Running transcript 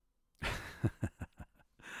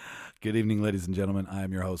Good evening, ladies and gentlemen. I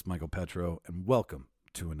am your host, Michael Petro, and welcome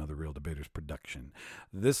to another Real Debaters production.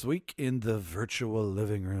 This week in the virtual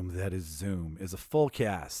living room that is Zoom is a full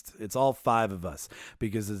cast. It's all five of us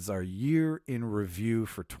because it's our year in review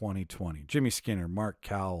for 2020. Jimmy Skinner, Mark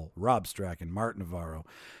Cowell, Rob Strachan, Mark Navarro,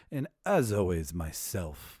 and as always,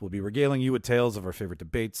 myself will be regaling you with tales of our favorite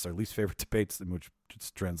debates, our least favorite debates, in which it's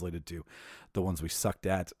translated to the ones we sucked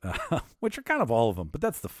at, which are kind of all of them, but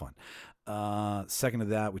that's the fun. Second to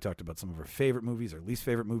that, we talked about some of our favorite movies, our least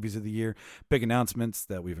favorite movies of the year, big announcements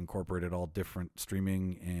that we've incorporated all different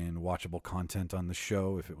streaming and watchable content on the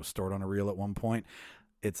show. If it was stored on a reel at one point,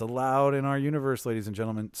 it's allowed in our universe, ladies and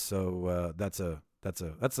gentlemen. So that's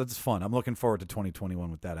fun. I'm looking forward to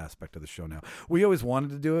 2021 with that aspect of the show now. We always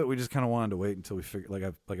wanted to do it. We just kind of wanted to wait until we figure,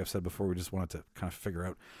 like I've said before, we just wanted to kind of figure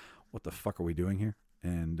out what the fuck are we doing here.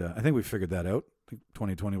 And I think we figured that out. I think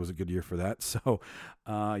 2020 was a good year for that. So,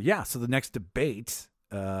 so the next debate,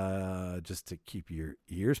 just to keep your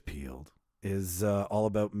ears peeled, is all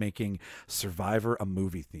about making Survivor a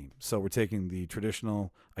movie theme. So we're taking the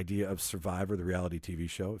traditional idea of Survivor, the reality TV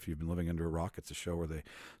show. If you've been living under a rock, it's a show where they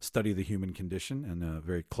study the human condition in a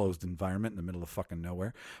very closed environment in the middle of fucking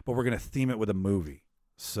nowhere. But we're going to theme it with a movie.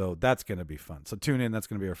 So that's going to be fun. So tune in. That's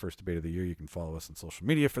going to be our first debate of the year. You can follow us on social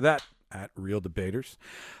media for that at Real Debaters.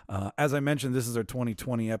 As I mentioned, this is our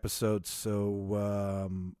 2020 episode.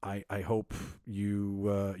 So I hope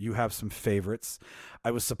you have some favorites.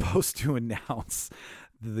 I was supposed to announce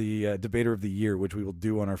the debater of the year, which we will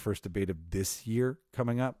do on our first debate of this year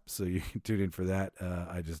coming up. So you can tune in for that.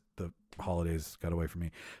 The holidays got away from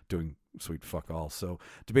me doing sweet fuck all. So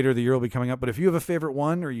debater of the year will be coming up. But if you have a favorite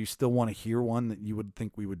one, or you still want to hear one that you would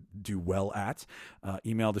think we would do well at,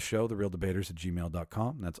 email the show,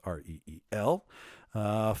 therealdebaters@gmail.com. That's REEL.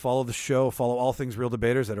 Follow the show, follow all things Real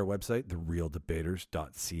Debaters at our website,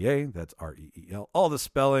 therealdebaters.ca. That's REEL. All the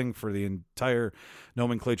spelling for the entire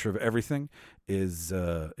nomenclature of everything is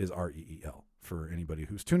REEL. For anybody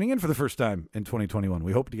who's tuning in for the first time in 2021.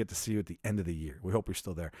 We hope to get to see you at the end of the year. We hope you're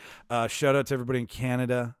still there. Shout out to everybody in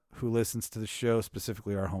Canada who listens to the show,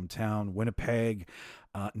 specifically our hometown, Winnipeg.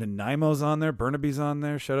 Nanaimo's on there. Burnaby's on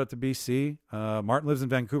there. Shout out to BC. Martin lives in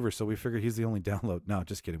Vancouver, so we figured he's the only download. No,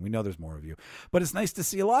 just kidding. We know there's more of you. But it's nice to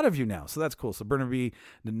see a lot of you now, so that's cool. So Burnaby,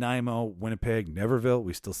 Nanaimo, Winnipeg, Neverville.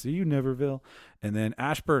 We still see you, Neverville. And then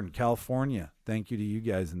Ashburn, California. Thank you to you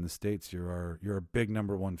guys in the States. You're a big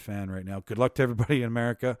number one fan right now. Good luck to everybody in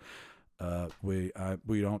America. We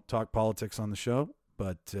don't talk politics on the show,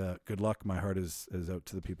 but good luck. My heart is out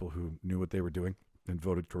to the people who knew what they were doing and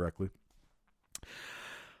voted correctly.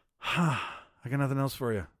 I got nothing else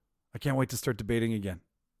for you. I can't wait to start debating again.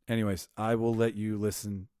 Anyways, I will let you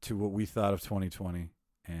listen to what we thought of 2020,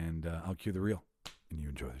 and I'll cue the reel, and you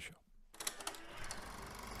enjoy the show.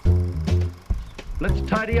 Let's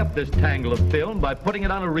tidy up this tangle of film by putting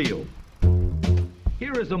it on a reel.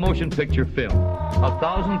 Here is a motion picture film,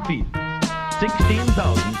 1,000 feet,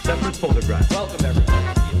 16,000 separate photographs. Welcome,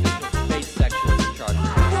 everybody, to the official debate section of the Charter.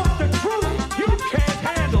 What's the truth? You can't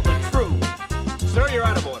handle the truth. Sir, you're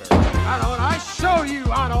out of order. Out of order. I show you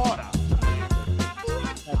out of order.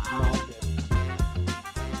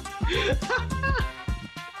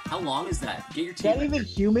 How long is that? Get your Is teeth. that even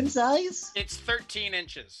human size? It's 13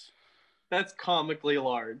 inches. That's comically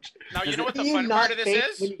large. Now, you know what the Can you fun not part of this fake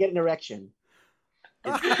is? when you get an erection?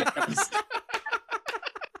 My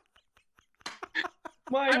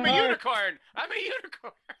I'm a heart. unicorn. I'm a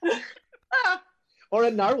unicorn. Or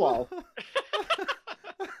a narwhal?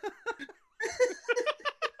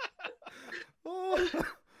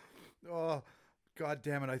 Oh, God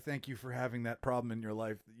damn it. I thank you for having that problem in your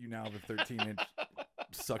life that you now have a 13-inch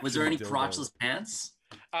suction. Was there any dildo. crotchless pants?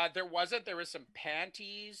 There wasn't. There was some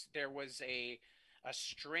panties. There was a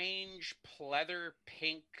strange pleather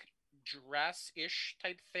pink dress-ish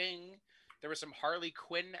type thing. There was some Harley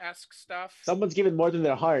Quinn-esque stuff. Someone's given more than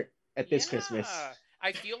their heart at this Christmas.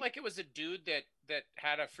 I feel like it was a dude that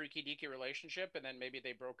had a freaky deaky relationship, and then maybe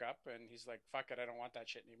they broke up, and he's like, "Fuck it, I don't want that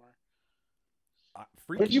shit anymore."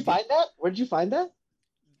 Where'd you find that? Where'd you find that?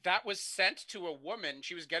 That was sent to a woman.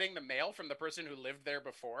 She was getting the mail from the person who lived there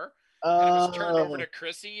before. And it was turned over to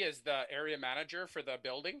Chrissy as the area manager for the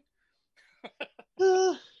building.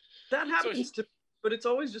 That happens to, but it's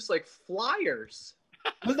always just like flyers.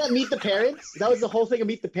 Wasn't that Meet the Parents? That was the whole thing of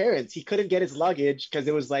Meet the Parents. He couldn't get his luggage because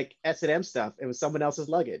it was like S&M stuff. It was someone else's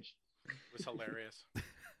luggage. It was hilarious.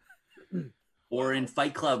 Or in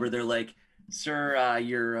Fight Club where they're like, "Sir,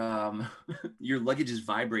 your luggage is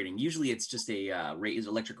vibrating." Usually it's just a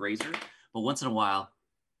electric razor, but once in a while.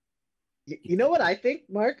 You know what I think,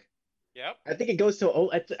 Mark? Yep. I think it goes to.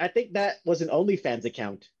 I think that was an OnlyFans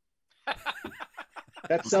account.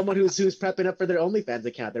 That's someone who's prepping up for their OnlyFans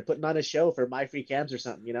account. They're putting on a show for My Free Cams or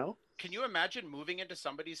something, you know? Can you imagine moving into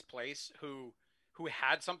somebody's place who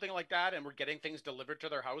had something like that and were getting things delivered to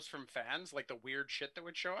their house from fans, like the weird shit that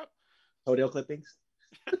would show up? Toenail clippings.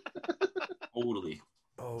 Totally.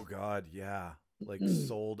 Oh God, yeah. Like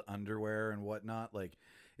sold underwear and whatnot. Like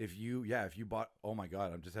if you bought, oh my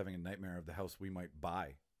God, I'm just having a nightmare of the house we might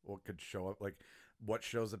buy. What could show up, like what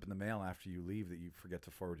shows up in the mail after you leave that you forget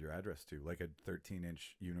to forward your address to, like a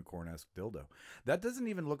 13-inch unicorn-esque dildo. That doesn't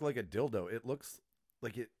even look like a dildo. It looks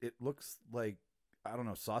like it looks like, I don't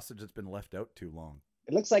know, sausage that's been left out too long.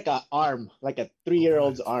 It looks like an arm, like a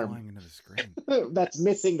 3-year-old's It's arm. flying into the screen. That's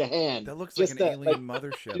missing the hand. That looks Just like an alien like,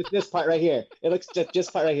 mothership. just this part right here. It looks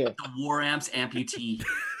just part right here. The War Amps amputee.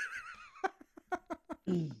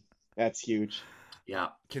 That's huge. Yeah.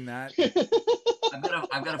 Can that?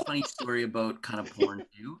 I've got a funny story about kind of porn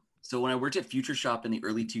too. So when I worked at Future Shop in the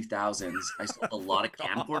early 2000s, I sold a lot of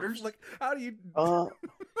camcorders. Like, how do you?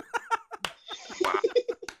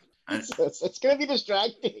 It's gonna be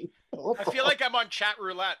distracting. I feel like I'm on chat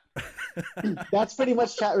roulette. That's pretty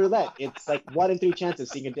much chat roulette. It's like 1 in 3 chance of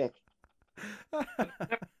seeing a dick.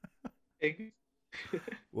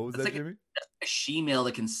 What was It's that, like Jimmy? a she-male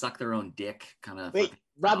that can suck their own dick, kind of. Wait,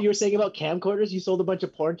 Rob, you were saying about camcorders? You sold a bunch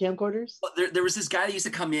of porn camcorders? Well, there was this guy that used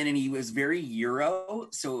to come in and he was very Euro.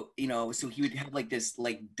 So, so he would have like this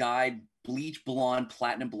like dyed bleach blonde,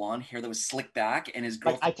 platinum blonde hair that was slicked back, and his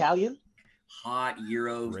Like girlfriend Italian? hot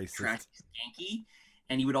Euro Racist. trash skanky.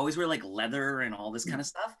 And he would always wear like leather and all this kind of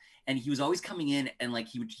stuff. And he was always coming in and like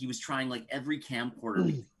he was trying like every camcorder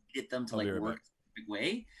to get them to I'll like be right work back. a big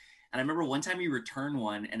way. And I remember one time we returned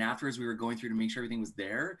one, and afterwards we were going through to make sure everything was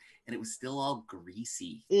there, and it was still all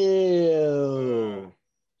greasy. Ew.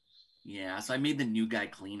 Yeah, so I made the new guy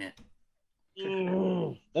clean it.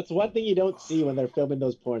 That's one thing you don't see when they're filming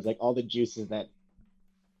those porns, like all the juices that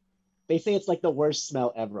they say it's like the worst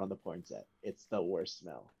smell ever on the porn set. It's the worst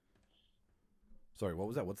smell. Sorry, what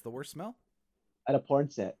was that? What's the worst smell? At a porn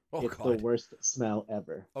set, Oh, it's God. the worst smell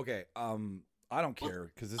ever. Okay, I don't care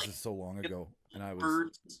because this is so long ago, and I was.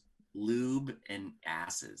 Birds, lube, and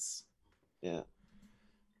asses, Yeah.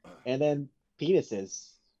 And then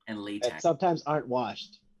penises and that latex. sometimes aren't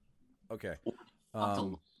washed. Okay. Up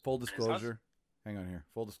to- Full disclosure. Hang on here.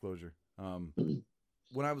 Full disclosure. When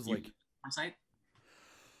I was like, Porn site?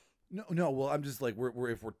 no. Well, I'm just like,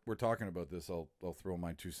 if we're talking about this, I'll throw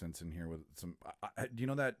my 2 cents in here with some. Do you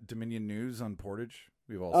know that Dominion News on Portage?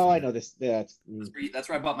 We've all. Oh, seen I it. know this. Yeah, That's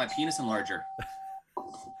where I bought my penis enlarger.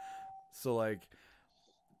 So like,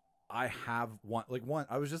 I have one.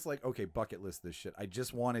 I was just like, okay, bucket list this shit. I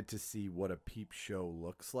just wanted to see what a peep show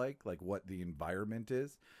looks like what the environment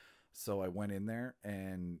is. So I went in there,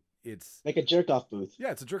 and it's like a jerk off booth.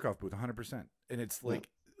 yeah, it's a jerk off booth, 100%. And it's like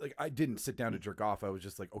I didn't sit down to jerk off. I was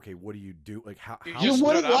just like, okay, what do you do? Like how You stood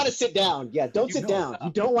wouldn't up. want to sit down. Yeah, don't You sit know. down. You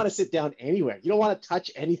don't want to sit down anywhere. You don't want to touch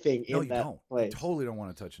anything no, in you that don't. place. You totally don't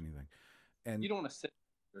want to touch anything. And You don't want to sit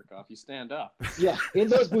jerk off. You stand up. Yeah, in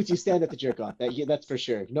those booths, you stand at the jerk off. That's for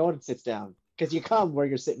sure. No one sits down because you come where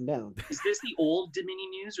you're sitting down. Is this the old Dominion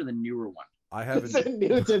News or the newer one? I It's haven't. a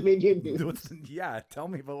new Dominion news. Yeah, tell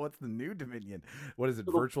me about what's the new Dominion. What is it?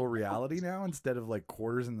 Virtual reality now instead of like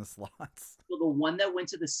quarters in the slots. So the one that went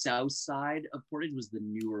to the south side of Portage was the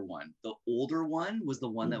newer one. The older one was the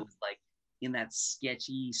one that was like in that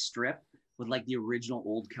sketchy strip with like the original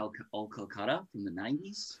old Calcutta from the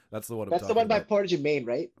 90s. That's the one. That's the one by about. Portage and Maine,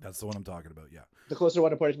 right? That's the one I'm talking about. Yeah. The closer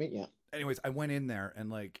one to Portage, Maine. Yeah. Anyways, I went in there and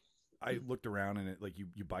like I looked around and it like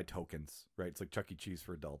you buy tokens, right? It's like Chuck E. Cheese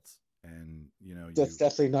for adults, and That's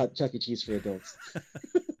definitely not Chuck E. Cheese for adults.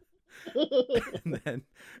 and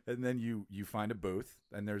then you find a booth,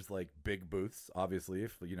 and there's like big booths, obviously,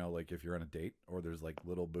 if like if you're on a date, or there's like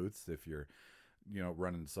little booths if you're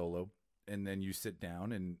running solo. And then you sit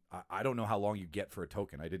down, and I don't know how long you get for a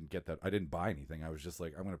token. I didn't get that. I didn't buy anything. I was just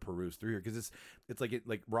like, I'm going to peruse through here because it's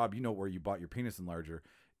like Rob, where you bought your penis enlarger.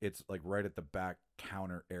 It's like right at the back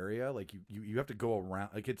counter area. Like you have to go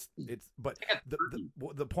around. Like it's but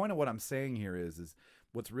the point of what I'm saying here is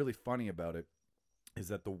what's really funny about it is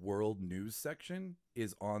that the world news section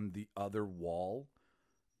is on the other wall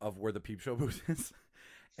of where the peep show booth is,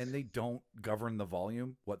 and they don't govern the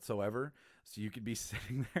volume whatsoever. So you could be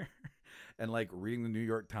sitting there and like reading the New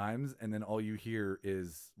York Times, and then all you hear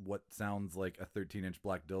is what sounds like a 13-inch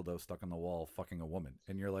black dildo stuck on the wall fucking a woman,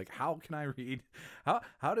 and you're like, how can I read?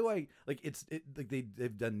 How do I like? Like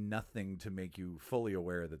they've done nothing to make you fully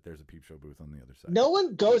aware that there's a peep show booth on the other side. No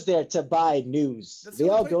one goes there to buy news. That's They the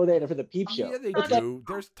all point. go there for the peep show. Yeah, they do.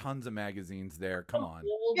 There's tons of magazines there. Come on.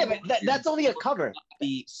 Yeah, but that's only a cover.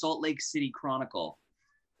 The Salt Lake City Chronicle.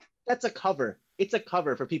 That's a cover. it's a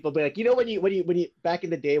cover for people. But like, you know, when you back in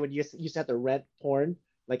the day when you used to have to rent porn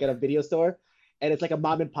like at a video store, and it's like a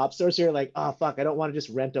mom and pop store, so you're like, oh fuck, I don't want to just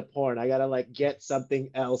rent a porn. I gotta like get something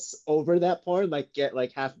else over that porn, like get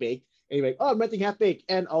like Half Baked. And you're like, oh, I'm renting Half Baked,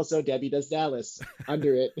 and also Debbie Does Dallas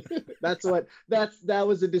under it. That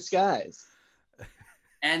was a disguise.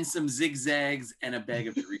 And some zigzags and a bag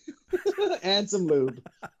of Doritos. And some lube,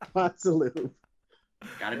 lots of lube.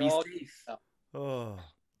 Gotta be safe. Oh,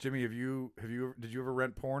 Jimmy, did you ever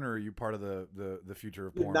rent porn, or are you part of the future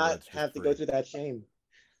of Did porn? not have to go through that shame.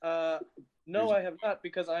 No, I have not,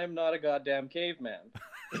 because I am not a goddamn caveman.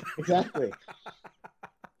 Exactly.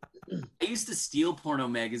 I used to steal porno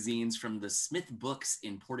magazines from the Smith Books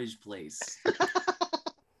in Portage Place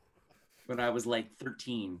when I was like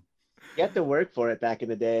 13. You had to work for it back in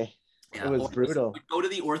the day. Yeah, It was brutal. I'd go to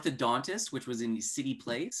the orthodontist, which was in City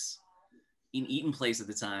Place, in Eaton Place at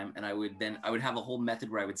the time, and I would have a whole method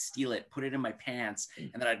where I would steal it, put it in my pants,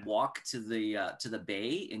 and then I'd walk to the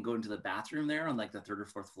bay and go into the bathroom there on like the 3rd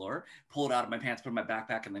or 4th floor, pull it out of my pants, put it in my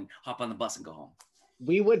backpack, and then hop on the bus and go home.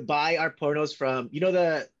 We would buy our pornos from, you know,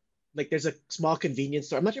 there's a small convenience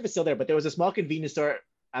store. I'm not sure if it's still there, but there was a small convenience store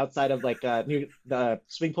outside of like near the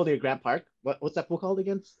swimming pool near Grant Park. What's that pool called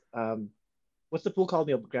again? What's the pool called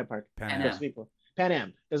near Grant Park? Pan Am. The swimming pool. Pan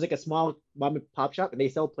Am. There's like a small mom and pop shop, and they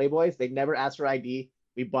sell Playboys. They never asked for ID.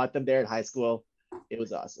 We bought them there in high school. It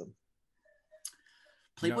was awesome.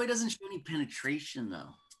 Playboy doesn't show any penetration though.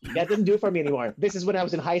 That doesn't do it for me anymore. This is when I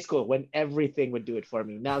was in high school, when everything would do it for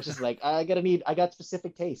me. Now it's just like I got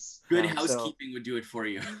specific tastes. Good So- housekeeping would do it for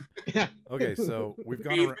you. yeah. Okay, so we've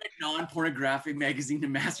gone Favorite around. non-pornographic magazine to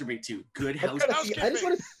masturbate to. Good I just housekeeping.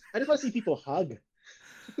 want to see people hug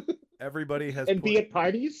Everybody has and be at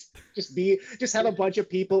parties. Just have a bunch of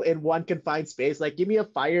people in one confined space. Like, give me a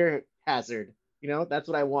fire hazard. You know, that's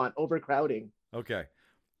what I want. Overcrowding. Okay.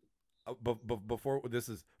 But before this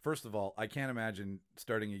is, first of all, I can't imagine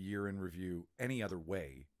starting a year in review any other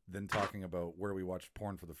way than talking about where we watched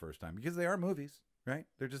porn for the first time, because they are movies, right?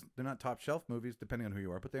 They're not top shelf movies, depending on who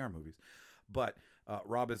you are, but they are movies. But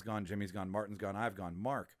Rob is gone, Jimmy's gone, Martin's gone, I've gone.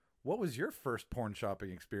 Mark, what was your first porn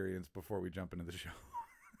shopping experience before we jump into the show?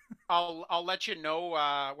 I'll let you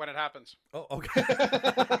know when it happens. Oh, okay.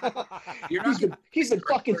 You're not He's been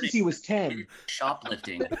fucking since he was 10.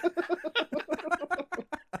 shoplifting.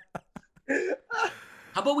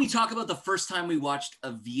 How about we talk about the first time we watched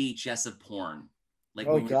a VHS of porn? Like,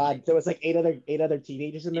 Oh when we were, god, like, there was like eight other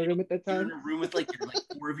teenagers in the room at that you're in time. a room with like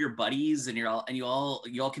 4 of your buddies, and you all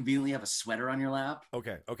conveniently have a sweater on your lap.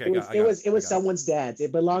 Okay. It was someone's dad's.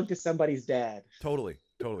 It belonged to somebody's dad. Totally.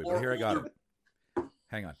 But here I got it.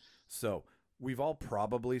 Hang on. So we've all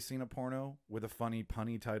probably seen a porno with a funny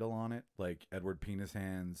punny title on it, like Edward Penis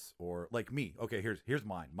Hands, or like me. Okay, here's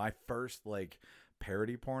mine. My first like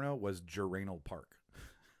parody porno was Geranal Park.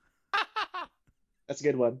 That's a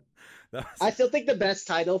good one. That was- I still think the best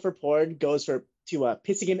title for porn goes to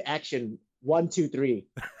Pissing in Action 1, 2, 3.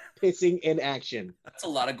 Pissing in Action. That's a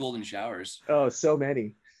lot of golden showers. Oh, so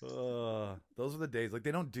many. those are the days. Like,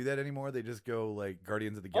 they don't do that anymore. They just go like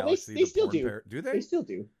Guardians of the Oh, Galaxy. they the still porn do. Do they? They still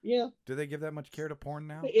do. Yeah. Do they give that much care to porn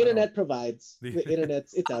now? The internet provides. The- The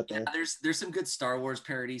internet's it's out there. Yeah, there's some good Star Wars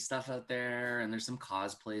parody stuff out there, and there's some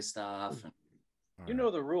cosplay stuff. You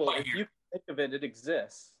know the rule. Oh, If you think of it, it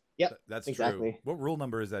exists. That's exactly. true. What rule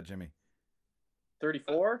number is that, Jimmy?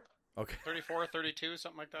 34? Okay. 34, 32,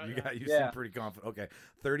 something like that. You Yeah. seem pretty confident. Okay,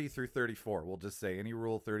 30 through 34. We'll just say any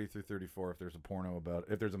rule 30 through 34. If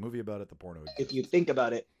there's a movie about it, the porno exists. If you think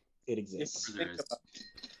about it, it If exists. you There think is. about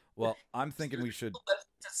Well, I'm thinking we should. People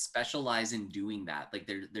that specialize in doing that. Like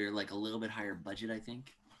they're like a little bit higher budget, I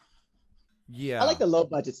think. Yeah. I like the low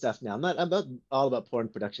budget stuff now. I'm not all about porn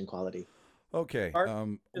production quality. Okay. Art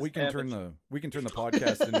We is can turn the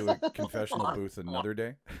podcast into a confessional booth another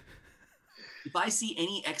day. If I see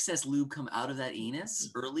any excess lube come out of that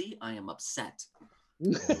anus early, I am upset.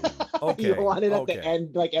 Okay, You want it at okay. the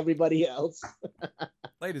end like everybody else.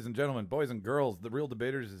 Ladies and gentlemen, boys and girls, the Real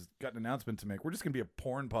Debaters has got an announcement to make. We're just gonna be a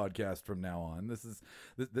porn podcast from now on. This is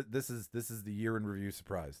the year in review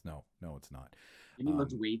surprise. No, it's not. You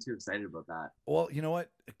looked way too excited about that. Well, you know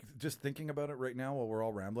what? Just thinking about it right now while we're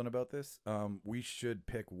all rambling about this, we should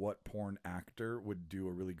pick what porn actor would do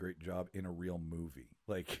a really great job in a real movie.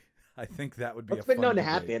 Like, I think that would be What's a been fun known to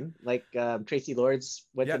debate. happen? Like Tracy Lords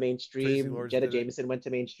went Yeah, to Tracy mainstream. Lords Jenna did it. Jameson went to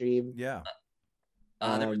mainstream. Yeah.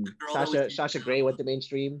 There was the girl that was- Sasha Grey went to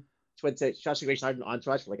mainstream. She went to Sasha Grey started in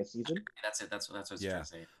Entourage for like a season. That's it. That's what I was Yeah. trying to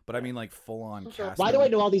say. But I mean, like, full on casting. Why do I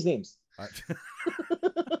know all these names?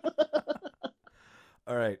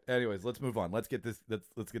 All right. Anyways, let's move on. Let's get this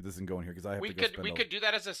in going here, because I have We to go spend could do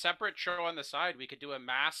that as a separate show on the side. We could do a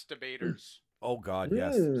mass debaters. Oh God,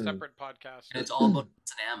 yes. Separate podcast. And it's all about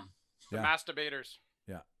S&M. The Yeah. masturbators.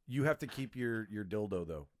 Yeah. You have to keep your dildo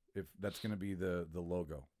though. If that's going to be the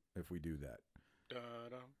logo if we do that.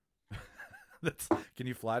 Da-dum. That's can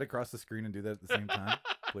you fly it across the screen and do that at the same time,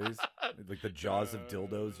 please? Like the jaws of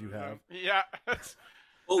dildos you have. Yeah.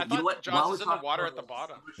 Oh, I you know thought what? Jaws While is we're in the talking water about at the this,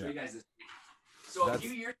 bottom. I'm gonna show Yeah. you guys this. So That's- a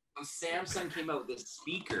few years ago, Samsung came out with this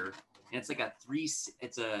speaker, and it's like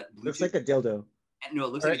it's a Looks like a dildo. no,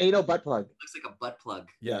 it looks Or like anal butt plug. it looks like a butt plug.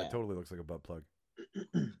 Yeah, Yeah. it totally looks like a butt plug.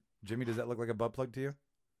 Jimmy, does that look like a butt plug to you?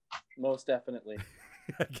 Most definitely.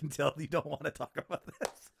 I can tell you don't want to talk about this.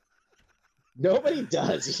 Nobody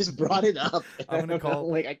does. You just brought it up. I'm gonna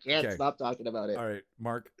call- like I can't Okay. stop talking about it. All right,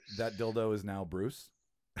 Mark, that dildo is now Bruce.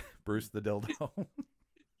 Bruce the dildo.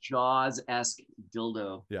 Jaws-esque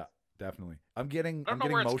dildo. Definitely. I'm getting I don't know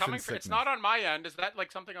where it's motion coming from. sickness. It's not on my end. Is that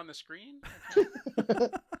like something on the screen?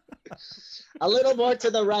 A little more to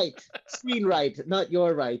the right. Screen right, not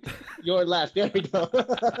your right. Your left. There we go.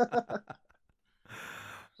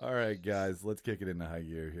 All right, guys, let's kick it into high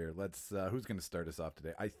gear here. Let's who's going to start us off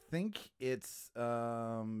today? I think it's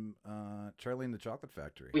Charlie and the Chocolate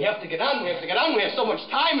Factory. We have to get on. We have to get on. We have so much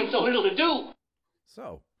time and so little to do.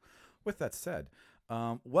 So, with that said,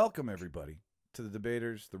 welcome everybody to the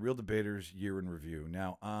Debaters, the Real Debaters Year in Review.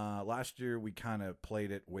 Now, last year we kind of played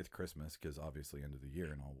it with Christmas because obviously end of the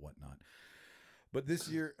year and all whatnot. But this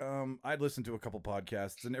year, I'd listened to a couple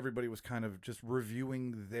podcasts and everybody was kind of just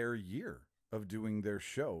reviewing their year of doing their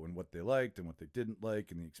show and what they liked and what they didn't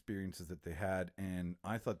like and the experiences that they had. And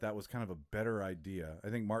I thought that was kind of a better idea. I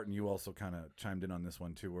think, Martin, you also kind of chimed in on this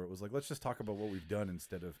one too, where it was like, let's just talk about what we've done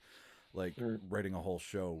instead of like writing a whole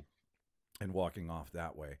show and walking off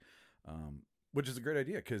that way. Which is a great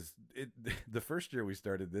idea because the first year we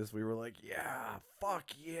started this, we were like, yeah, fuck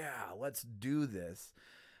yeah, let's do this.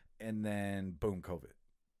 And then boom, COVID.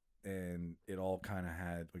 And it all kind of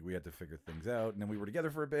had, like, we had to figure things out. And then we were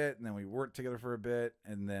together for a bit, and then we weren't together for a bit,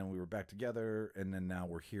 and then we were back together, and then now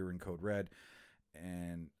we're here in Code Red.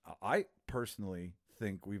 And I personally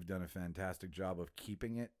think we've done a fantastic job of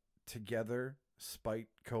keeping it together, spite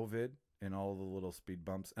COVID and all the little speed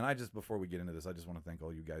bumps. And before we get into this, I just want to thank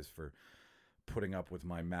all you guys for putting up with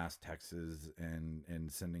my mass texts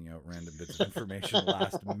and sending out random bits of information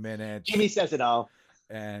last minute. Jimmy says it all.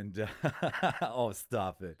 And oh,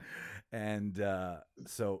 stop it. And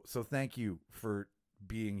so thank you for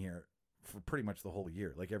being here for pretty much the whole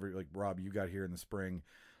year. Like Rob, you got here in the spring.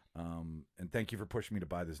 And thank you for pushing me to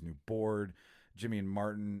buy this new board. Jimmy and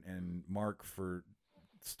Martin and Mark for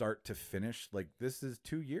start to finish. Like, this is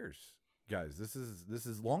 2 years, guys. This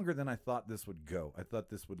is longer than I thought this would go. I thought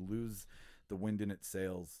this would lose the wind in its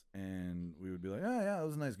sails and we would be like, oh yeah, it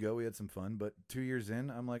was a nice go, we had some fun. But 2 years in,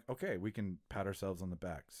 I'm like, okay, we can pat ourselves on the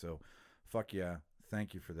back. So fuck yeah,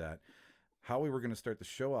 thank you for that. How we were going to start the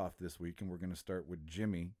show off this week, and we're going to start with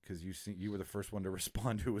Jimmy because you were the first one to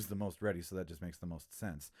respond who was the most ready, so that just makes the most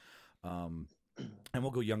sense. And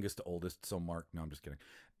we'll go youngest to oldest. So Mark, no, I'm just kidding.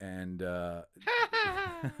 And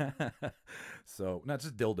so no, it's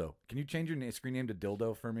just Dildo. Can you change your screen name to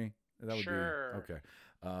Dildo for me? That would Sure. be okay.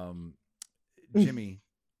 Jimmy,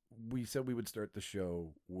 we said we would start the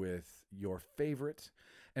show with your favorite.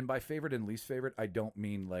 And by favorite and least favorite, I don't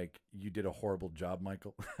mean like you did a horrible job,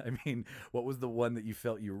 Michael. I mean, what was the one that you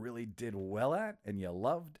felt you really did well at and you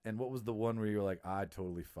loved? And what was the one where you were like, I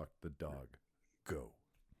totally fucked the dog? Go.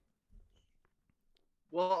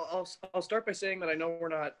 Well, I'll start by saying that I know we're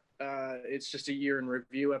not. It's just a year in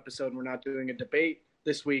review episode, and we're not doing a debate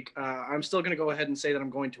this week. I'm still going to go ahead and say that I'm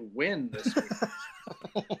going to win this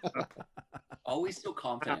week. Always so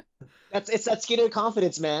confident. It's that Skinner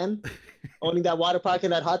confidence, man. Owning that water park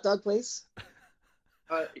and that hot dog place.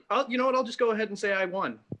 You know what? I'll just go ahead and say I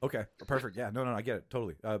won. Okay, perfect. Yeah, no, I get it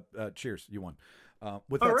totally. Cheers, you won.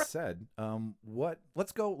 With All that right. said,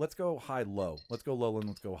 let's go high low. Let's go low and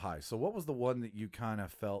let's go high. So what was the one that you kind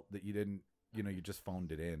of felt that you didn't, you just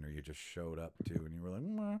phoned it in or you just showed up to and you were like,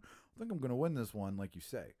 I think I'm gonna win this one, like you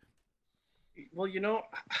say. Well,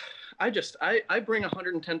 I bring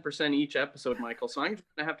 110% each episode, Michael. So I'm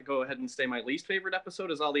gonna have to go ahead and say my least favorite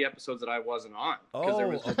episode is all the episodes that I wasn't on. There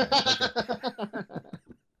was okay.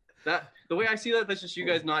 that the way I see that, that's just you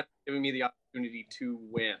guys not giving me the opportunity to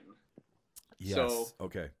win. Yes. So-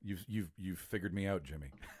 Okay. You've figured me out,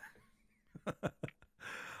 Jimmy.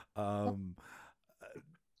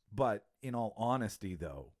 But in all honesty,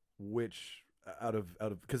 though, which out of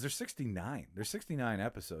because there's 69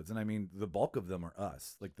 episodes, and I mean the bulk of them are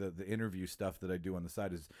us. Like the interview stuff that I do on the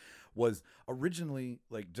side was originally,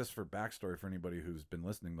 like, just for backstory for anybody who's been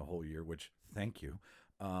listening the whole year, which thank you.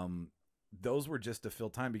 those were just to fill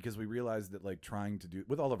time because we realized that like trying to do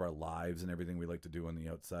with all of our lives and everything we like to do on the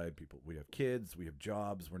outside, we have kids, we have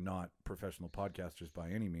jobs, we're not professional podcasters by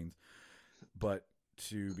any means, but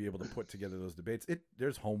to be able to put together those debates,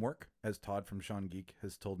 there's homework, as Todd from Sean Geek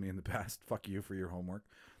has told me in the past. Fuck you for your homework.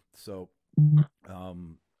 So,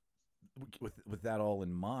 with that all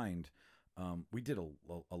in mind, we did a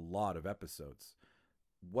lot of episodes.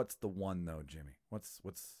 What's the one though, Jimmy? What's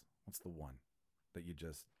the one that you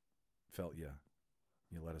just felt you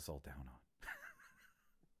let us all down on?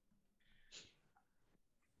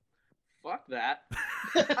 Fuck that.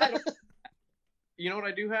 I don't, you know what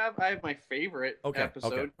I do have? I have my favorite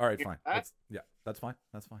episode. Okay. All right, fine. That's fine.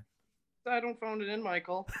 That's fine. I don't phone it in,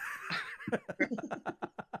 Michael.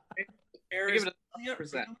 Errors. Give it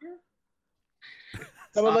 100%.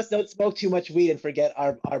 Some of us don't smoke too much weed and forget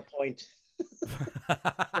our point.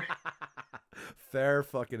 Fair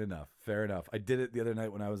fucking enough. Fair enough. I did it the other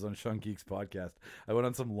night when I was on Sean Geek's podcast. I went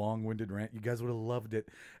on some long-winded rant. You guys would have loved it.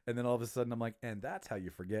 And then all of a sudden I'm like, and that's how you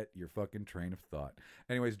forget your fucking train of thought.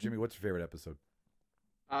 Anyways, Jimmy, what's your favorite episode?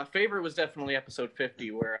 Favorite was definitely episode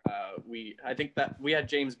 50, where I think that we had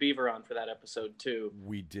James Beaver on for that episode too.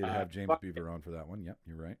 We did have James Beaver on for that one. Yep,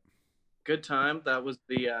 you're right. Good time. That was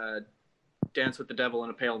the Dance with the Devil in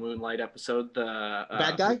a Pale Moonlight episode. The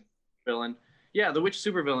bad guy villain. Yeah, the which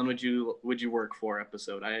supervillain would you work for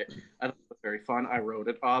episode. I thought it was very fun. I wrote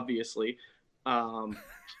it, obviously.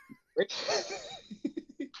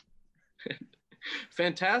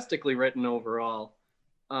 Fantastically written overall.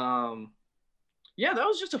 Yeah, that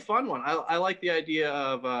was just a fun one. I like the idea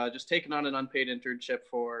of just taking on an unpaid internship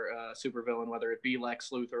for supervillain, whether it be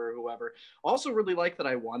Lex Luthor or whoever. Also, really like that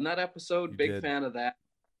I won that episode. Big fan of that.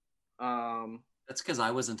 That's because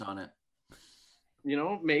I wasn't on it. You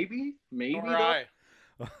know, maybe. All right.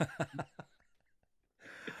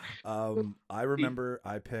 I remember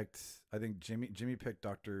I think Jimmy picked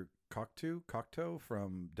Dr. Cocteau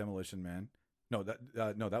from Demolition Man. No,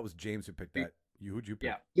 that was James who picked that. Who'd you pick?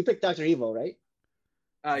 Yeah. You picked Dr. Evil, right?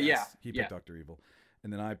 Yes, Yeah. He picked Dr. Evil.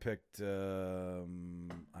 And then I picked I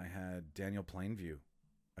had Daniel Plainview,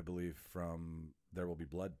 I believe, from There Will Be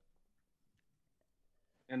Blood.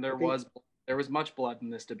 And there was much blood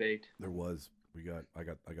in this debate. There was. I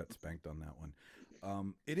got spanked on that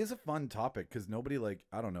one. It is a fun topic because nobody, like,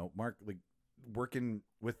 I don't know, Mark, like, working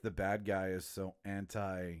with the bad guy is so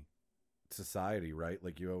anti society, right?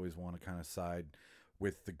 Like, you always want to kind of side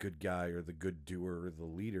with the good guy or the good doer or the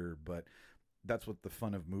leader, but that's what the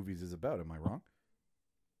fun of movies is about. Am I wrong?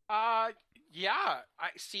 Yeah.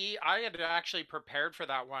 I had actually prepared for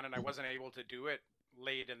that one and I wasn't able to do it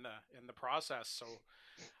late in the process. So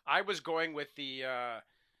I was going with the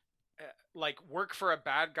like work for a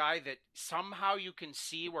bad guy that somehow you can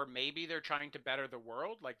see where maybe they're trying to better the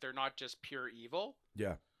world, like they're not just pure evil.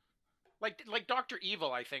 Yeah. Like Dr.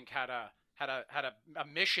 Evil, I think had a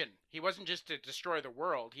mission. He wasn't just to destroy the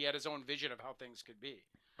world. He had his own vision of how things could be.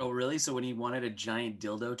 Oh, really? So when he wanted a giant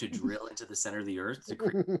dildo to drill into the center of the earth to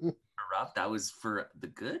corrupt, that was for the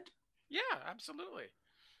good? Yeah, absolutely.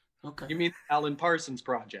 Okay. You mean the Alan Parsons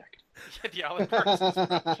Project? The Alan Parsons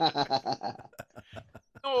Project.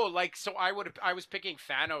 No, like, so I was picking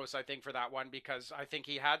Thanos, I think, for that one because I think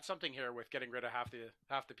he had something here with getting rid of half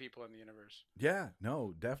the people in the universe. Yeah,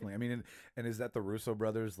 no, definitely. I mean, and is that the Russo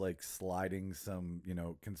brothers like sliding some,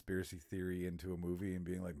 conspiracy theory into a movie and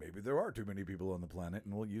being like, maybe there are too many people on the planet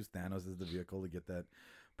and we'll use Thanos as the vehicle to get that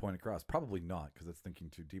point across? Probably not, because that's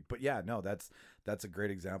thinking too deep. But yeah, no, that's a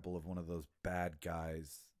great example of one of those bad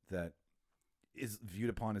guys that is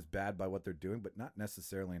viewed upon as bad by what they're doing, but not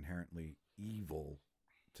necessarily inherently evil.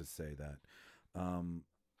 To say that.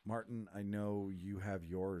 Martin, I know you have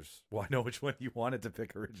yours. Well, I know which one you wanted to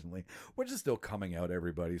pick originally, which is still coming out,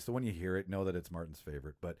 everybody. So when you hear it, know that it's Martin's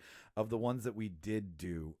favorite. But of the ones that we did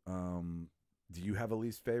do you have a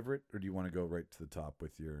least favorite, or do you want to go right to the top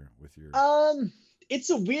with your It's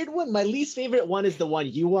a weird one. My least favorite one is the one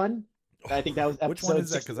you won. I think that was episode Which one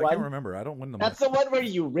is that? Because I 61. can't remember. I don't win them. That's the one where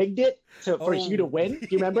you rigged it for Hugh to win. Do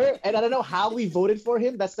you remember? And I don't know how we voted for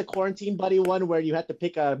him. That's the quarantine buddy one where you had to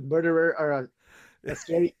pick a murderer or a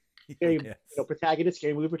scary yes. Protagonist,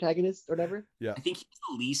 scary movie protagonist or whatever. Yeah. I think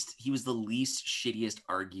he was the least shittiest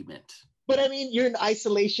argument. But I mean, you're in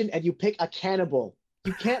isolation and you pick a cannibal.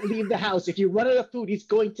 You can't leave the house. If you run out of food, he's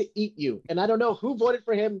going to eat you. And I don't know who voted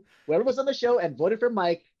for him. Whoever was on the show and voted for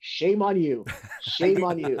Mike, shame on you. Shame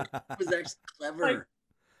on you. It was actually clever.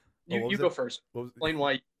 You go first. Explain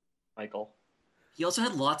why, Michael. He also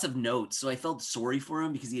had lots of notes, so I felt sorry for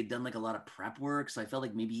him because he had done like a lot of prep work. So I felt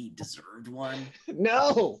like maybe he deserved one.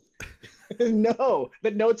 No, no, the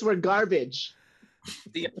notes were garbage.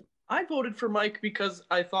 I voted for Mike because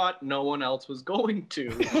I thought no one else was going to.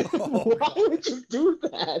 Why would you do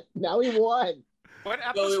that? Now he won. What So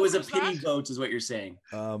episode it was a that? pity vote, is what you're saying.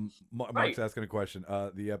 Mark's Right. asking a question.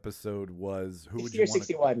 The episode was who would 60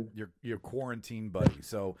 you or want 61. your quarantine buddy.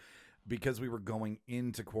 So because we were going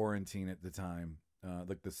into quarantine at the time,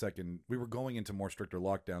 like we were going into more stricter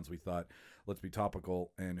lockdowns. We thought, let's be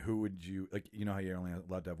topical. And who would you like? You know how you're only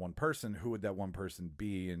allowed to have one person. Who would that one person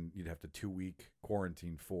be? And you'd have to 2-week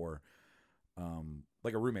quarantine for,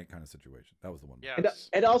 like a roommate kind of situation. That was the one. Yes.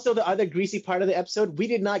 And also the other greasy part of the episode, we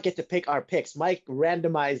did not get to pick our picks. Mike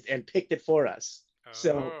randomized and picked it for us.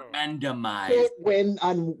 So Oh. Randomized. win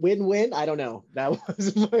on win-win. I don't know. That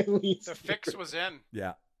was my least. The fix was in.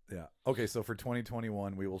 Yeah. Yeah. Okay. So for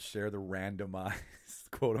 2021, we will share the randomized,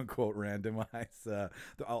 quote unquote, randomized.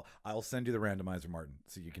 I'll send you the randomizer, Martin,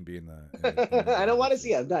 so you can be in the. I don't want to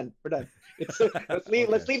see it. I'm done. We're done. Let's leave. Okay.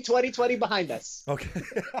 Let's leave 2020 behind us. Okay.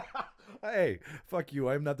 Hey, fuck you.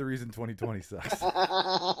 I'm not the reason 2020 sucks.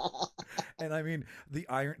 And I mean,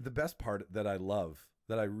 the best part that I love,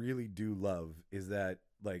 that I really do love, is that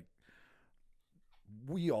like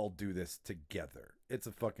we all do this together. It's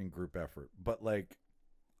a fucking group effort. But like,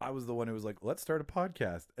 I was the one who was like, let's start a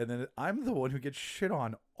podcast. And then I'm the one who gets shit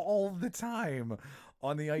on all the time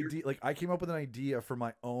on the idea. Like, I came up with an idea for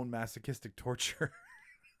my own masochistic torture.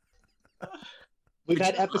 We've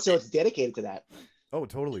had episodes dedicated to that. Oh,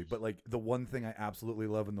 totally. But like the one thing I absolutely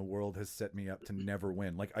love in the world has set me up to never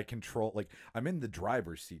win. Like I control, like I'm in the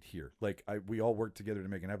driver's seat here. Like we all work together to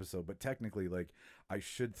make an episode, but technically like I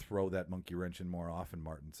should throw that monkey wrench in more often,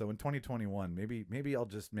 Martin. So in 2021, maybe I'll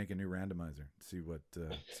just make a new randomizer. See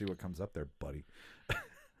what comes up there, buddy.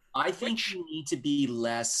 I think you need to be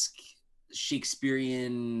less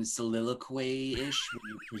Shakespearean soliloquy-ish when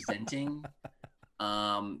you're presenting.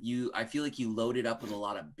 I feel like you loaded up with a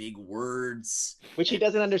lot of big words. Which he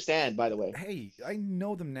doesn't understand, by the way. Hey, I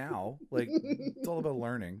know them now. Like it's all about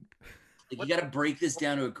learning. Like, you got to break this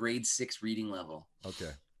down to a grade 6 reading level.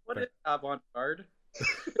 Okay. What is avant-garde?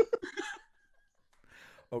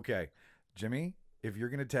 Okay, Jimmy, if you're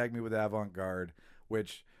gonna tag me with avant-garde,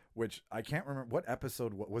 which I can't remember what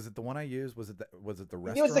episode. What was it? The one I used? Was it the I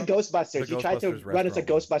restaurant? think it was the Ghostbusters. The You tried to Ghostbusters run as a restaurant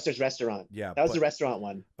Ghostbusters restaurant. Yeah, That was but- the restaurant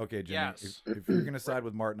one. Okay, Jimmy, Yes. if you're going to side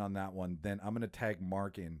with Martin on that one, then I'm going to tag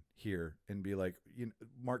Mark in here and be like,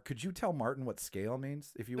 Mark, could you tell Martin what scale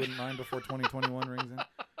means, if you wouldn't mind, before 2021 rings in?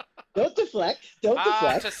 Don't deflect. Don't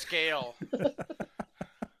deflect. To scale.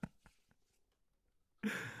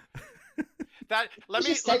 Let This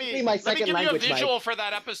me is technically my give second you a language, visual Mike. for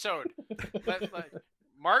that episode.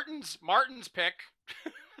 Martin's pick,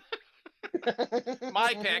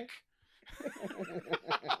 my pick,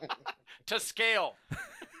 to scale.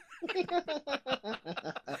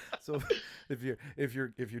 So if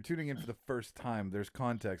you're tuning in for the first time, there's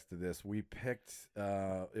context to this. We picked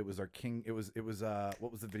it was our king. It was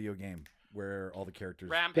what was the video game where all the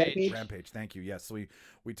characters Rampage. Rampage. Thank you. Yes. So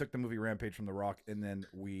we took the movie Rampage from The Rock, and then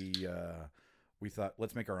we thought,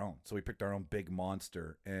 let's make our own. So we picked our own big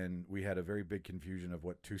monster, and we had a very big confusion of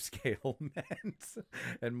what to scale meant.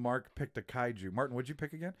 And Mark picked a kaiju. Martin, what'd you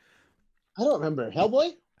pick again? I don't remember.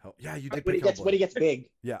 Hellboy? Yeah, you did When pick he gets Hellboy. when he gets big.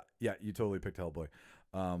 Yeah, you totally picked Hellboy.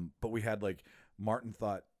 But we had like Martin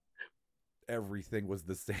thought everything was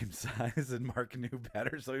the same size, and Mark knew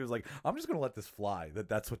better, so he was like, "I'm just gonna let this fly.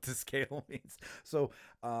 That's what to scale means." So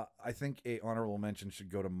I think a honorable mention should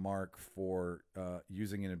go to Mark for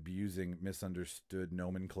using and abusing misunderstood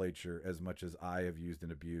nomenclature as much as I have used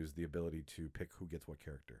and abused the ability to pick who gets what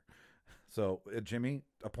character. So Jimmy,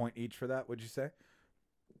 a point each for that. Would you say?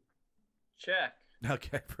 Check.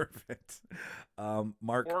 Okay, perfect.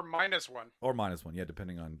 Mark, Or -1. or -1, yeah,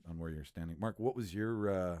 depending on where you're standing. Mark, what was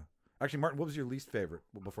your actually, Martin, what was your least favorite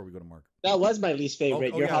before we go to Mark? That was my least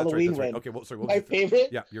favorite. Oh, Your yeah, that's right, Halloween that's right. win. Okay, well, sorry, what was My your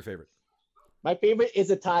favorite? Yeah, your favorite. My favorite is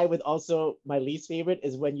a tie with also my least favorite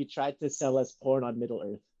is when you tried to sell us porn on Middle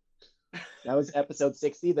Earth. That was episode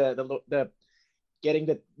 60, the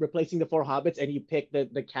replacing the 4 hobbits, and you picked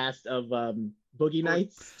the cast of Boogie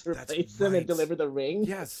Nights to That's replace them right. and deliver the ring.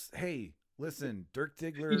 Yes. Hey, listen, Dirk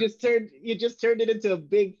Diggler. You just turned it into a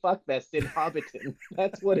big fuckfest in Hobbiton.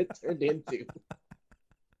 That's what it turned into.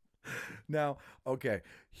 Now, okay,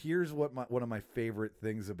 here's what one of my favorite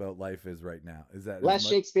things about life is right now is that Less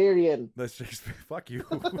Shakespearean. Less Shakespeare. Fuck you.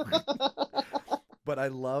 But I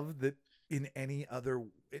love that in any other,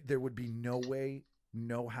 there would be no way,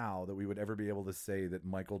 no how that we would ever be able to say that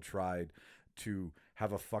Michael tried to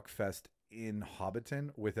have a fuck fest in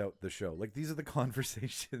Hobbiton without the show. Like, these are the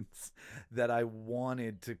conversations that I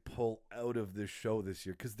wanted to pull out of this show this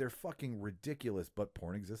year because they're fucking ridiculous. But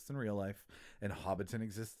porn exists in real life and Hobbiton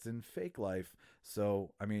exists in fake life.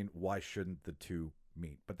 So, I mean, why shouldn't the two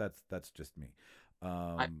meet? But that's just me.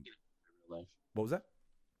 I've seen it in real life. What was that?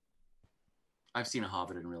 I've seen a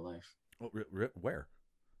Hobbit in real life. Oh, where?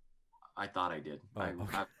 I thought I did. Oh,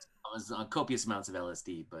 okay. I was on copious amounts of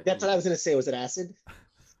LSD, but That's what I was gonna say. Was it acid?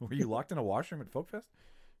 Were you locked in a washroom at Folkfest?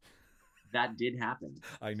 that did happen.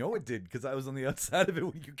 I know it did because I was on the outside of it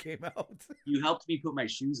when you came out. You helped me put my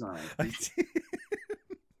shoes on.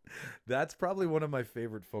 That's probably one of my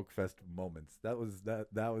favorite Folkfest moments. That was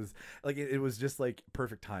like it was just like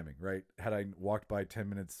perfect timing, right? Had I walked by 10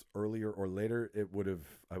 minutes earlier or later,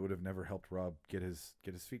 I would have never helped Rob get his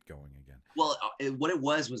feet going again. Well, what it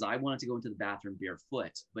was I wanted to go into the bathroom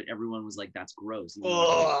barefoot, but everyone was like, "That's gross."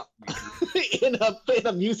 Oh. in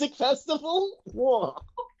a music festival? Whoa.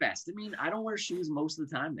 Fest. I mean, I don't wear shoes most of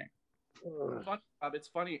the time there. It's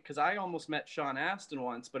funny because I almost met Sean Astin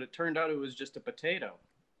once, but it turned out it was just a potato.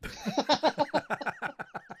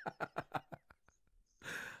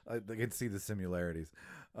 I can see the similarities.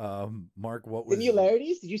 Mark, what was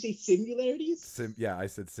similarities? Did you say similarities? Yeah, I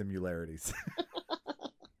said similarities.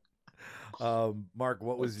 Mark,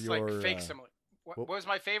 what was your like fake similar? What was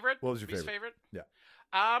my favorite? What was your favorite? Yeah.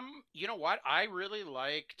 You know what? I really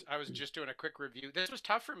liked. I was just doing a quick review. This was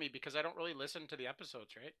tough for me because I don't really listen to the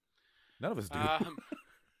episodes, right? None of us do.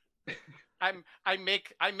 I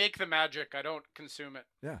make the magic. I don't consume it.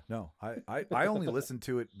 Yeah, no. I only listen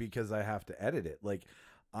to it because I have to edit it. Like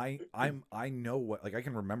I know what, like I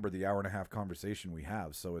can remember the hour and a half conversation we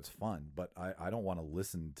have, so it's fun, but I don't want to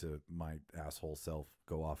listen to my asshole self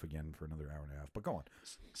go off again for another hour and a half. But go on.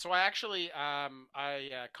 So I actually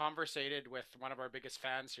conversated with one of our biggest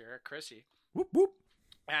fans here, Chrissy. Whoop whoop.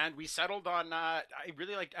 And we settled on I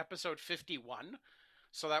really liked episode 51.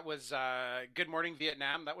 So that was Good Morning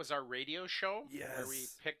Vietnam. That was our radio show where we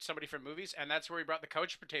picked somebody from movies, and that's where we brought the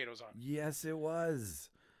couch potatoes on. Yes, it was.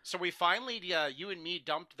 So we finally, you and me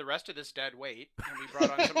dumped the rest of this dead weight, and we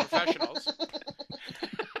brought on some professionals.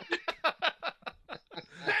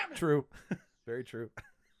 True. Very true.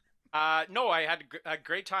 No, I had a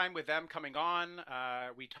great time with them coming on.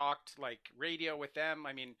 We talked like radio with them.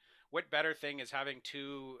 I mean, what better thing is having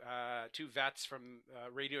two vets from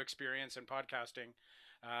radio experience and podcasting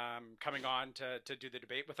coming on to do the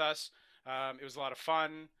debate with us. It was a lot of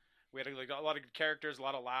fun. We had a lot of good characters, a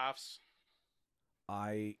lot of laughs.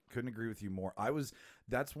 I couldn't agree with you more.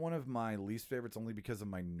 That's one of my least favorites only because of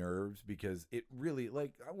my nerves, because it really,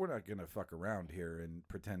 like, we're not going to fuck around here and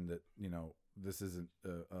pretend that, this isn't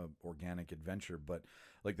a organic adventure, but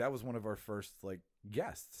like that was one of our first like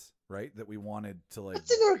guests, right? That we wanted to like.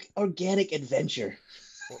 What's an organic adventure?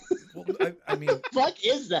 Well, I mean, what the fuck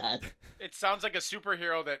is that? It sounds like a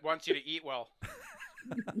superhero that wants you to eat well.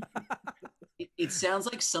 It sounds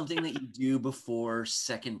like something that you do before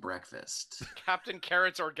second breakfast. Captain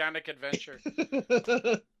Carrot's Organic Adventure.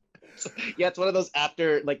 Yeah, it's one of those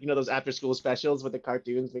those after school specials with the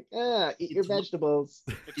cartoons. Like, eat your vegetables.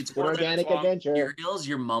 It's an organic adventure. Cereals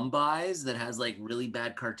your mom buys that has like really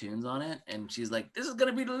bad cartoons on it, and she's like, "This is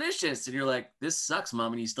gonna be delicious," and you're like, "This sucks,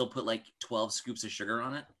 mom," and you still put like 12 scoops of sugar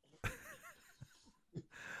on it.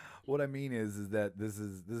 What I mean is that this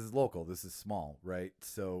is local. This is small, right?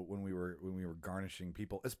 So when we were garnishing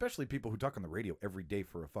people, especially people who talk on the radio every day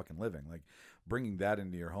for a fucking living, like bringing that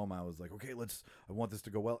into your home, I was like, okay, I want this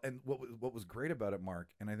to go well. And what was great about it, Mark,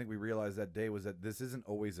 and I think we realized that day, was that this isn't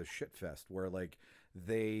always a shit fest where like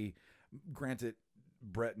granted,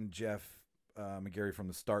 Brett and Jeff McGarry from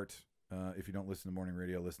the start. If you don't listen to morning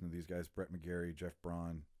radio, listen to these guys: Brett McGarry, Jeff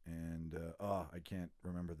Braun, and I can't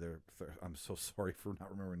remember I'm so sorry for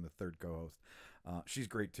not remembering the third co-host. She's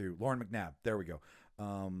great too, Lauren McNabb. There we go.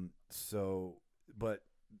 But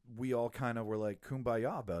we all kind of were like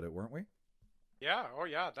kumbaya about it, weren't we? Yeah. Oh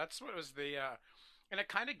yeah. That's what was and it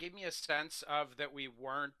kind of gave me a sense of that we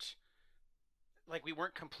weren't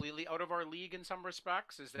completely out of our league in some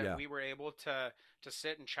respects, is that we were able to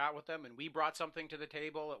sit and chat with them, and we brought something to the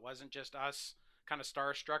table. It wasn't just us kind of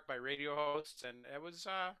starstruck by radio hosts, and it was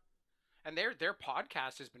and their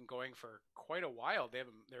podcast has been going for quite a while. They have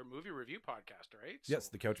their movie review podcast, right? So, yes,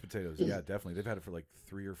 the Couch Potatoes. Yeah, definitely. They've had it for like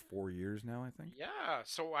 3 or 4 years now, I think. Yeah,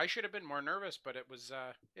 so I should have been more nervous, but it was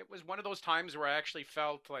one of those times where I actually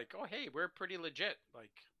felt like, oh hey, we're pretty legit,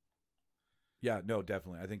 like. Yeah, no,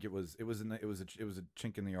 definitely. I think it was a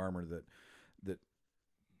chink in the armor that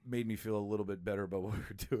made me feel a little bit better about what we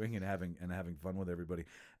were doing and having fun with everybody.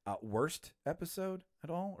 Worst episode at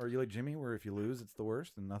all? Or are you like Jimmy, where if you lose, it's the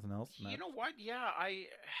worst and nothing else? You know what? Yeah,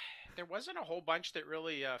 there wasn't a whole bunch that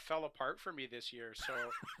really fell apart for me this year. So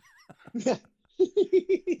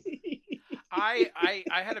I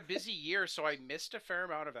had a busy year, so I missed a fair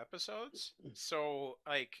amount of episodes. So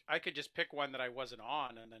like I could just pick one that I wasn't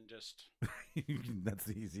on and then just That's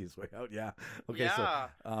the easiest way out. Yeah. Okay. yeah.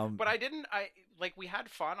 So, But I like we had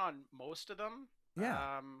fun on most of them.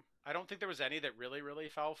 yeah. I don't think there was any that really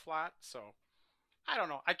fell flat. So I don't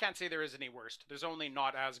know. I can't say there is any worst. There's only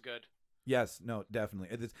not as good. Yes, no,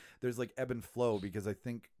 definitely. There's like ebb and flow because I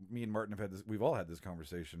think me and Martin have had this. We've all had this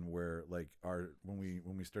conversation where like when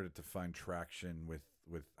we started to find traction with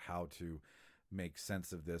how to make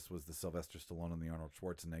sense of this was the Sylvester Stallone and the Arnold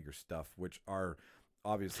Schwarzenegger stuff, which are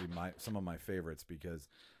obviously some of my favorites because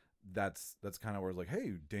that's kind of where it's like,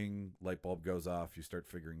 hey, ding, light bulb goes off, you start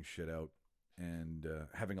figuring shit out and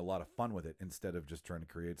having a lot of fun with it instead of just trying to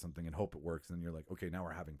create something and hope it works. And you're like, okay, now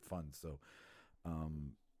we're having fun. So.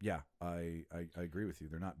 Yeah, I agree with you.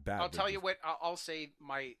 They're not bad. I'll tell you what. I'll say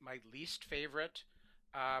my least favorite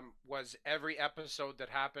was every episode that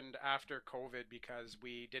happened after COVID because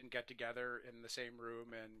we didn't get together in the same room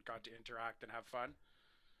and got to interact and have fun.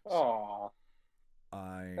 Oh,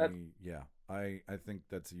 I think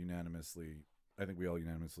that's unanimously. I think we all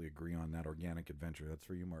unanimously agree on that organic adventure. That's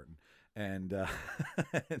for you, Martin. And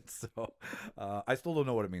and so I still don't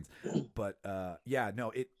know what it means, but yeah, no,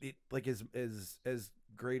 it like is as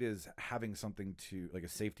great as having something to like a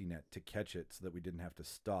safety net to catch it so that we didn't have to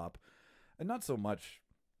stop, and not so much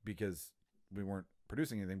because we weren't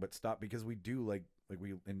producing anything, but stop because we do like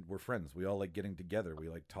we're friends. We all like getting together. We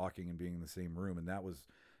like talking and being in the same room, and that was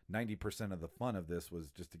 90% of the fun of this was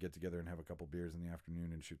just to get together and have a couple beers in the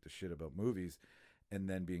afternoon and shoot the shit about movies. And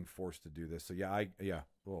then being forced to do this. So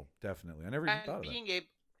well, definitely. I never even thought of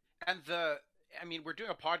that. I mean, we're doing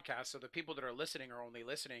a podcast, so the people that are listening are only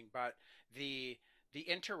listening, but the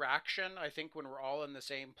interaction, I think when we're all in the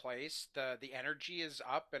same place, the energy is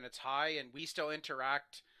up and it's high and we still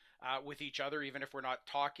interact with each other, even if we're not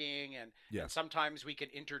talking. And sometimes we can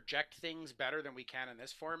interject things better than we can in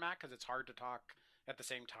this format because it's hard to talk at the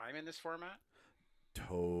same time in this format.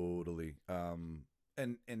 Totally.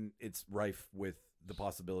 And it's rife with the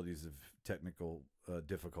possibilities of technical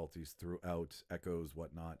difficulties throughout, echoes,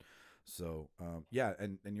 whatnot. So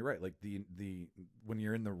and you're right. Like the when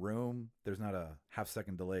you're in the room, there's not a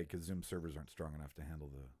half-second delay because Zoom servers aren't strong enough to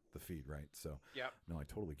handle the feed, right? So no, I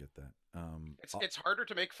totally get that. It's harder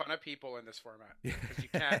to make fun of people in this format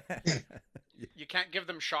because you can't give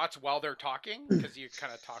them shots while they're talking because you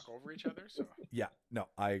kind of talk over each other. So yeah, no,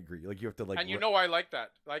 I agree. Like you have to like, and I like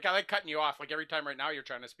that. Like I like cutting you off. Like every time right now you're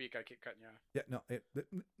trying to speak, I keep cutting you off. Yeah, no.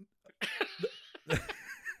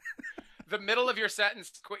 The middle of your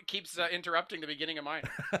sentence keeps interrupting the beginning of mine.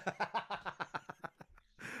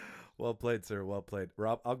 Well played, sir. Well played.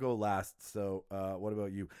 Rob, I'll go last. So what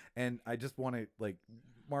about you? And I just want to like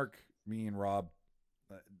Mark, me and Rob,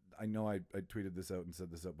 I know I tweeted this out and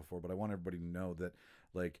said this out before, but I want everybody to know that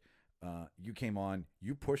like you came on,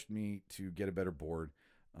 you pushed me to get a better board.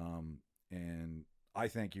 And I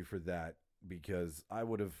thank you for that because I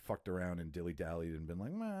would have fucked around and dilly-dallied and been like,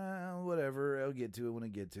 well, whatever, I'll get to it when I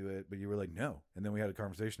get to it. But you were like, no. And then we had a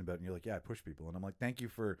conversation about it and you're like, yeah, I push people. And I'm like, thank you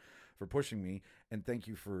for pushing me. And thank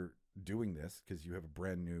you for doing this because you have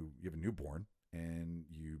a newborn and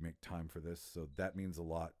you make time for this. So that means a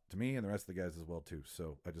lot to me and the rest of the guys as well too.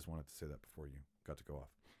 So I just wanted to say that before you got to go off.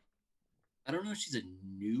 I don't know if she's a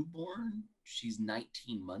newborn. She's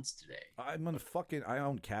 19 months today. I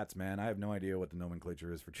own cats, man. I have no idea what the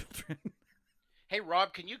nomenclature is for children. Hey,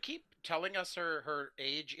 Rob, can you keep telling us her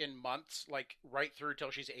age in months, like right through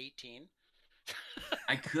till she's 18?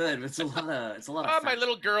 I could, but it's a lot of my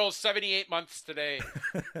little girl's 78 months today.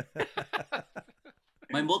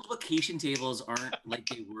 My multiplication tables aren't like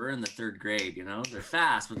they were in the third grade, you know? They're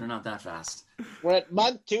fast, but they're not that fast. We're at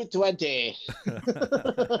month 220.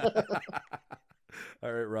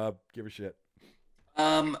 All right, Rob, give her shit.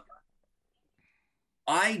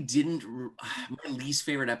 My least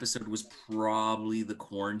favorite episode was probably the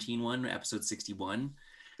quarantine one, episode 61.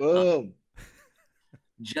 Boom.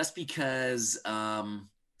 Just because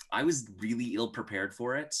I was really ill prepared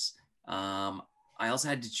for it. I also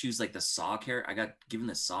had to choose like the Saw character. I got given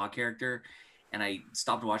the Saw character, and I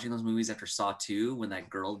stopped watching those movies after Saw 2 when that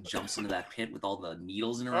girl jumps into that pit with all the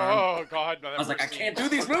needles in her arm. Oh God! No, I was like, I can't do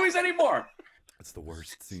these movies anymore. That's the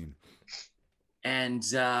worst scene. And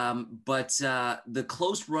but the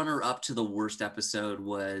close runner up to the worst episode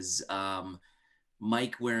was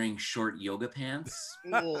Mike wearing short yoga pants.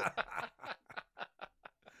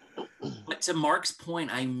 But to Mark's point,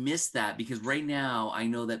 I miss that because right now I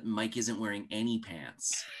know that Mike isn't wearing any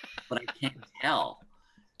pants, but I can't tell.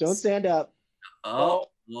 Don't stand up. Oh,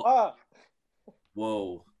 Ah,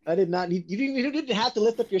 Whoa. I did not. You didn't have to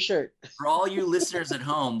lift up your shirt. For all you listeners at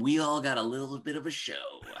home, we all got a little bit of a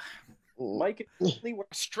show. Mike is only wearing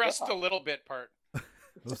Stressed a little bit part.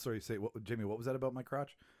 Oh, sorry. Say what, Jamie? What was that about my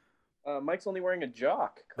crotch? Mike's only wearing a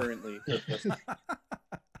jock currently.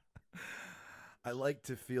 I like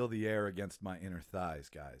to feel the air against my inner thighs,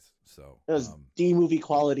 guys. So That was D-movie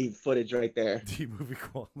quality footage right there. D movie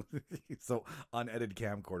quality. So unedited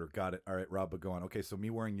camcorder. Got it. All right, Rob, but go on. Okay, so me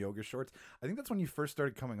wearing yoga shorts. I think that's when you first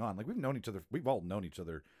started coming on. Like we've known each other. We've all known each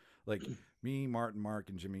other. Like me, Martin, Mark,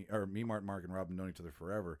 and Jimmy, or me, Martin, Mark, and Rob have known each other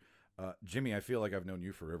forever. Jimmy, I feel like I've known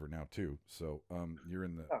you forever now too. So you're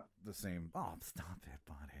in the same. Oh, stop it,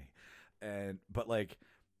 buddy. But like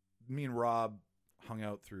me and Rob hung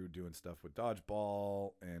out through doing stuff with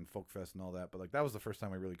Dodgeball and Folk Fest and all that. But like that was the first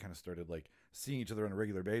time I really kind of started like seeing each other on a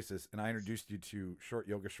regular basis. And I introduced you to Short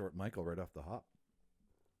Yoga Short Michael right off the hop.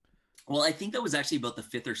 Well, I think that was actually about the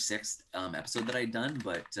 5th or 6th episode that I'd done,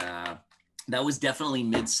 but that was definitely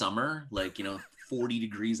midsummer, like, 40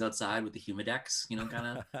 degrees outside with the humidex,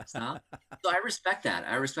 kind of stuff. So I respect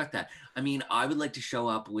that. I mean, I would like to show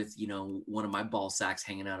up with, one of my ball sacks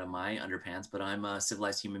hanging out of my underpants, but I'm a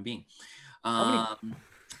civilized human being.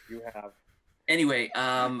 You have. Anyway,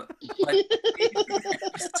 but the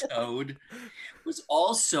episode was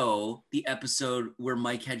also the episode where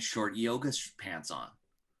Mike had short yoga pants on.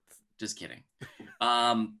 Just kidding.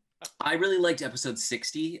 I really liked episode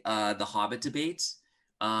 60, the Hobbit debates.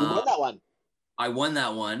 You won that one. I won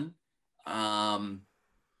that one.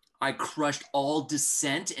 I crushed all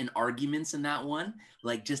dissent and arguments in that one,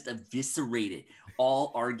 like just eviscerated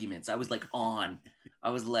all arguments. I was like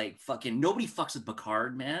fucking nobody fucks with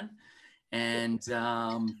Picard, man. And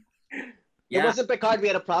It wasn't Picard we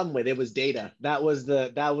had a problem with. It was Data. That was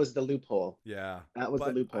the loophole. Yeah, that was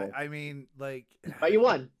the loophole. I mean, like, but you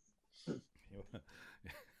won.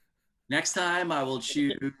 Next time I will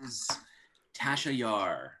choose Tasha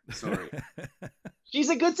Yar. Sorry. She's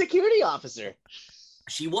a good security officer.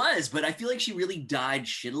 She was, but I feel like she really died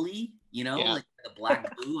shittily, like the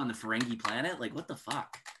black goo on the Ferengi planet. Like, what the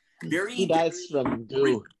fuck? He dies from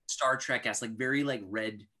goo. Star Trek-esque, like very like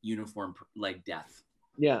red uniform, like death.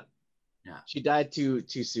 Yeah. Yeah. She died too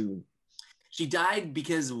soon. She died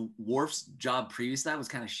because Worf's job previous to that was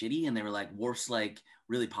kind of shitty, and they were like, Worf's like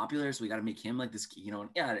really popular, so we got to make him like this,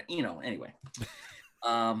 anyway.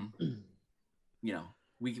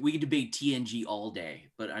 We could debate TNG all day,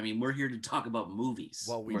 but I mean, we're here to talk about movies.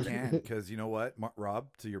 Well, we can, because you know what, Rob,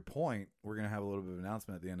 to your point, we're going to have a little bit of an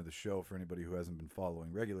announcement at the end of the show for anybody who hasn't been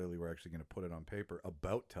following regularly. We're actually going to put it on paper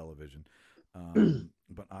about television.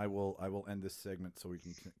 But I will end this segment so we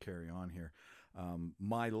can carry on here.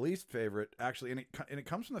 My least favorite, actually, and it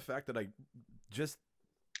comes from the fact that I just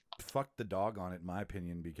fucked the dog on it, in my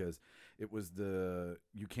opinion, because it was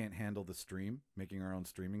you can't handle the stream, making our own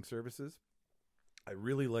streaming services. I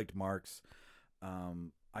really liked Mark's.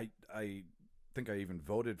 I think I even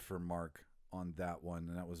voted for Mark on that one,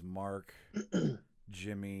 and that was Mark,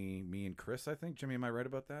 Jimmy, me, and Chris. I think. Jimmy, am I right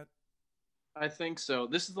about that? I think so.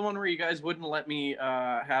 This is the one where you guys wouldn't let me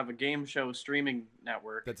have a game show streaming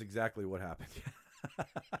network. That's exactly what happened.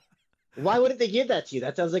 Why wouldn't they give that to you?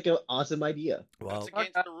 That sounds like an awesome idea. Well, That's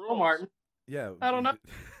against the rules. Martin. Yeah. I don't know.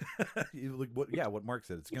 What Mark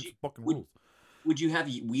said. It's against the fucking rules. Would you have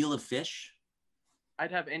Wheel of Fish?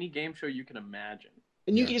 I'd have any game show you can imagine.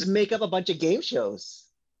 And you can just make up a bunch of game shows.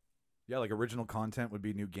 Yeah, like original content would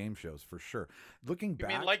be new game shows for sure. Looking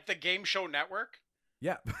back, You mean like the Game Show Network?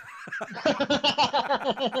 yeah.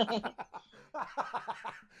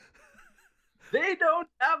 They don't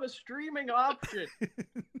have a streaming option.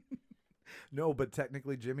 No, but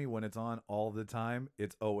technically, Jimmy, when it's on all the time,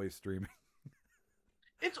 it's always streaming.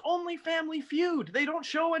 It's only Family Feud. They don't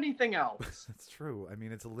show anything else. That's true. I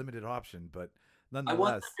mean, it's a limited option, but I want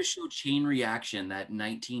nonetheless. them to show Chain Reaction, that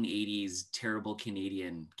 1980s terrible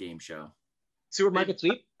Canadian game show. Supermarket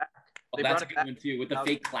Sweep? Oh, They that's a brought good it one too, with the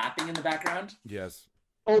fake clapping in the background. Yes.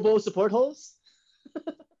 Oboe support holes?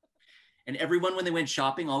 And everyone, when they went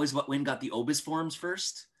shopping, always went and got the Obis forms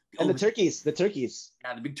first. And the turkeys. The turkeys.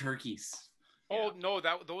 Yeah, the big turkeys. Oh no,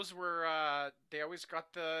 those were they always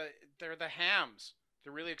got they're the hams.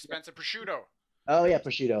 They're really expensive prosciutto. Oh yeah,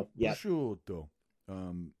 prosciutto. Yeah. Prosciutto.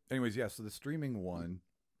 Anyways, yeah, so the streaming one,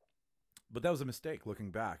 but that was a mistake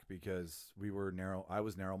looking back, because I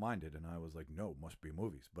was narrow-minded, and I was like, no, must be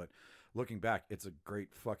movies. But looking back, it's a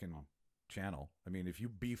great fucking channel. I mean, if you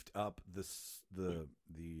beefed up the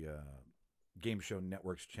Game Show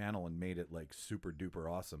Network's channel and made it like super duper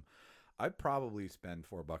awesome, I'd probably spend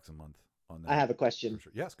 $4 a month on that. I have a question. For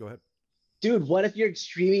sure. Yes, go ahead. Dude, what if your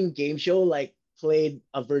streaming game show like played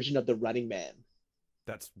a version of The Running Man?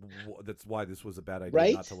 That's why this was a bad idea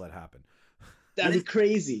Right? not to let happen. That'd be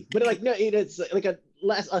crazy. But like no, it's like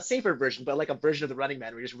a safer version, but like a version of the Running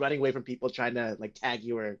Man where you're just running away from people trying to like tag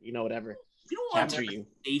you or whatever. You don't want Capture to you.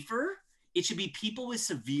 safer. It should be people with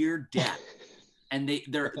severe debt. And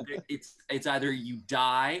it's either you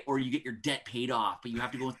die or you get your debt paid off, but you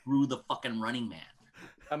have to go through the fucking Running Man.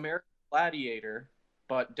 American Gladiator,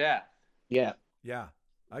 but death. Yeah. Yeah,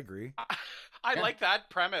 I agree. I like that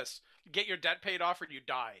premise. Get your debt paid off or you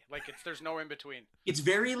die. Like there's no in between. It's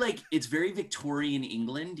very Victorian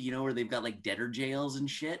England, where they've got like debtor jails and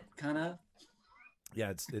shit, kind of.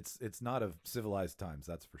 Yeah, it's not of civilized times,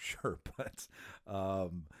 that's for sure. But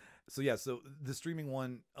so the streaming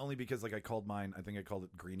one, only because like I called mine, I think I called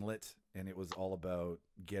it Greenlit, and it was all about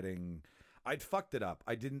getting. I'd fucked it up.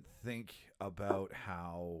 I didn't think about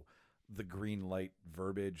how the green light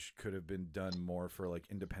verbiage could have been done more for like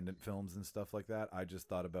independent films and stuff like that. I just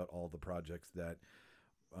thought about all the projects that,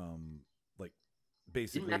 like,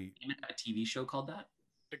 basically. Isn't that a TV show called that?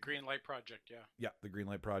 The Green Light Project, yeah. Yeah, the Green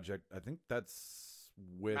Light Project. I think that's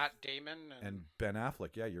with Matt Damon and Ben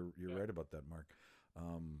Affleck. Yeah, you're right about that, Mark.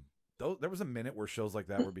 There was a minute where shows like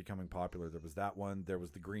that were becoming popular. There was that one. There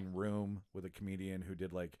was the Green Room with a comedian who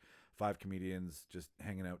did like 5 comedians just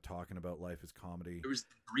hanging out talking about life as comedy. There was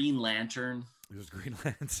the Green Lantern. There was Green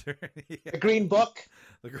Lantern. Yeah. The Green Book.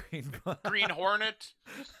 The Green Book. Green Hornet.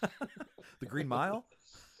 The Green Mile.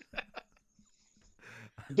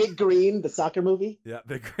 Big Green, the soccer movie. Yeah,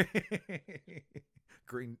 Big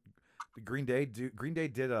Green. Green Day. Green Day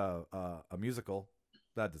did a musical.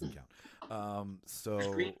 That doesn't count. So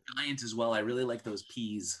Green Giant as well. I really like those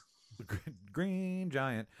peas. Green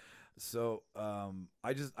Giant. So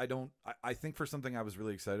I think for something I was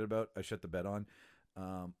really excited about, I shut the bed on.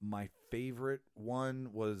 My favorite one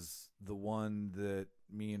was the one that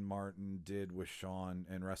me and Martin did with Sean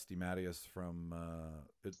and Rusty Mattias from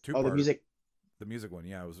the music one.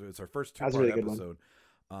 Yeah, it's our first 2-part really episode.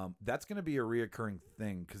 That's going to be a reoccurring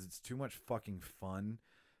thing because it's too much fucking fun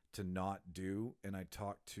to not do. And I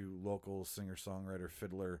talked to local singer-songwriter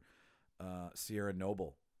fiddler Sierra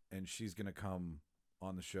Noble, and she's going to come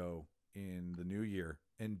on the show in the new year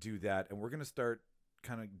and do that. And we're going to start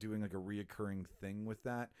kind of doing like a reoccurring thing with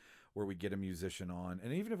that where we get a musician on.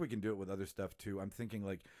 And even if we can do it with other stuff too, I'm thinking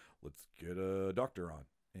like, let's get a doctor on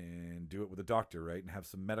and do it with a doctor, right? And have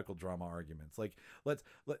some medical drama arguments. Like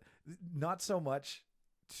not so much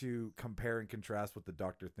to compare and contrast what the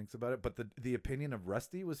doctor thinks about it, but the opinion of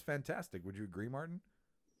Rusty was fantastic. Would you agree, Martin?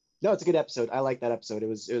 No, it's a good episode. I like that episode. It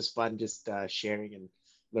was fun just sharing and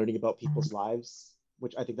learning about people's lives,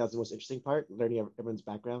 which I think that was the most interesting part, learning everyone's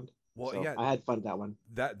background. Well, so yeah, I had fun with that one.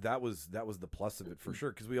 That was the plus of it for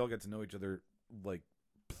sure, because we all get to know each other like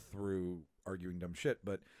through arguing dumb shit.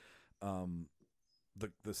 But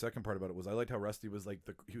the second part about it was I liked how Rusty was like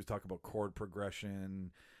he was talking about chord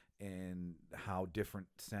progression and how different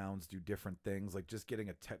sounds do different things, like just getting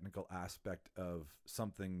a technical aspect of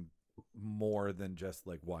something more than just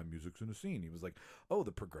like why music's in a scene. He was like, oh,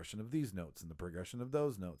 the progression of these notes and the progression of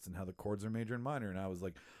those notes and how the chords are major and minor. And I was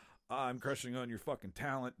like, I'm crushing on your fucking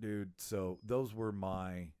talent, dude. So those were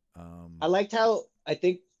my I liked how I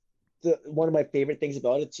think one of my favorite things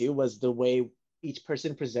about it too was the way each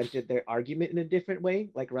person presented their argument in a different way.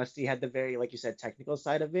 Like Rusty had the very, like you said, technical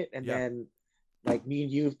side of it, and then like me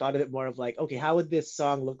and you thought of it more of like, okay, how would this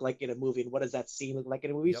song look like in a movie, and what does that scene look like in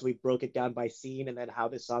a movie? So we broke it down by scene, and then how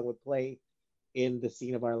this song would play in the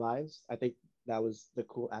scene of our lives. I think that was the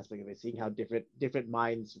cool aspect of it, seeing how different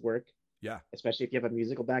minds work. Yeah. Especially if you have a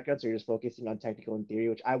musical background, so you're just focusing on technical and theory,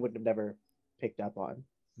 which I would have never picked up on.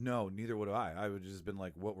 No, neither would I. I would have just been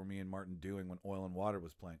like, what were me and Martin doing when Oil and Water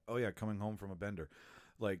was playing? Oh yeah, coming home from a bender.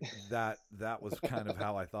 Like that was kind of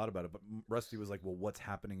how I thought about it. But Rusty was like, well, what's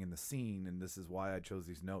happening in the scene? And this is why I chose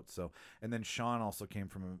these notes. So, and then Sean also came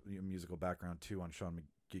from a musical background too on Sean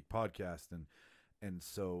McGeek podcast. And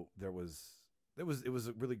so it was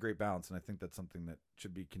a really great balance. And I think that's something that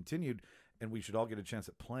should be continued, and we should all get a chance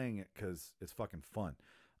at playing it because it's fucking fun.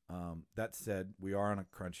 That said, we are on a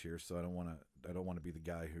crunch here, so I don't want to be the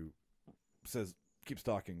guy who keeps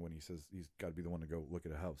talking when he says he's got to be the one to go look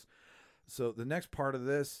at a house. So the next part of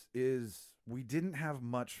this is we didn't have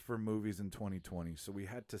much for movies in 2020, so we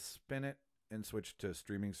had to spin it and switch to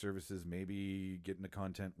streaming services, maybe get into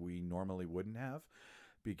content we normally wouldn't have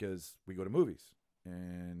because we go to movies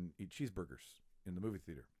and eat cheeseburgers in the movie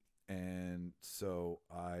theater. And so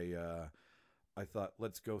I thought,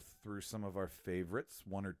 let's go through some of our favorites,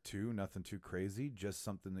 1 or 2, nothing too crazy, just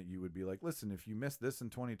something that you would be like, listen, if you missed this in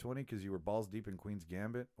 2020 because you were balls deep in Queen's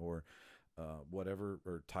Gambit or whatever,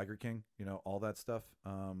 or Tiger King, all that stuff.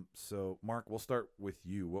 So Mark, we'll start with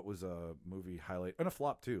you. What was a movie highlight and a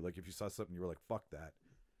flop too? Like if you saw something you were like, fuck that.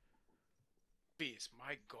 Bees,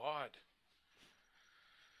 my God.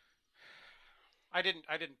 I didn't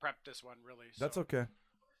prep this one really. So. That's okay.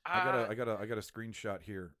 I got a screenshot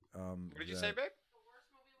here. What did you say, babe?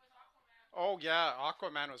 Oh yeah,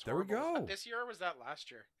 Aquaman was horrible. There we go. Was that this year or was that last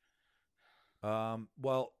year?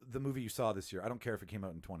 Well, the movie you saw this year, I don't care if it came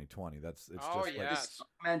out in 2020.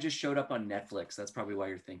 Man just showed up on Netflix. That's probably why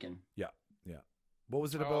you're thinking. Yeah. What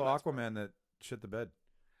was it about Aquaman that shit the bed?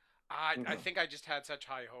 I think I just had such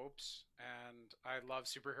high hopes, and I love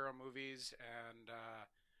superhero movies, and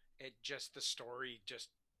the story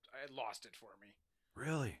I lost it for me.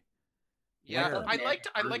 Really? Yeah, I liked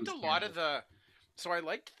a lot of the. So I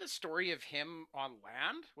liked the story of him on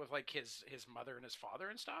land with like his mother and his father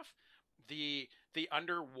and stuff. The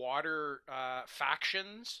underwater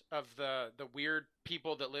factions of the weird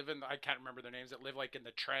people that live I can't remember their names, that live like in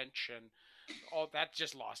the trench, and all that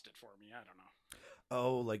just lost it for me. I don't know.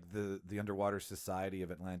 Oh, like the underwater society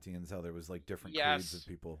of Atlanteans, how there was like different creeds of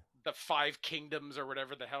people. The 5 kingdoms or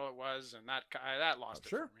whatever the hell it was, and that lost it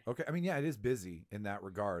for me. Okay, I mean, yeah, it is busy in that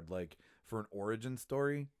regard. Like for an origin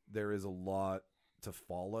story, there is a lot to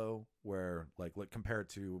follow. Where like compared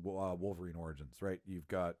to Wolverine origins, right? You've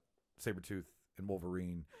got Sabretooth and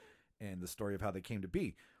Wolverine, and the story of how they came to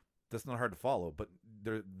be. That's not hard to follow, but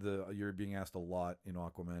you're being asked a lot in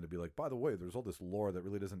Aquaman to be like, by the way, there's all this lore that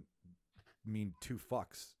really doesn't mean 2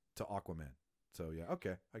 fucks to Aquaman. So yeah,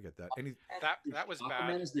 okay, I get that. That was Aquaman bad.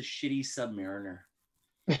 Aquaman is the shitty Submariner.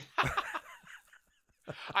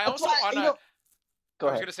 I also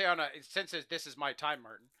gonna say since this is my time,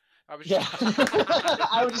 Martin. I was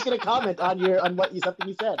just gonna comment on something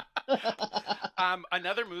you said.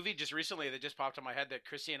 Another movie just recently that just popped in my head that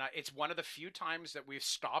Chrissy and I. It's one of the few times that we've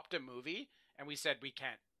stopped a movie and we said we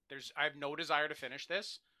can't. I have no desire to finish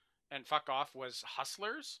this, and fuck off. Was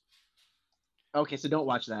Hustlers. Okay, so don't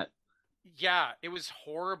watch that. Yeah, it was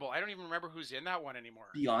horrible. I don't even remember who's in that one anymore.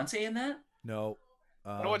 Beyonce in that? No.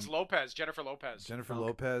 No, it's Jennifer Lopez. Jennifer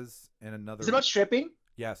Lopez and another. Is it about stripping?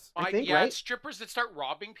 Yes. I think, right? It's strippers that start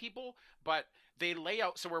robbing people, but they lay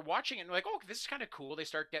out. So we're watching it and we're like, oh, this is kind of cool. They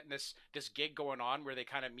start getting this gig going on where they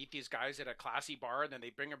kind of meet these guys at a classy bar, and then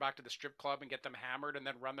they bring them back to the strip club and get them hammered and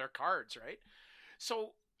then run their cards, right?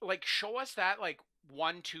 So like, show us that like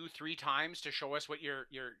 1, 2, 3 times to show us what your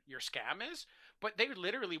scam is. But we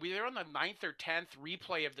were on the 9th or 10th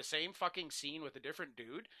replay of the same fucking scene with a different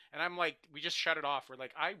dude. And I'm like, we just shut it off. We're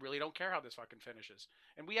like, I really don't care how this fucking finishes.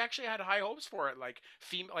 And we actually had high hopes for it. Like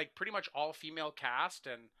pretty much all female cast.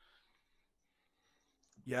 And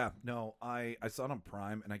yeah, no, I saw it on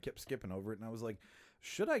Prime and I kept skipping over it. And I was like,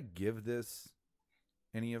 should I give this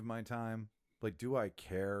any of my time? Like, do I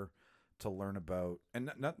care to learn about,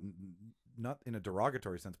 and not in a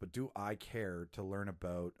derogatory sense, but do I care to learn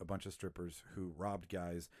about a bunch of strippers who robbed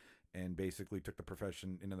guys and basically took the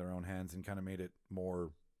profession into their own hands and kind of made it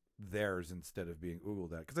more theirs instead of being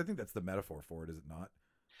oogled at? Because I think that's the metaphor for it, is it not?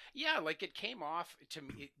 Yeah, like it came off to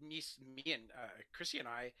me and Chrissy and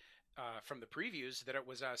I from the previews that it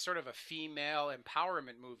was a sort of a female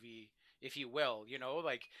empowerment movie, if you will,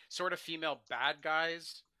 like sort of female bad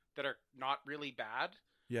guys that are not really bad.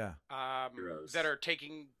 Yeah. That are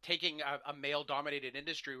taking a male-dominated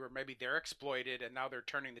industry where maybe they're exploited and now they're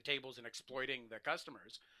turning the tables and exploiting the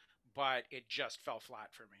customers, but it just fell flat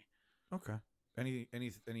for me. Okay. Any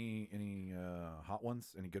hot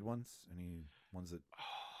ones? Any good ones? Any ones that?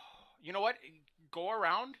 You know what? Do a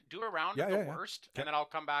round of the worst, and then I'll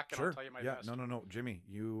come back and I'll tell you my best. No. Jimmy,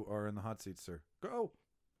 you are in the hot seat, sir. Go.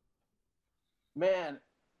 Man,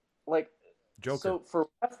 like Joker. So for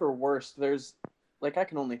best or worst, there's. Like, I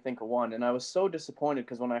can only think of one, and I was so disappointed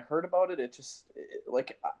because when I heard about it,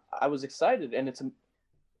 I was excited, and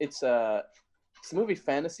it's a movie,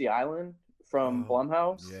 Fantasy Island from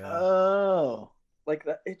Blumhouse. Yeah. Oh, like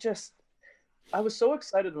that. I was so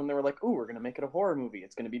excited when they were like, "Ooh, we're gonna make it a horror movie.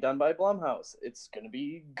 It's gonna be done by Blumhouse. It's gonna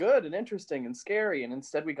be good and interesting and scary." And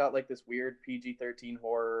instead, we got like this weird PG-13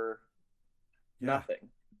 horror. Yeah. Nothing.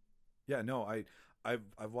 Yeah. No.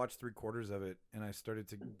 I've watched 3/4 of it, and I started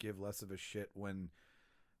to give less of a shit when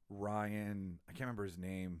Ryan, I can't remember his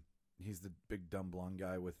name. He's the big dumb blonde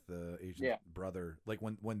guy with the Asian brother. Like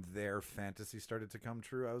when their fantasy started to come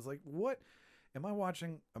true, I was like, "What? Am I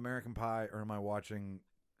watching American Pie or am I watching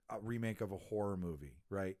a remake of a horror movie?"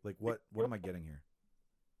 Right? Like what am I getting here?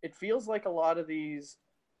 It feels like a lot of these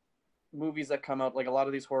movies that come out, like a lot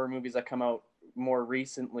of these horror movies that come out more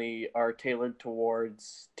recently, are tailored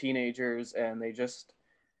towards teenagers, and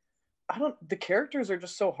The characters are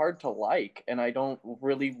just so hard to like, and I don't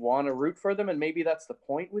really want to root for them. And maybe that's the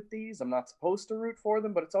point with these. I'm not supposed to root for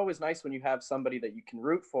them, but it's always nice when you have somebody that you can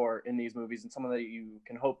root for in these movies and someone that you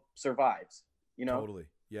can hope survives. You know, Totally.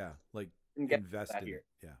 Yeah. Like And get invest that in here.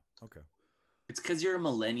 it. Yeah. Okay. It's because you're a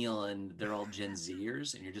millennial and they're all Gen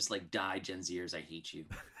Zers, and you're just like, die Gen Zers, I hate you.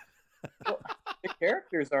 Well, the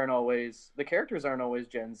characters aren't always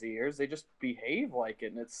Gen Zers. They just behave like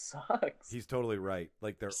it, and it sucks. He's totally right.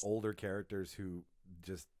 Like they're older characters who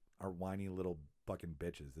just are whiny little fucking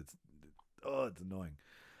bitches. It's annoying.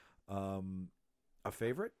 A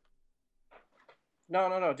favorite?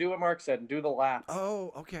 No. Do what Mark said and do the laugh.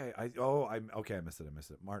 Oh, okay. I missed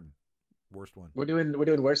it. Martin, worst one. We're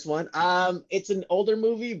doing worst one. It's an older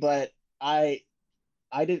movie, but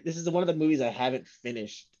this is one of the movies I haven't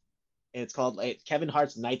finished. And it's called Kevin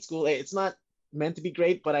Hart's Night School. It's not meant to be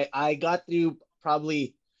great, but I got through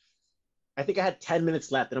probably, I think I had 10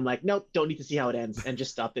 minutes left, and I'm like, nope, don't need to see how it ends, and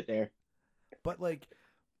just stopped it there. But like,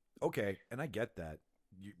 okay, and I get that.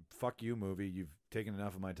 Fuck you, movie. You've taken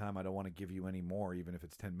enough of my time. I don't want to give you any more, even if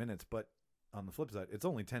it's 10 minutes. But on the flip side, it's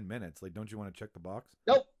only 10 minutes. Like, don't you want to check the box?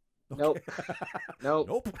 Nope. Okay. Nope. Nope.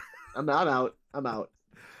 Nope. I'm out.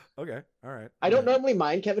 Okay. All right. I don't normally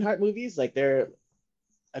mind Kevin Hart movies. Like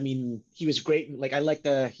he was great. Like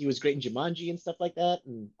he was great in Jumanji and stuff like that.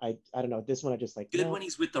 And I don't know. This one I just like. Good no. when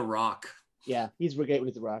he's with The Rock. Yeah, he's great when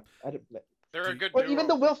he's The Rock. They're a good Or duo. even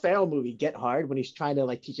the Will Ferrell movie, Get Hard, when he's trying to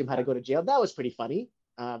like teach him how to go to jail. That was pretty funny.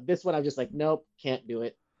 This one I'm just like, nope, can't do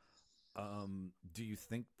it. Do you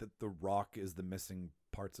think that The Rock is the missing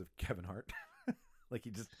parts of Kevin Hart? Like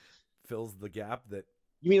he just fills the gap that.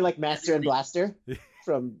 You mean like Master and Blaster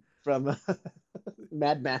from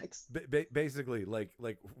Mad Max? Basically, like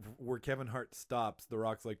where Kevin Hart stops, The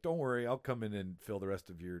Rock's like, "Don't worry, I'll come in and fill the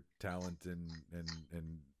rest of your talent and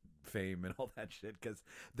fame and all that shit," because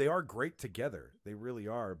they are great together. They really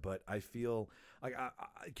are. But I feel like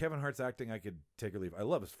Kevin Hart's acting, I could take or leave. I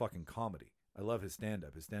love his fucking comedy. I love his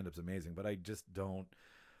stand-up. His stand-up's amazing. But I just don't.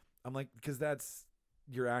 I'm like, because that's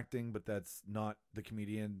your acting, but that's not the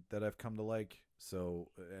comedian that I've come to like. So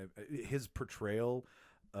his portrayal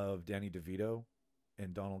of Danny DeVito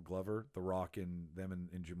and Donald Glover, The Rock, and them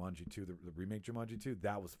in Jumanji 2, the remake Jumanji 2,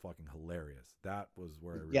 that was fucking hilarious. That was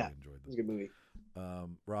where I really enjoyed It was this. a good movie.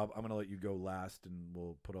 Rob, I'm gonna let you go last, and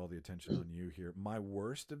we'll put all the attention on you here. My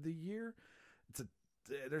worst of the year,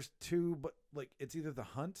 there's two, but like it's either The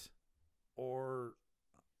Hunt or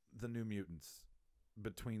The New Mutants.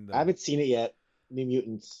 Between the, I haven't seen it yet. New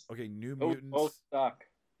Mutants. Okay, New Mutants. Both suck.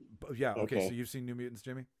 Yeah. Okay. Okay. So you've seen New Mutants,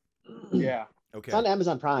 Jimmy? Yeah. Okay. It's on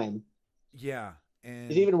Amazon Prime. Yeah. And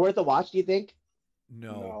Is it even worth a watch, do you think?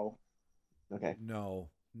 no, Okay. no,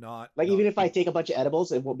 not Like not- even if I take a bunch of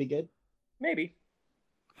edibles, it won't be good. Maybe.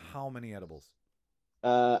 how many edibles?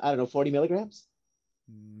 I don't know, 40 milligrams?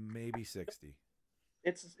 Maybe 60.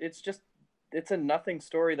 It's a nothing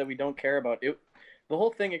story that we don't care about. The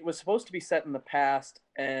whole thing, it was supposed to be set in the past,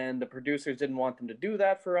 and the producers didn't want them to do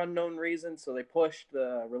that for unknown reasons, so they pushed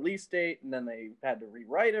the release date, and then they had to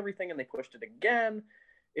rewrite everything, and they pushed it again.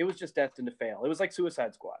 It was just destined to fail. It was like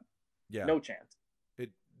Suicide Squad. Yeah. No chance.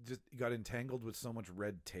 It just got entangled with so much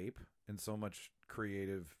red tape and so much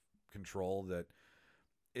creative control that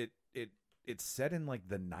it's set in like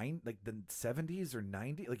the 70s or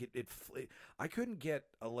 90s. Like I couldn't get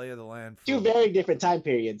a lay of the land for Two very different time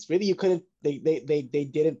periods. Really, you couldn't. They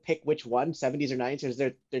didn't pick which one, 70s or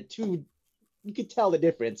 90s. They're two. You could tell the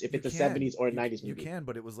difference if it's a 70s or a 90s movie. You can,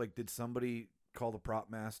 but it was like, did somebody call the prop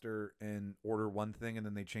master and order one thing and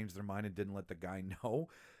then they changed their mind and didn't let the guy know?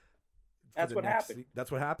 That's what happened. That's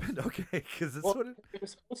what happened. Okay, because it's Well, what it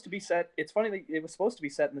was supposed to be set. It's funny that it was supposed to be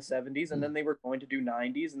set in the 70s, and then they were going to do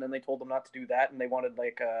 90s, and then they told them not to do that, and they wanted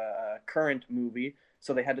like a current movie,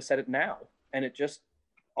 so they had to set it now, and it just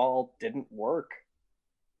all didn't work.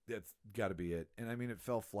 That's got to be it. And I mean, it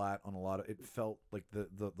fell flat on a lot of. It felt like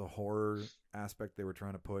the horror aspect they were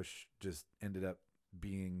trying to push just ended up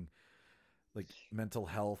being like mental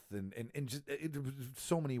health and just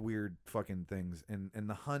so many weird fucking things. And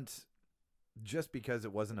The Hunt, just because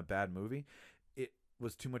it wasn't a bad movie, it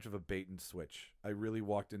was too much of a bait and switch. I really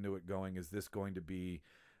walked into it going, is this going to be,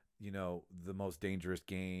 the most dangerous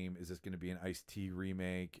game? Is this going to be an Ice-T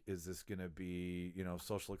remake? Is this going to be,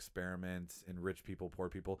 social experiments and rich people, poor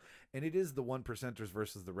people? And it is the 1%ers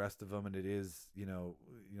versus the rest of them. And it is,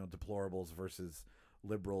 deplorables versus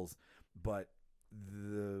liberals. But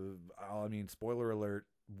spoiler alert,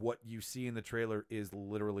 what you see in the trailer is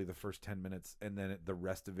literally the first 10 minutes, and then the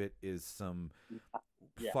rest of it is some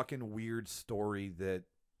fucking weird story that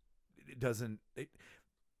it doesn't.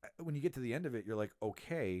 When you get to the end of it, you're like,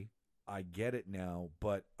 okay, I get it now,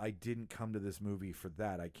 but I didn't come to this movie for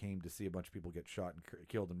that. I came to see a bunch of people get shot and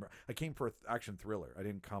killed, and I came for an action thriller. I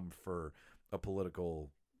didn't come for a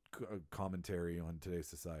political commentary on today's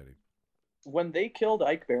society. When they killed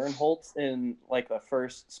Ike Barinholtz in like the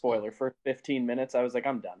first 15 minutes, I was like,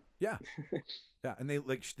 I'm done. Yeah, yeah, and they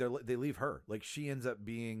leave her. Like, she ends up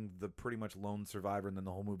being the pretty much lone survivor, and then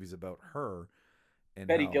the whole movie's about her. And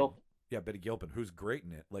Betty Gilpin. Yeah, Betty Gilpin, who's great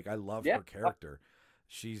in it. Like, I love Yeah. her character.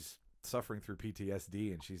 She's suffering through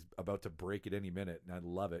PTSD, and she's about to break it any minute, and I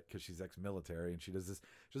love it because she's ex-military, and she does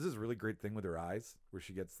this really great thing with her eyes, where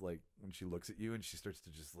she gets, like, when she looks at you, and she starts to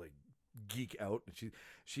just like geek out, and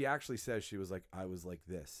she actually says, she was like, I was like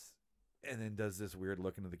this, and then does this weird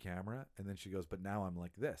look into the camera, and then she goes, but now I'm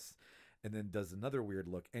like this, and then does another weird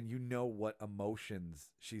look, and you know what emotions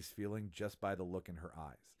she's feeling just by the look in her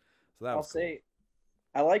eyes. So that was cool. Say,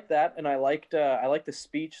 I like that, and I liked the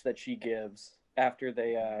speech that she gives after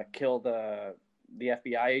they kill the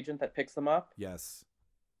FBI agent that picks them up. Yes.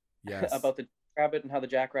 About the rabbit and how the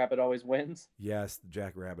jackrabbit always wins. Yes, the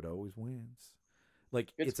jackrabbit always wins.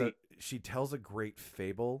 Like, Good she tells a great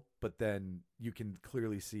fable, but then you can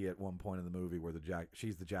clearly see at one point in the movie where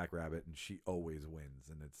she's the jackrabbit and she always wins,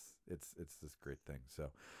 and it's this great thing.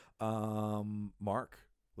 So, Mark,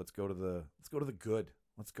 let's go to the good.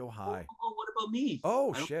 Let's go high. Oh, what about me?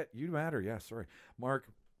 Oh shit, you matter. Yeah, sorry, Mark.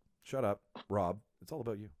 Shut up, Rob. It's all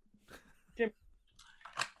about you.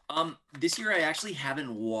 This year I actually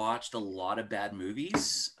haven't watched a lot of bad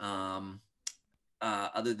movies.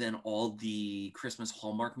 Other than all the Christmas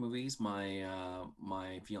Hallmark movies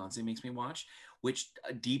my fiance makes me watch, which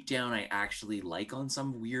deep down I actually like on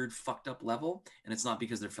some weird fucked up level, and it's not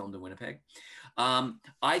because they're filmed in Winnipeg.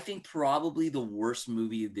 I think probably the worst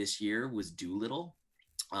movie this year was Doolittle.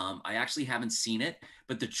 I actually haven't seen it,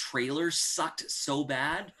 but the trailer sucked so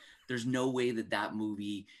bad. There's no way that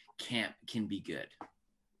movie can be good.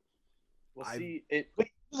 We'll see it.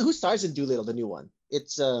 Wait, who stars in Doolittle, the new one?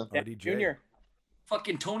 It's RDJ. Junior.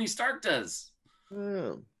 Fucking Tony Stark does.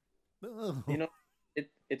 oh. You know,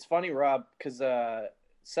 it's funny, Rob, because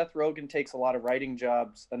Seth Rogen takes a lot of writing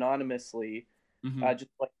jobs anonymously,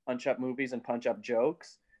 just like punch up movies and punch up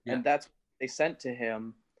jokes, and that's what they sent to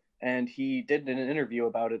him. And he did an interview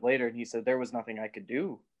about it later, and he said there was nothing I could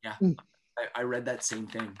do. Yeah, I read that same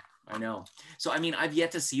thing. I know. So I mean, I've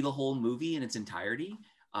yet to see the whole movie in its entirety,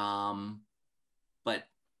 but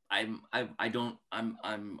I'm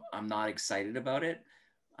not excited about it.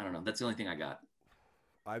 I don't know. That's the only thing I got.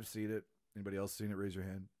 I've seen it. Anybody else seen it? Raise your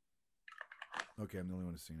hand. Okay, I'm the only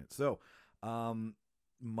one who's seen it. So,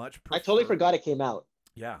 I totally forgot it came out.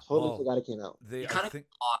 Yeah, Totally forgot it came out. They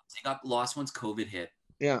got lost once COVID hit.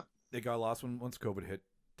 Yeah, they got lost once COVID hit.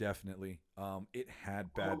 Definitely. It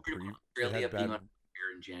had bad Australia being on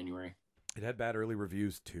air in January. It had bad early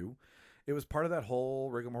reviews too. It was part of that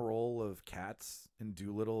whole rigmarole of Cats and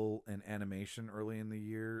Doolittle and animation early in the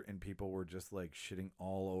year, and people were just like shitting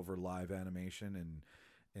all over live animation,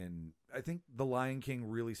 and I think The Lion King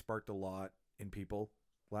really sparked a lot in people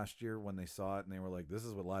last year when they saw it, and they were like, this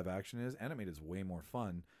is what live action is. Animated is way more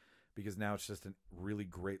fun because now it's just a really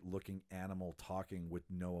great looking animal talking with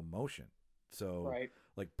no emotion. So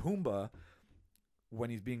like Pumbaa, when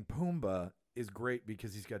he's being Pumbaa, is great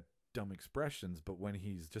because he's got dumb expressions, but when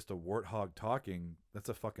he's just a warthog talking, that's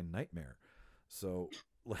a fucking nightmare. So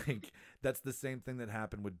like that's the same thing that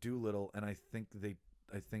happened with Doolittle, and I think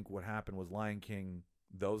what happened was Lion King,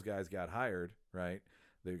 those guys got hired, right?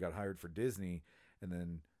 They got hired for Disney, and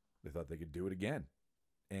then they thought they could do it again,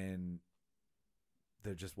 and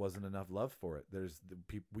there just wasn't enough love for it.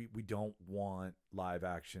 We don't want live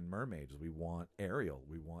action mermaids. We want Ariel.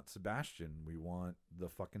 We want Sebastian. We want the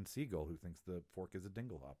fucking seagull who thinks the fork is a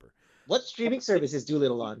dinglehopper. What streaming service is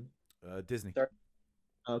Doolittle on? Disney.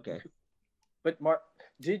 Okay. But Mark,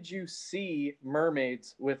 did you see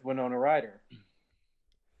Mermaids with Winona Ryder?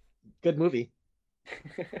 Good movie.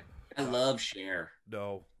 I love Cher.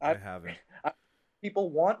 No, I haven't. People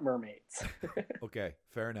want mermaids. Okay,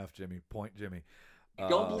 fair enough, Jimmy. Point, Jimmy. I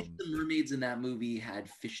don't believe the mermaids in that movie had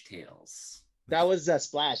fishtails. That was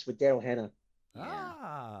Splash with Daryl Hannah.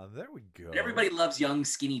 Ah, there we go. But everybody loves young,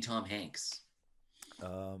 skinny Tom Hanks.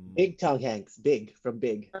 Big Tom Hanks, Big from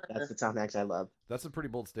Big. That's the Tom Hanks I love. That's a pretty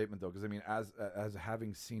bold statement, though, because I mean, as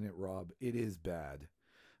having seen it, Rob, it is bad,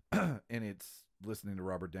 and it's listening to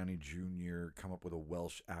Robert Downey Jr. come up with a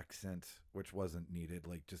Welsh accent, which wasn't needed.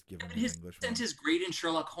 Like, just give him an English one. His accent is great in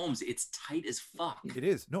Sherlock Holmes. It's tight as fuck. It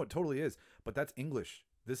is. No, it totally is. But that's English.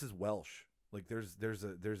 This is Welsh. Like, there's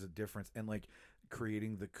a difference. And like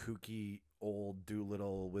creating the kooky old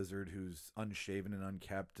Doolittle wizard who's unshaven and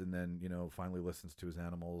unkept, and then finally listens to his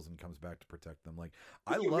animals and comes back to protect them. Like,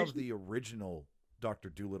 I love the original Dr.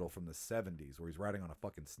 Doolittle from the 70s where he's riding on a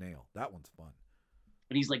fucking snail. That one's fun.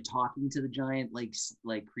 And he's like talking to the giant like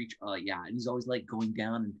creature. Yeah, and he's always like going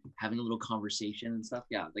down and having a little conversation and stuff.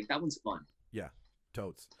 Yeah, like that one's fun. Yeah,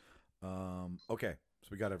 totes. Okay, so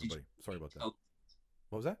we got everybody. Sorry about that.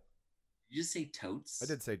 What was that? Did you just say totes? I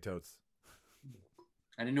did say totes.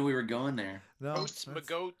 I didn't know we were going there. No, Goats,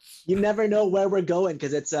 goats. You never know where we're going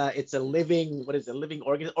because it's a living, what is it, living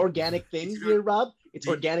organic thing here, Rob. It's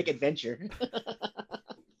organic adventure.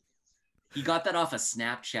 He got that off a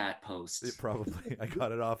Snapchat post. Probably. I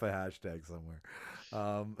got it off a hashtag somewhere.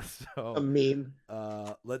 So A meme.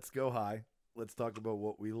 Let's go high. Let's talk about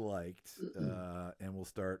what we liked, and we'll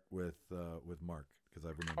start with Mark because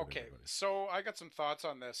I've remembered. Okay, everybody. so I got some thoughts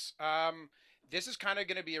on this. This is kind of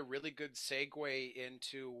going to be a really good segue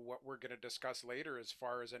into what we're going to discuss later as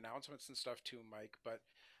far as announcements and stuff too, Mike. But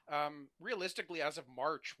realistically, as of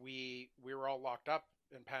March, we were all locked up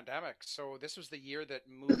in pandemic. So this was the year that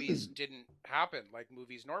movies didn't happen like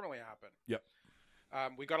movies normally happen. Yep.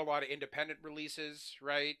 We got a lot of independent releases,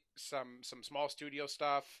 right? Some small studio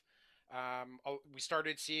stuff. We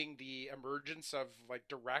started seeing the emergence of like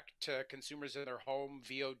direct to consumers in their home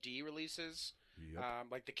VOD releases. Yep.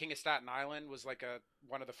 Like The King of Staten Island was like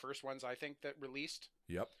one of the first ones I think that released.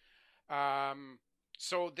 Yep.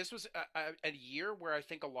 So this was a year where I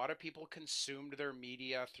think a lot of people consumed their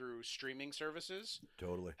media through streaming services.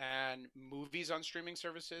 Totally. And movies on streaming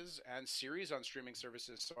services and series on streaming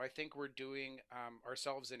services. So I think we're doing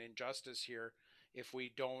ourselves an injustice here if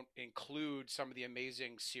we don't include some of the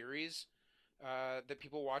amazing series that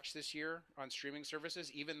people watch this year on streaming services,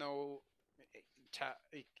 even though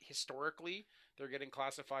historically they're getting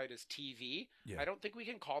classified as TV. Yeah. I don't think we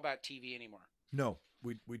can call that TV anymore. No,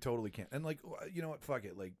 we totally can't. And like, you know what? Fuck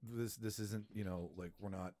it. Like this isn't, like we're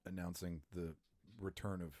not announcing the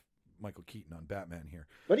return of Michael Keaton on Batman here.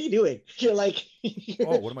 What are you doing? You're like,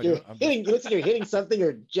 oh, what am I doing? Looks like you're hitting something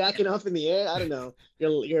or jacking off in the air. I don't know.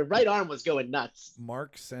 Your right arm was going nuts.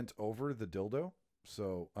 Mark sent over the dildo,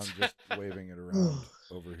 so I'm just waving it around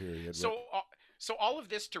over here. So all of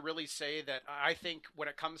this to really say that I think when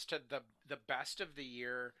it comes to the best of the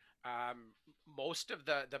year, most of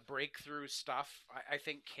the breakthrough stuff I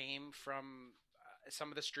think came from some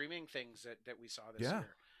of the streaming things that we saw this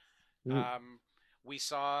year. We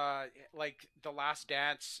saw like The Last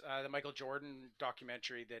Dance, the Michael Jordan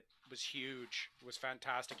documentary that was huge. It was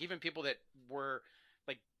fantastic. Even people that were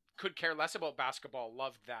like could care less about basketball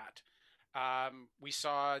loved that. We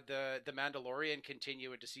saw the Mandalorian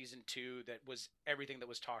continue into season 2. That was everything that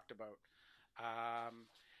was talked about.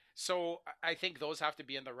 So I think those have to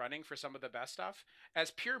be in the running for some of the best stuff.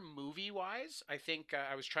 As pure movie wise, I think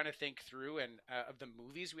I was trying to think through and of the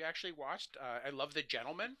movies we actually watched. I love The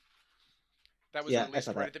Gentleman. That was released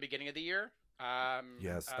right at the beginning of the year.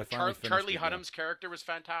 Yes, Charlie Hunnam's character was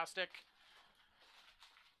fantastic.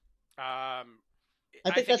 I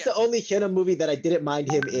think that's the only Hunnam movie that I didn't mind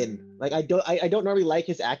him in. Like I don't normally like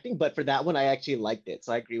his acting, but for that one I actually liked it.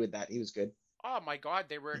 So I agree with that. He was good. Oh my God,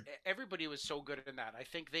 everybody was so good in that. I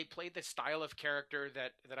think they played the style of character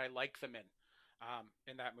that I like them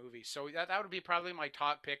in that movie. So that would be probably my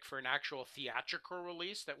top pick for an actual theatrical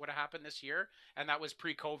release that would have happened this year. And that was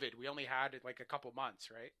pre-COVID. We only had like a couple months,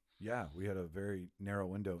 right? Yeah, we had a very narrow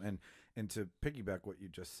window. And to piggyback what you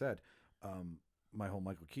just said, my whole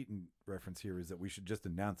Michael Keaton reference here is that we should just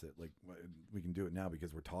announce it. Like we can do it now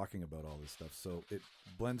because we're talking about all this stuff. So it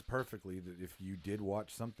blends perfectly that if you did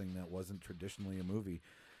watch something that wasn't traditionally a movie,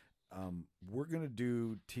 we're going to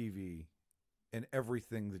do TV and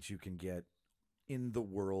everything that you can get in the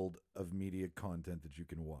world of media content that you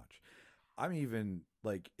can watch. I'm even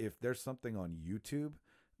like, if there's something on YouTube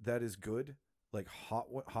that is good, like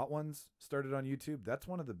Hot Ones started on YouTube. That's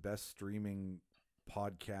one of the best streaming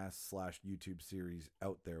podcast / YouTube series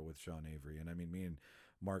out there with Sean Avery. And I mean, me and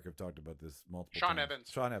Mark have talked about this multiple times.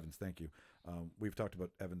 Sean Evans, thank you. We've talked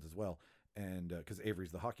about Evans as well. And because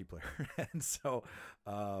Avery's the hockey player. And so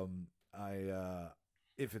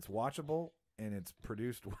if it's watchable and it's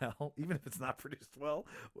produced well, even if it's not produced well,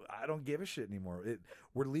 I don't give a shit anymore.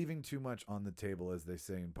 We're leaving too much on the table, as they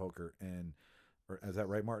say in poker. And is that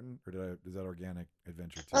right, Martin? Or is that Organic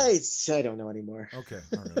Adventure too? I don't know anymore. Okay,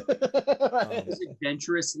 all right. It was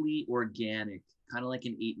adventurously organic, kind of like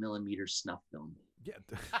an 8mm snuff film. Yeah,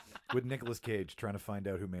 with Nicolas Cage trying to find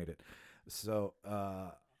out who made it. So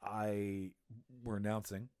we're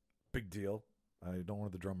announcing, big deal, I don't know where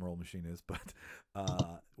the drum roll machine is, but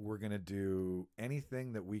we're going to do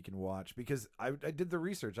anything that we can watch because I did the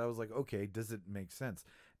research. I was like, okay, does it make sense?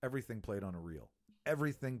 Everything played on a reel.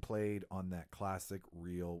 Everything played on that classic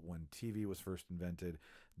reel when TV was first invented.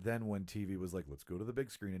 Then when TV was like, let's go to the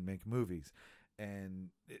big screen and make movies. And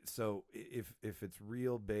so if it's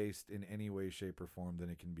reel based in any way, shape, or form, then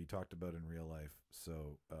it can be talked about in real life.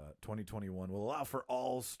 So 2021 will allow for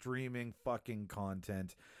all streaming fucking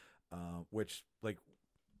content, which, like,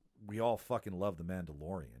 we all fucking love The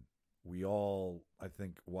Mandalorian. We all, I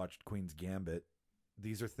think, watched Queen's Gambit.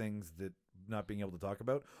 These are things that not being able to talk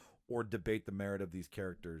about or debate the merit of these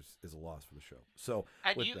characters is a loss for the show. So,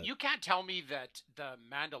 and you can't tell me that The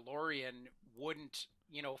Mandalorian wouldn't,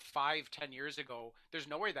 5-10 years ago, there's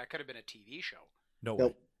no way that could have been a TV show. No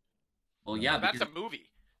Nope. way. Well, No. yeah, That's because, a movie.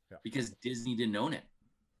 because Disney didn't own it.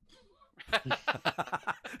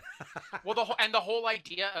 Well, the whole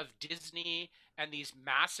idea of Disney and these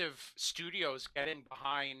massive studios getting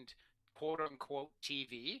behind quote unquote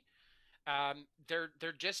TV, they're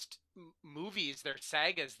just movies, they're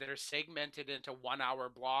sagas that are segmented into 1 hour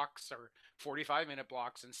blocks or 45-minute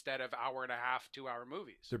blocks instead of hour and a half, 2 hour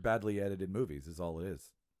movies. They're badly edited movies is all it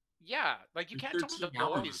is. Yeah, like you They're can't tell me 13 hour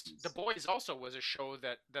The Boys. movies. The Boys also was a show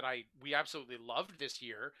that we absolutely loved this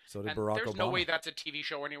year. So did And Barack there's Obama. no way that's a TV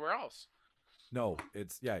show anywhere else. No,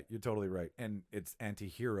 you're totally right. And it's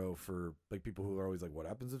anti-hero for like people who are always like, what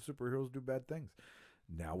happens if superheroes do bad things?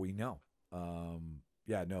 Now we know.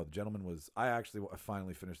 The Gentleman was, I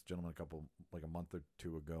finally finished The Gentleman a month or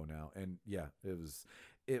two ago now. And yeah, it's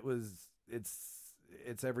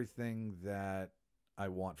everything that I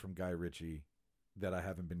want from Guy Ritchie that I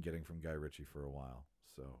haven't been getting from Guy Ritchie for a while.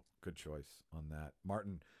 So good choice on that.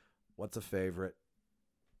 Martin, what's a favorite?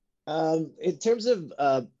 In terms of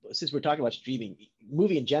since we're talking about streaming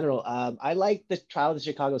movie in general, I like the Trial of the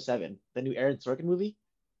Chicago 7, the new Aaron Sorkin movie.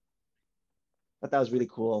 I thought that was really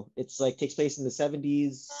cool. It's like takes place in the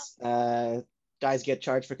 70s. Guys get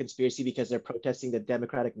charged for conspiracy because they're protesting the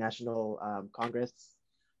Democratic National Congress.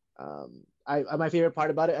 My favorite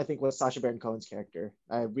part about it, I think, was Sacha Baron Cohen's character.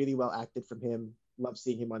 Really well acted from him. Love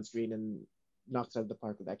seeing him on screen and knocks out of the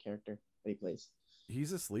park with that character that he plays.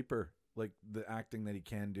 He's a sleeper. Like the acting that he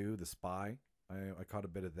can do, the spy. I caught a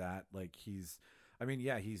bit of that. Like I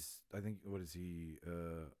think, what is he?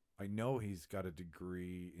 I know he's got a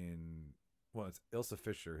degree in, well, it's Ilsa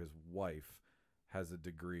Fisher, his wife, has a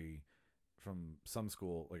degree from some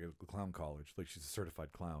school, like a clown college. Like she's a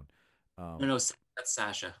certified clown. No, that's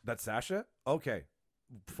Sasha. That's Sasha? Okay.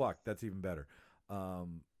 Fuck, that's even better.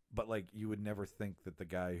 But like you would never think that the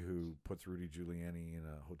guy who puts Rudy Giuliani in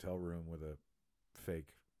a hotel room with a fake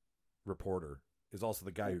reporter is also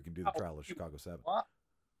the guy who can do the Trial of Chicago 7.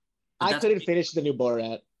 I couldn't finish the new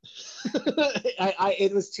Borat.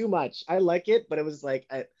 It was too much. I like it, but it was like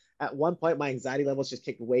at one point my anxiety levels just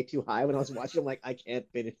kicked way too high when I was watching. I'm like, I can't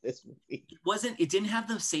finish this movie. It didn't have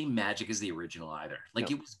the same magic as the original either. Like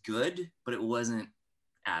No. It was good, but it wasn't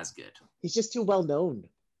as good. He's just too well known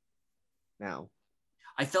now.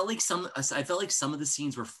 I felt like some of the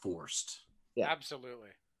scenes were forced. Yeah. Absolutely.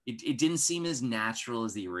 It didn't seem as natural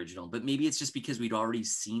as the original, but maybe it's just because we'd already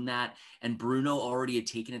seen that and Bruno already had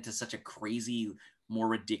taken it to such a crazy, more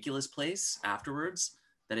ridiculous place afterwards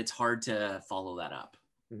that it's hard to follow that up.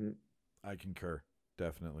 Mm-hmm. I concur,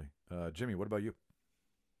 definitely. Jimmy, what about you?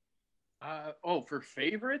 For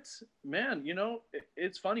favorites, man,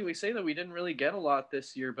 it's funny we say that we didn't really get a lot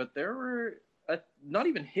this year, but there were not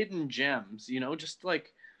even hidden gems, just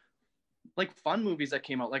like fun movies that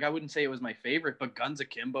came out. Like I wouldn't say it was my favorite, but Guns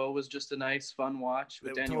Akimbo was just a nice fun watch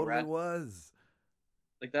with It Daniel totally Radcliffe. was.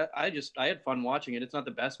 Like that, I had fun watching it. It's not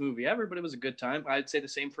the best movie ever, but it was a good time. I'd say the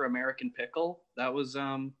same for American Pickle. That was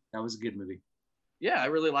a good movie. yeah, I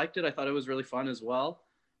really liked it. I thought it was really fun as well.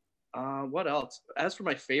 What else? As for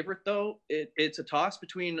my favorite, though, it's a toss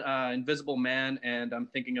between Invisible Man and I'm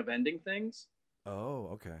Thinking of Ending Things. Oh,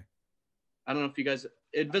 okay. I don't know if you guys...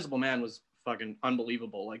 Invisible Man was fucking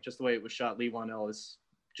unbelievable. Like, just the way it was shot, Lee Whannell is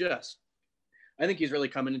just... I think he's really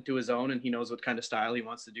coming into his own, and he knows what kind of style he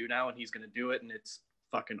wants to do now, and he's going to do it, and it's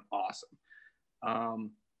fucking awesome. I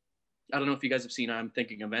don't know if you guys have seen I'm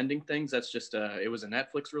Thinking of Ending Things. That's just... it was a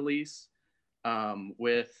Netflix release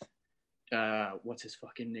with... what's his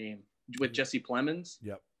fucking name? With Jesse Plemons.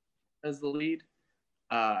 Yep. As the lead.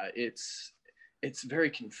 It's very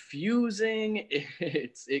confusing.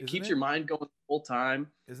 It keeps your mind going the whole time.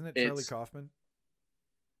 Isn't it Charlie Kaufman?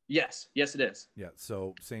 Yes, it is. Yeah.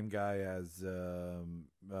 So same guy as Jim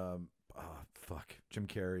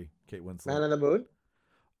Carrey, Kate Winslet. Man on the Moon?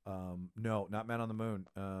 No, not Man on the Moon.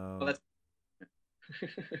 Well, that's...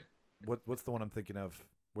 What's the one I'm thinking of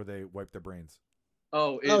where they wipe their brains?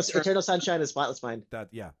 Oh, Oh, it's Eternal Sunshine of the Spotless Mind. That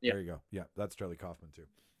Yeah. there you go. Yeah, that's Charlie Kaufman too.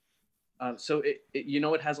 so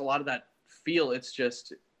it has a lot of that feel. It's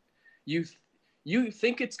just you you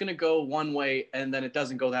think it's gonna go one way and then it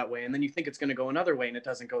doesn't go that way, and then you think it's gonna go another way and it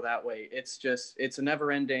doesn't go that way. It's a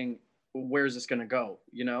never ending. Where's this gonna go?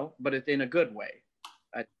 But in a good way.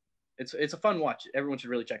 It's a fun watch. Everyone should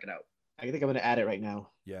really check it out. I think I'm gonna add it right now.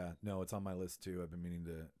 Yeah, no, it's on my list too. I've been meaning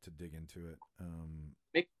to dig into it.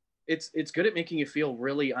 It's good at making you feel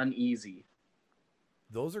really uneasy.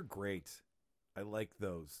 Those are great. I like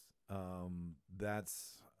those.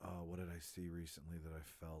 That's what did I see recently that I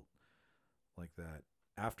felt like that?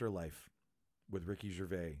 Afterlife with Ricky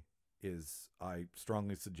Gervais is, I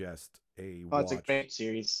strongly suggest a Oh, watch. it's a great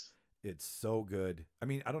series. It's so good. I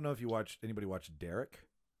mean, I don't know if anybody watched Derek.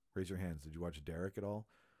 Raise your hands. Did you watch Derek at all?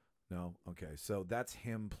 No? Okay. So that's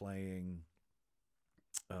him playing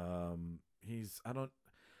I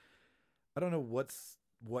don't know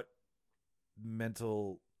what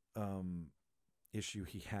mental issue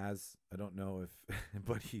he has. I don't know if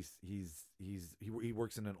but he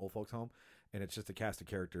works in an old folks home, and it's just a cast of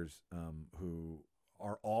characters who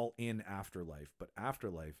are all in Afterlife, but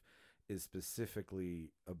Afterlife is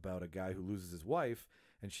specifically about a guy who loses his wife,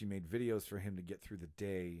 and she made videos for him to get through the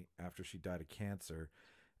day after she died of cancer,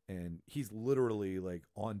 and he's literally like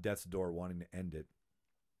on death's door wanting to end it,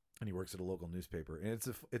 and he works at a local newspaper, and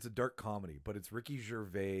it's a dark comedy, but it's Ricky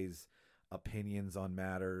Gervais' opinions on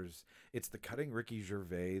matters. It's the cutting Ricky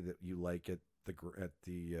Gervais that you like at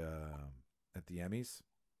the Emmys,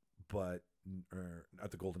 but or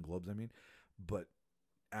at the Golden Globes, I mean, but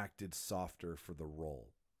acted softer for the role.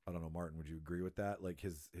 I don't know, Martin, would you agree with that? Like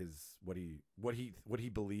his what he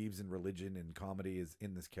believes in religion and comedy is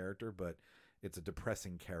in this character, but it's a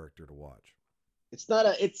depressing character to watch. It's not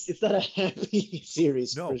a happy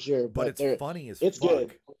series for sure, but it's funny as it's fuck.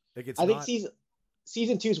 good. Like I think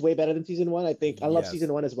season 2 is way better than season 1. I think I love Yes.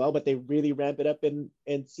 season 1 as well, but they really ramp it up in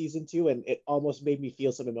season 2, and it almost made me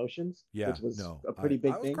feel some emotions. Yeah, which was no, a pretty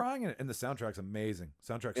big I was thing. crying, and the soundtrack's amazing.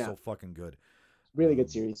 Soundtrack's Yeah. so fucking good. Really good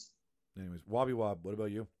series. Anyways, Wobby Wob, what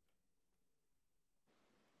about you?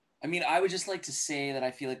 I mean, I would just like to say that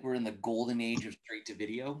I feel like we're in the golden age of straight to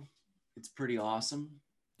video. It's pretty awesome.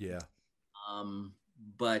 Yeah.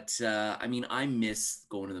 But I mean, I miss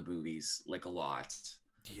going to the movies like a lot.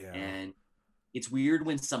 Yeah. And it's weird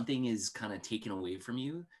when something is kind of taken away from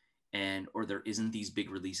you, or there isn't these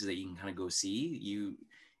big releases that you can kind of go see.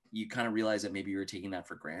 You kind of realize that maybe you're taking that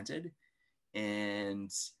for granted.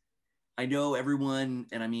 And I know everyone,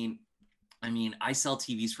 and I mean, I sell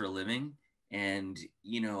TVs for a living, and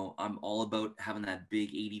I'm all about having that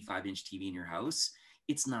big 85-inch TV in your house.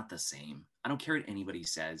 It's not the same. I don't care what anybody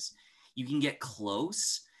says. You can get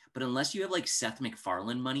close, but unless you have like Seth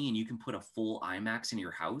MacFarlane money and you can put a full IMAX in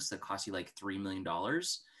your house that costs you like $3 million,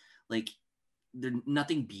 like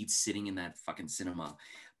nothing beats sitting in that fucking cinema.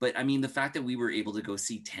 But I mean, the fact that we were able to go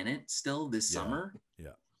see Tenet still this summer, yeah.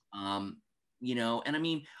 And I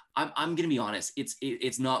mean, I'm gonna be honest,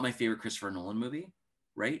 it's not my favorite Christopher Nolan movie,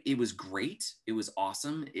 right? It was great, it was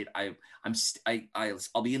awesome.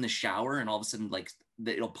 I'll be in the shower and all of a sudden like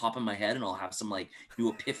it'll pop in my head and I'll have some like new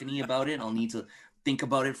epiphany about it. And I'll need to think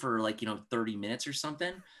about it for like 30 minutes or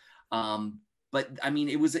something. But I mean,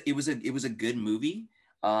 it was a good movie.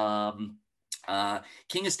 King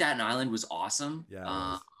of Staten Island was awesome.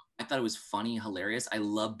 Yeah, I thought it was funny, hilarious. I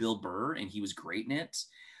love Bill Burr and he was great in it.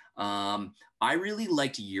 I really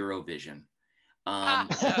liked Eurovision. Yeah,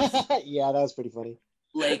 that was pretty funny.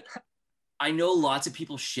 Like, I know lots of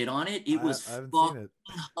people shit on it. It was fucking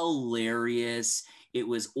hilarious. It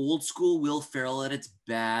was old school Will Ferrell at its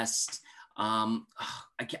best. I'm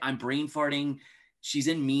brain farting. She's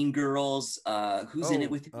in Mean Girls. Who's in it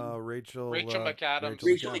with Rachel McAdams.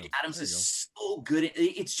 Rachel McAdams is so good.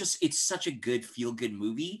 It's such a good feel-good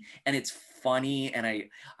movie, and it's funny, and I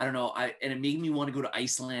don't know, and it made me want to go to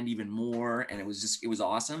Iceland even more, and it was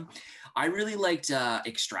awesome. I really liked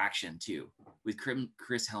Extraction too, with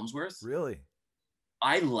Chris Hemsworth. Really?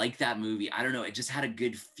 I like that movie. I don't know. It just had a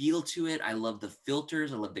good feel to it. I love the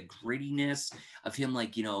filters. I love the grittiness of him,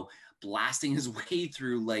 like, blasting his way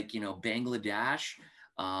through, like, Bangladesh.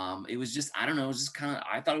 It was just, I don't know. It was just kind of,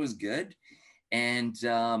 I thought it was good. And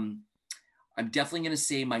I'm definitely going to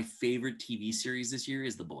say my favorite TV series this year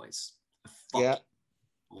is The Boys. Yeah.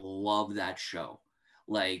 Love that show.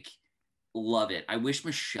 Like, love it. I wish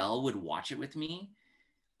Michelle would watch it with me.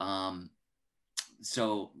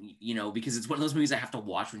 So, because it's one of those movies I have to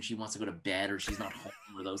watch when she wants to go to bed or she's not home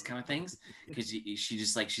or those kind of things. Because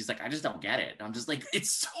she's like, I just don't get it. I'm just like,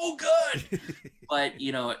 it's so good. But,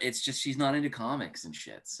 it's just, she's not into comics and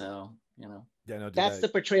shit. So, Yeah, no, that's the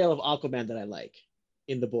portrayal of Aquaman that I like.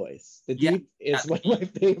 in The Boys. The Yeah. Deep is one of my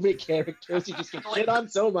favorite characters. He just gets shit on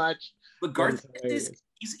so much. But but Garth it's Ennis,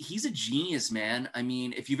 hilarious. he's a genius, man. I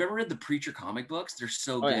mean, if you've ever read the Preacher comic books, they're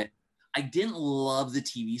so Oh, good. yeah. I didn't love the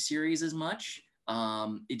TV series as much.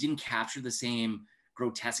 It didn't capture the same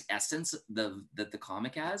grotesque essence that the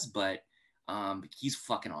comic has, but he's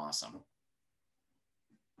fucking awesome.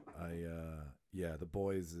 Yeah, The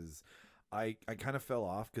Boys is. I kind of fell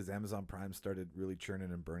off because Amazon Prime started really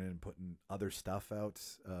churning and burning and putting other stuff out.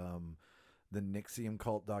 The NXIVM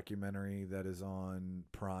cult documentary that is on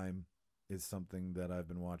Prime is something that I've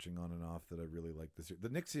been watching on and off that I really like this year. The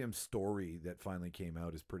NXIVM story that finally came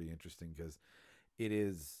out is pretty interesting because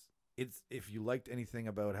it's if you liked anything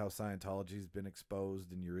about how Scientology's been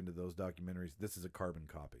exposed and you're into those documentaries, this is a carbon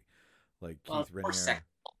copy. Like Keith More Raniere. sex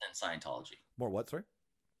cult than Scientology. More what? Sorry.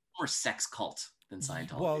 More sex cult than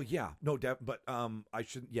Scientology. Well, yeah, no doubt, but I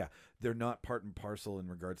shouldn't. Yeah, they're not part and parcel in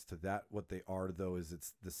regards to that. What they are, though, is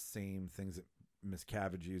it's the same things that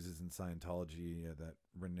Miscavige uses in Scientology that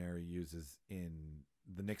Raniere uses in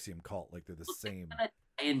the NXIVM cult. Like they're the same.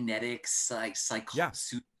 Dianetics, Yeah.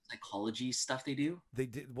 psychology stuff they do. They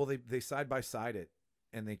did well. They side by side it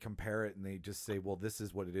and they compare it and they just say, well, this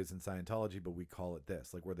is what it is in Scientology, but we call it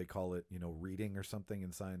this. Like where they call it, reading or something in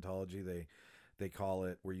Scientology, they call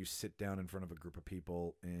it where you sit down in front of a group of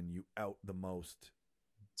people and you out the most.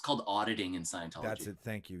 It's called auditing in Scientology. That's it.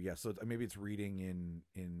 Thank you. Yeah. So maybe it's reading in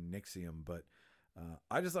NXIVM, but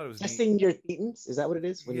I just thought it was Testing your thetans? Is that what it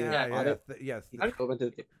is? When you're yeah, on it? yeah. Go into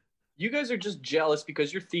the- You guys are just jealous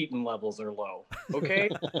because your thetan levels are low. Okay.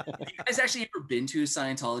 Have you guys actually ever been to a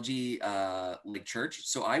Scientology like church?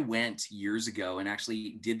 So I went years ago and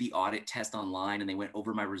actually did the audit test online, and they went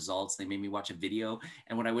over my results. They made me watch a video,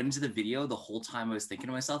 and when I went into the video, the whole time I was thinking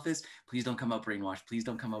to myself is, please don't come out brainwashed. Please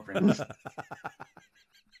don't come out brainwashed.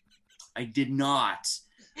 I did not.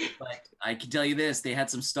 But I can tell you this, they had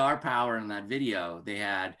some star power in that video. They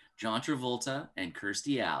had John Travolta and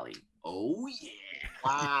Kirstie Alley. Oh, yeah.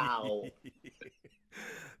 Wow.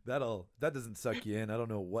 That doesn't suck you in. I don't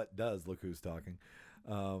know what does. Look who's talking.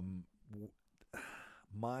 You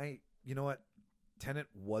know what? Tenet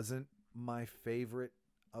wasn't my favorite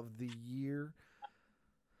of the year.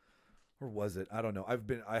 Or was it? I don't know.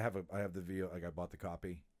 I have the video. Like I bought the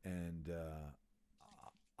copy and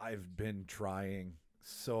I've been trying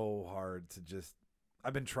so hard to just.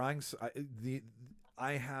 I've been trying.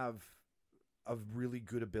 I have a really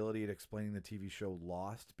good ability at explaining the TV show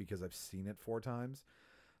Lost because I've seen it 4 times.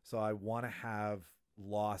 So I want to have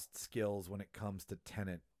Lost skills when it comes to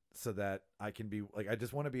Tenet so that I can be like, I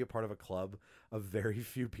just want to be a part of a club of very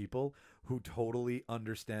few people who totally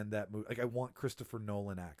understand that movie. Like I want Christopher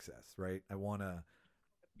Nolan access, right? I want to.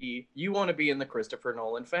 You want to be in the Christopher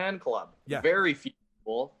Nolan fan club. Yeah. Very few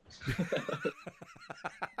people.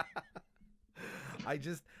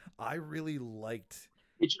 I really liked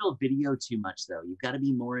Digital video too much, though. You've got to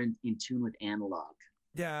be more in tune with analog.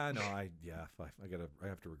 Yeah, no, I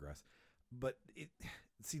have to regress. But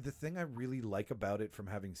the thing I really like about it from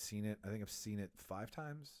having seen it, I think I've seen it 5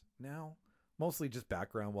 times now, mostly just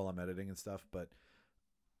background while I'm editing and stuff, but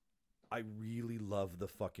I really love the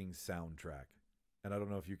fucking soundtrack. And I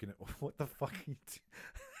don't know if you can, what the fuck are you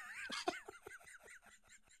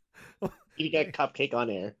You got cupcake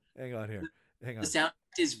on air. Hang on here. Hang on. The sound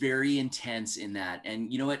is very intense in that.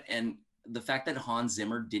 And you know what? And the fact that Hans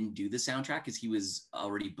Zimmer didn't do the soundtrack is he was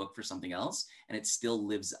already booked for something else, and it still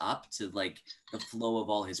lives up to like the flow of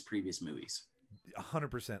all his previous movies.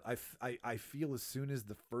 100%. I feel as soon as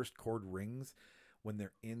the first chord rings when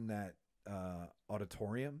they're in that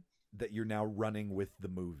auditorium that you're now running with the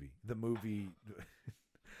movie. The movie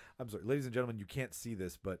I'm sorry, ladies and gentlemen, you can't see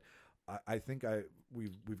this, but I think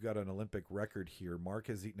we've got an Olympic record here. Mark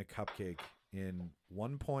has eaten a cupcake in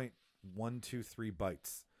 1.123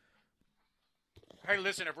 bites. Hey,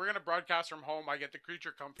 listen, if we're going to broadcast from home, I get the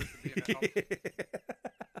creature comfort to be at home.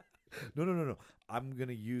 No. I'm going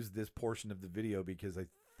to use this portion of the video because I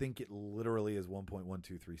think it literally is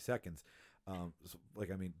 1.123 seconds.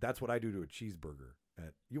 That's what I do to a cheeseburger.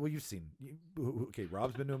 You've seen. Okay,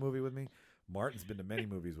 Rob's been to a movie with me. Martin's been to many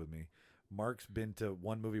movies with me. Mark's been to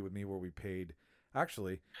one movie with me where we paid.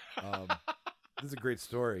 Actually, this is a great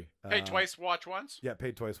story. Pay twice, watch once. Yeah,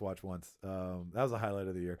 paid twice, watch once. That was a highlight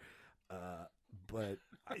of the year. But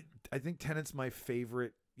I think Tenet's my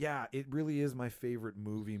favorite. Yeah, it really is my favorite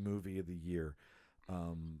movie of the year.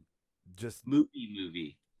 Just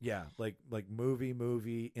movie. Yeah, like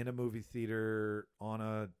movie in a movie theater on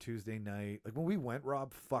a Tuesday night. Like when we went,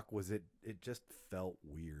 Rob, was it? It just felt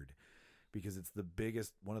weird because it's the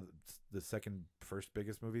biggest, one of the first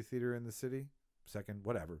biggest movie theater in the city. Second,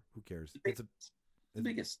 whatever. Who cares? The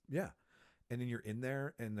biggest. Yeah, and then you're in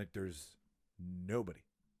there and like there's nobody.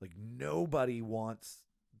 Like nobody wants,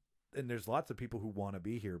 and there's lots of people who want to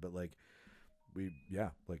be here, but like like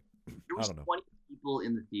There I was don't know. 20 people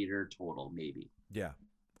in the theater total, maybe. Yeah,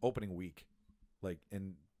 opening week, like,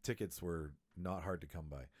 and tickets were not hard to come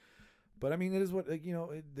by. But I mean, it is what, like,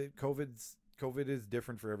 COVID is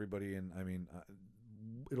different for everybody, and I mean,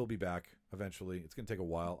 it'll be back eventually. It's going to take a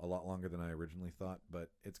while, a lot longer than I originally thought, but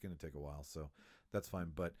it's going to take a while, so that's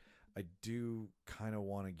fine. But I do kind of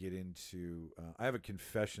want to get into. I have a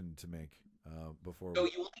confession to make before. So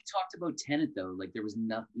you only talked about Tenet though. Like there was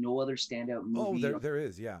no other standout movie. There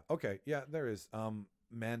is, yeah. Okay, yeah, there is.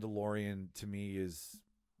 Mandalorian to me is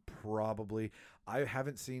probably. I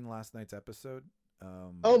haven't seen last night's episode.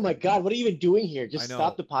 Oh my God, what are you even doing here? Just I know,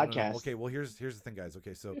 stop the no, no, podcast. no. Okay, well here's the thing, guys.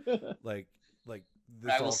 Okay, so like I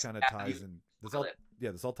this will all kind of stab ties you. in. Kill it.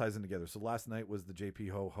 This all ties in together. So last night was the JP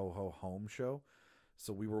Ho Ho Ho Home show,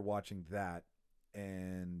 so we were watching that,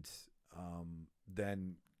 and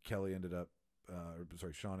then Kelly ended up,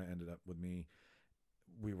 Shauna ended up with me.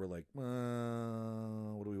 We were like,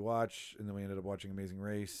 what do we watch? And then we ended up watching Amazing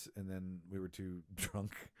Race, and then we were too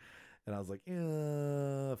drunk, and I was like,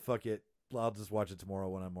 fuck it. I'll just watch it tomorrow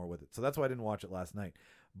when I'm more with it. So that's why I didn't watch it last night.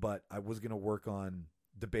 But I was going to work on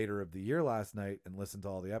Debater of the Year last night and listen to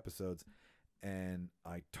all the episodes, and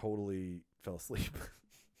I totally fell asleep.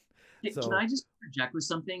 So, can I just project with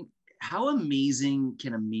something? How amazing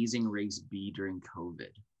can Amazing Race be during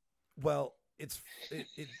COVID? well,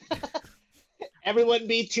 Everyone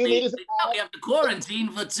be 2 meters We have to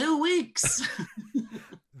quarantine for 2 weeks.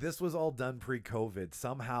 this was all done pre-COVID.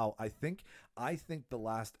 Somehow, I think the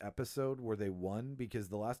last episode where they won, because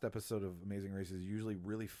the last episode of Amazing Race is usually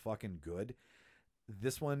really fucking good.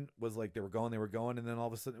 This one was like they were going, and then all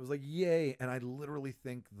of a sudden it was like, yay. And I literally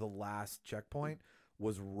think the last checkpoint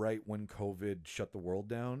was right when COVID shut the world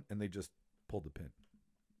down, and they just pulled the pin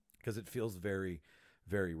because it feels very,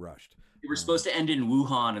 very rushed. We were supposed to end in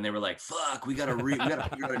Wuhan, and they were like, "Fuck, we gotta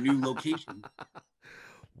figure out a new location."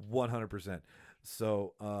 100%.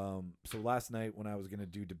 So, so last night when I was gonna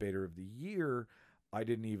do Debater of the Year, I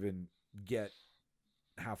didn't even get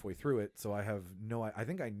halfway through it. So I have I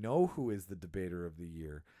think I know who is the Debater of the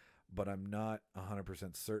Year, but I'm not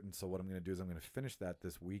 100% certain. So what I'm gonna do is I'm gonna finish that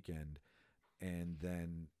this weekend, and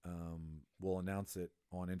then we'll announce it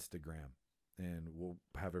on Instagram, and we'll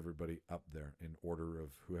have everybody up there in order of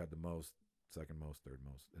who had the most, second most, third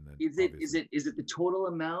most, and then Is it the total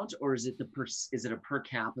amount, or is it is it a per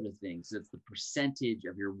capita thing? So it's the percentage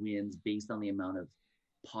of your wins based on the amount of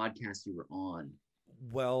podcasts you were on.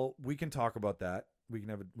 Well, we can talk about that. We can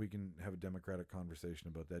have a democratic conversation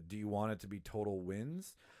about that. Do you want it to be total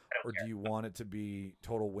wins, or do you want it to be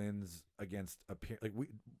total wins against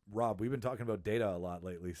Rob? We've been talking about data a lot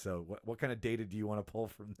lately. So what kind of data do you want to pull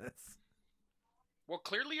from this? Well,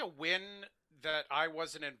 clearly a win that I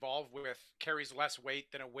wasn't involved with carries less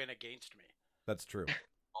weight than a win against me. That's true.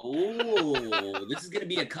 Oh, this is going to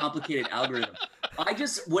be a complicated algorithm. I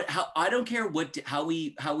don't care how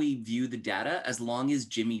we view the data as long as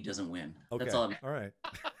Jimmy doesn't win. Okay. That's all. All right.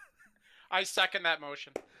 I second that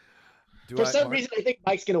motion. For some reason, I think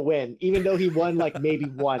Mike's gonna win, even though he won like maybe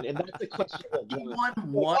one, and that's a questionable. He won Like,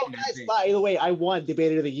 one. oh, guys, by the way, I won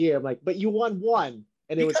Debater of the Year. I'm like, but you won one,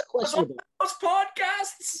 and it was questionable. Those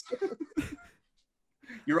podcasts.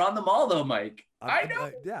 You're on them all though, Mike. I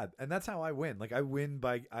know. Yeah, and that's how I win. Like I win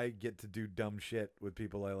by I get to do dumb shit with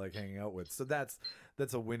people I like hanging out with. So that's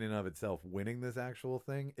a win in of itself. Winning this actual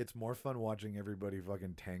thing, it's more fun watching everybody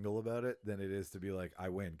fucking tangle about it than it is to be like I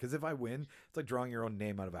win. Because if I win, it's like drawing your own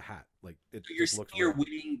name out of a hat. Like it just looks. You're real.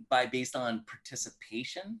 winning based on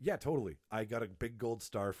participation. Yeah, totally. I got a big gold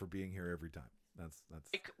star for being here every time. That's.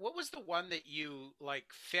 Like, what was the one that you like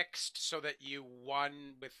fixed so that you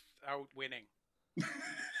won without winning?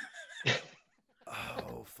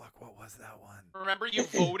 Oh fuck! What was that one? Remember, you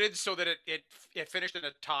voted so that it finished in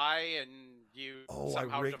a tie, and you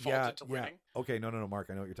somehow defaulted to winning. Okay, no, Mark,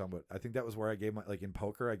 I know what you're talking about. I think that was where I gave in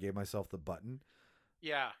poker, I gave myself the button.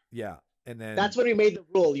 Yeah. Yeah, and then That's when we made the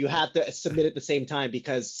rule. You have to submit at the same time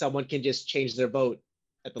because someone can just change their vote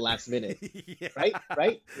at the last minute. Yeah.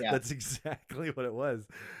 Right? Yeah. That's exactly what it was.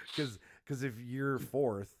 Because if you're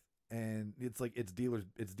fourth, and it's like it's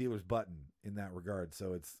dealer's button in that regard,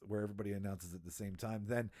 so it's where everybody announces at the same time.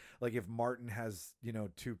 Then like if Martin has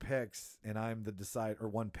 2 picks and I'm the or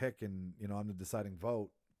 1 pick and I'm the deciding vote,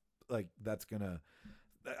 like that's gonna,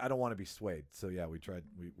 I don't want to be swayed. So yeah, we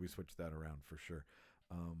switched that around for sure.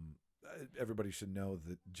 Everybody should know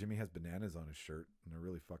that Jimmy has bananas on his shirt and they're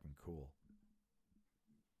really fucking cool.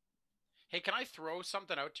 Hey, can I throw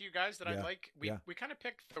something out to you guys that I Yeah, like? We kind of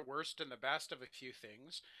picked the worst and the best of a few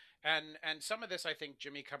things, And some of this I think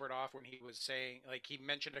Jimmy covered off when he was saying, like, he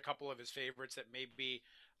mentioned a couple of his favorites that maybe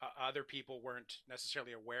other people weren't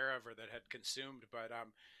necessarily aware of or that had consumed. But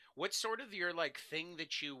what's sort of your like thing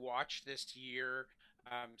that you watched this year,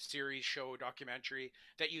 series, show, documentary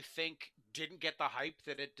that you think didn't get the hype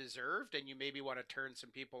that it deserved, and you maybe want to turn some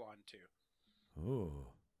people on to? Ooh,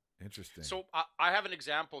 interesting. So I have an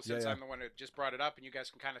example since Yeah. I'm the one who just brought it up, and you guys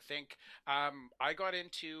can kind of think. I got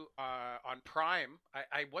into on Prime.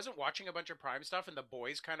 I wasn't watching a bunch of Prime stuff, and the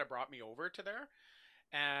boys kind of brought me over to there,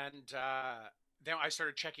 and then I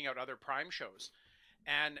started checking out other Prime shows.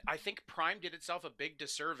 And I think Prime did itself a big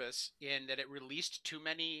disservice in that it released too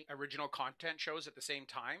many original content shows at the same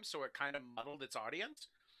time, so it kind of muddled its audience.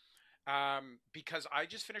 Because I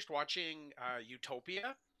just finished watching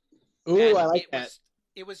Utopia, Ooh, and I like that.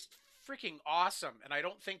 it was freaking awesome, and I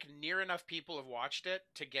don't think near enough people have watched it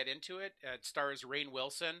to get into it. It stars Rainn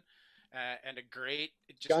Wilson and a great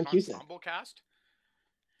John Cusack. ensemble cast.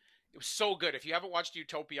 It was so good. If you haven't watched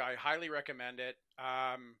Utopia, I highly recommend it.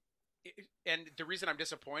 And the reason I'm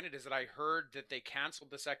disappointed is that I heard that they canceled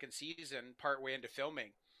the second season partway into filming,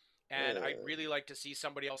 and I'd really like to see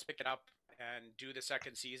somebody else pick it up and do the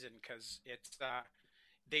second season, because it's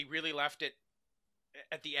they really left it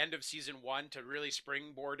at the end of season one to really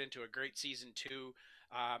springboard into a great season two.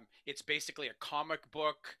 It's basically a comic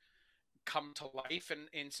book come to life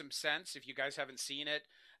in some sense. If you guys haven't seen it,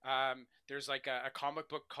 there's like a comic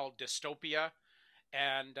book called Dystopia,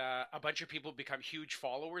 and a bunch of people become huge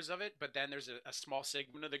followers of it. But then there's a small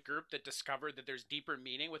segment of the group that discovered that there's deeper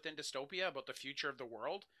meaning within Dystopia about the future of the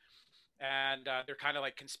world. And they're kind of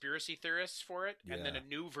like conspiracy theorists for it. And then Yeah. a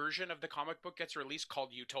new version of the comic book gets released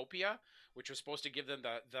called Utopia, which was supposed to give them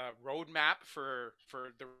the roadmap for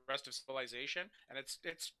the rest of civilization. And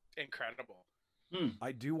it's incredible.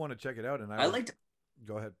 I do want to check it out, and I liked.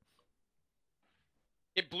 Go ahead.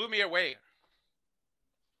 It blew me away.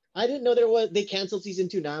 I didn't know they canceled season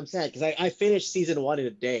 2. Now I'm sad because I finished season 1 in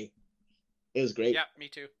a day. It was great. Yeah, me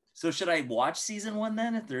too. So should I watch season 1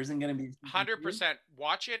 then? If there isn't going to be 100%.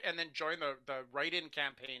 Watch it and then join the write-in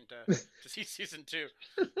campaign to see season 2.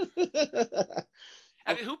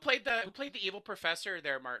 And who played the evil professor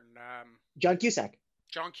there, Martin? John Cusack.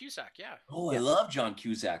 John Cusack. Yeah. Oh, I love John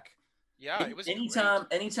Cusack. Yeah, it was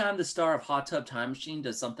anytime the star of Hot Tub Time Machine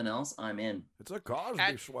does something else, I'm in. It's a Cosby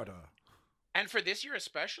And- sweater. And for this year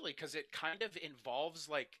especially, because it kind of involves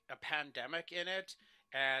like a pandemic in it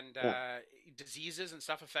and diseases and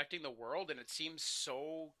stuff affecting the world, and it seems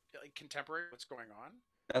so like, contemporary what's going on.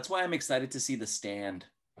 That's why I'm excited to see The Stand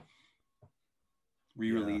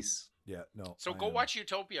re-release. Yeah, no. So I go am. watch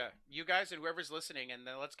Utopia, you guys and whoever's listening, and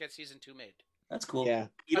then let's get season 2 made. That's cool. Yeah.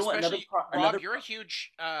 You know what? Especially, Another Rob, you're a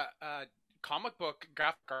huge comic book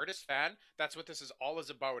graphic artist fan. That's what this is all is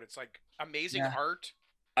about. It's like amazing Yeah. art.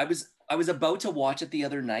 I was about to watch it the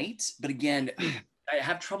other night, but again, I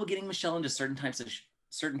have trouble getting Michelle into certain types of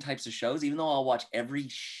shows. Even though I'll watch every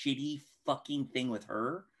shitty fucking thing with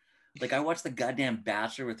her. Like I watch the goddamn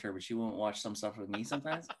Bachelor with her, but she won't watch some stuff with me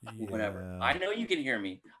sometimes. Whatever. Yeah. I know you can hear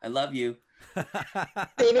me. I love you.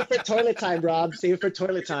 Save it for toilet time, Rob. Save it for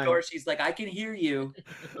toilet time. Or she's like, I can hear you.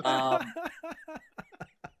 But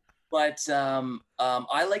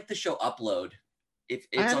I like the show Upload. If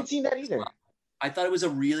it's I haven't seen that either. I thought it was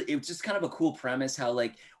it was just kind of a cool premise how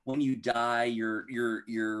like when you die, you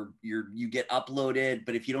get uploaded,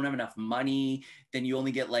 but if you don't have enough money, then you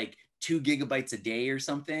only get like 2 gigabytes a day or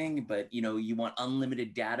something, but you know, you want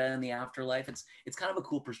unlimited data in the afterlife. It's kind of a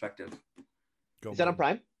cool perspective. Is that on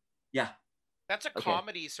Prime? Yeah. That's a Okay.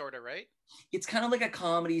 comedy sort of, right? It's kind of like a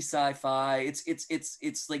comedy sci-fi.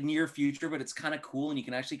 It's like near future, but it's kind of cool and you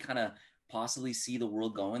can actually kind of possibly see the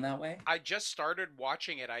world going that way. I just started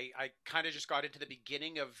watching it. I kind of just got into the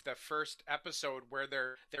beginning of the first episode where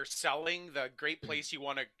they're selling the great place you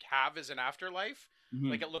want to have as an afterlife. Mhm.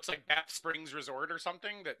 Like it looks like Bath Springs Resort or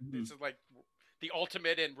something. That this is like the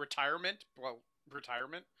ultimate in retirement. Well,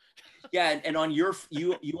 retirement. Yeah, and on you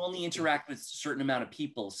only interact with a certain amount of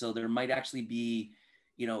people, so there might actually be,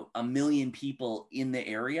 you know, 1 million people in the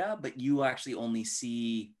area, but you actually only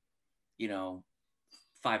see, you know,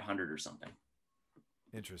 500 or something.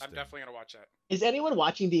 Interesting. I'm definitely gonna watch that. Is anyone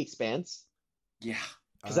watching The Expanse? Yeah.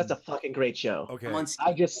 Because that's a fucking great show. Okay. I'm on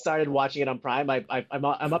I just started watching it on Prime. I'm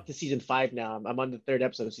up to season 5 now. I'm on the 3rd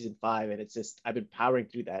episode of season 5, and it's just I've been powering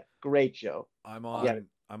through that. Great show. I'm on Yeah.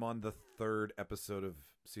 I'm on the 3rd episode of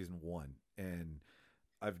season 1, and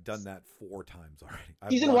I've done that 4 times already.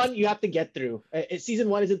 Season 1 you have to get through. Season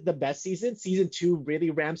 1 isn't the best season. Season 2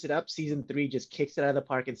 really ramps it up. Season 3 just kicks it out of the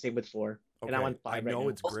park, and same with 4. And I'm on 5 right know now.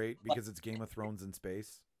 it's great because it's Game of Thrones in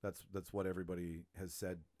space. That's what everybody has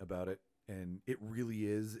said about it, and it really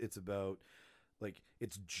is. It's about like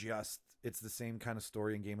it's the same kind of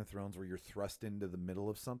story in Game of Thrones where you're thrust into the middle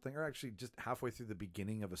of something, or actually just halfway through the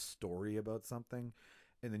beginning of a story about something,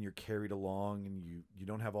 and then you're carried along, and you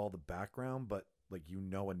don't have all the background, but like you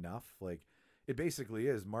know enough. Like it basically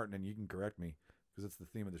is, Martin, and you can correct me because it's the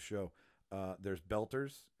theme of the show. There's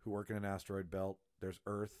Belters who work in an asteroid belt. There's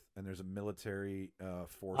Earth, and there's a military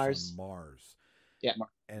force on Mars. Yeah.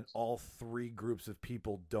 And all three groups of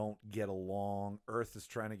people don't get along. Earth is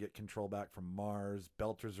trying to get control back from Mars.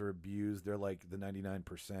 Belters are abused. They're like the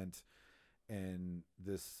 99%. And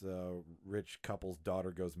this rich couple's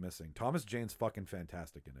daughter goes missing. Thomas Jane's fucking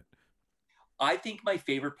fantastic in it. I think my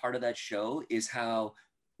favorite part of that show is how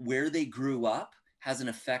where they grew up has an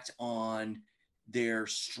effect on their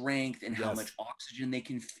strength and how much oxygen they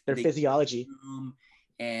can their physiology consume.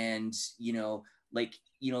 And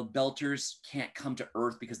Belters can't come to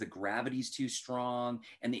Earth because the gravity's too strong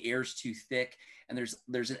and the air's too thick, and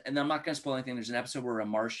and I'm not going to spoil anything. There's an episode where a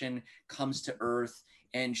Martian comes to Earth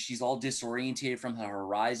and she's all disorientated from the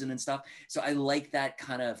horizon and stuff. So I like that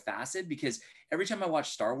kind of facet, because every time I watch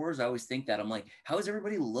Star Wars, I always think that I'm like, how does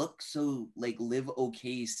everybody look so like live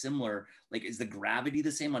okay similar? Like, is the gravity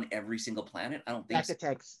the same on every single planet? I don't think so. Back to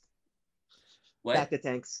tanks. What? Back to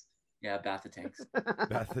tanks. Yeah, Bath the Tanks.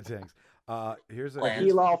 Bath the Tanks. Here's a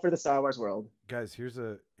Elol for the Star Wars world. Guys, here's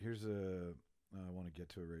a I want to get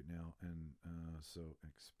to it right now, and so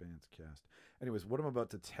Expanse Cast. Anyways, what I'm about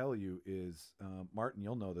to tell you is, Martin,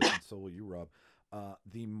 you'll know this, and so will you, Rob.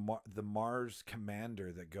 The Mars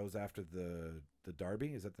commander that goes after the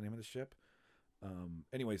Darby, is that the name of the ship?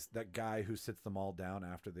 Anyways, that guy who sits them all down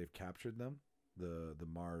after they've captured them, the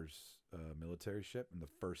Mars military ship in the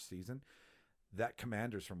first season, that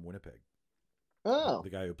commander's from Winnipeg. Oh, the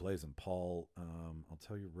guy who plays him, Paul. I'll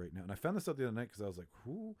tell you right now. And I found this out the other night because I was like,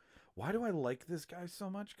 why do I like this guy so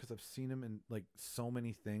much? Because I've seen him in like so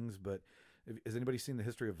many things. But has anybody seen The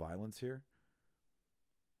History of Violence here?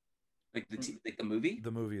 Like the movie?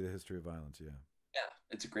 The movie, The History of Violence. Yeah. Yeah,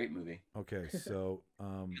 it's a great movie. Okay, so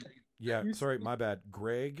yeah, sorry, my bad.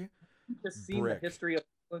 Greg. Just seen The History of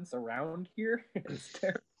Violence around here. It's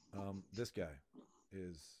terrible. This guy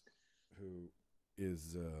is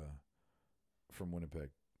from Winnipeg.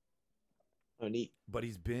 Oh, neat. But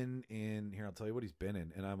he's been in here. I'll tell you what he's been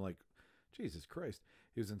in, and I'm like, Jesus Christ.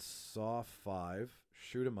 He was in Saw 5,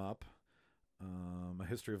 Shoot 'Em Up, A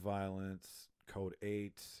History of Violence, Code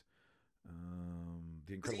 8,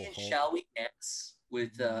 The Incredible Hulk. Shall We Dance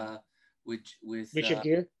with Richard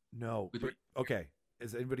Gere? No. Okay.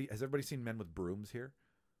 Has everybody seen Men with Brooms here?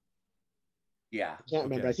 Yeah. I can't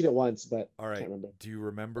remember. Okay. I've seen it once, but all right. I can't remember. Do you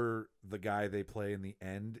remember the guy they play in the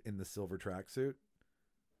end in the silver tracksuit?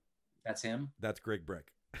 That's him? That's Greg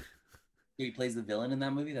Brick. He plays the villain in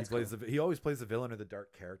that movie? He always plays the villain or the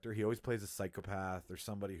dark character. He always plays a psychopath or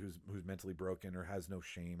somebody who's mentally broken or has no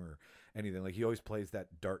shame or anything. Like, he always plays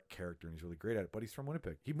that dark character, and he's really great at it. But he's from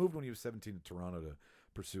Winnipeg. He moved when he was 17 to Toronto to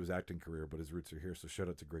pursue his acting career, but his roots are here. So shout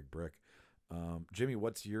out to Greg Brick. Jimmy,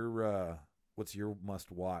 what's your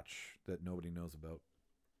must watch that nobody knows about?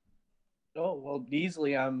 Oh, well,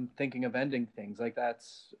 easily I'm thinking of ending things. Like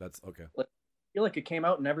that's okay. Like, I feel like it came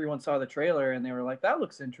out and everyone saw the trailer and they were like, that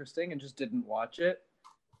looks interesting, and just didn't watch it.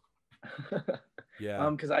 Yeah.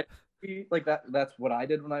 Because that's what I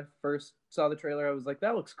did when I first saw the trailer. I was like,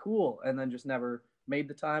 that looks cool, and then just never made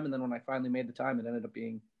the time. And then when I finally made the time, it ended up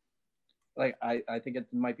being like, I think it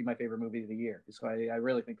might be my favorite movie of the year. So I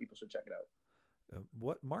really think people should check it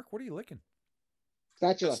out. Mark, what are you licking?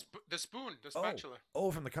 Spatula. The spoon, the spatula.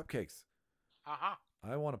 Oh, from the cupcakes. Uh-huh.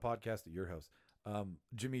 I want a podcast at your house.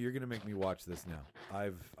 Jimmy, you're gonna make me watch this now.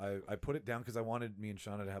 I put it down because I wanted me and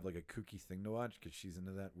Shauna to have like a kooky thing to watch because she's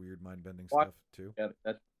into that weird mind bending stuff too. Yeah,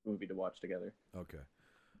 that's a movie to watch together. Okay.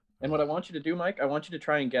 And what I want you to do, Mike, I want you to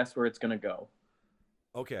try and guess where it's gonna go.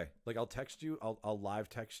 Okay. Like, I'll text you. I'll live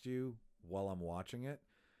text you while I'm watching it,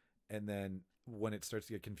 and then when it starts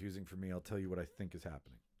to get confusing for me, I'll tell you what I think is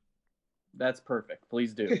happening. That's perfect.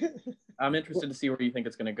 Please do. I'm interested to see where you think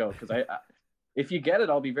it's gonna go, because I if you get it,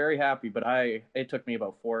 I'll be very happy. But it took me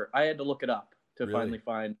about 4. I had to look it up to finally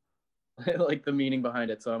find like the meaning behind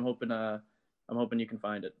it. So I'm hoping you can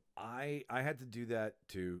find it. I had to do that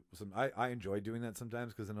too. I enjoy doing that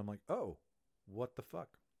sometimes because then I'm like, oh, what the fuck?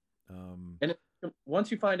 And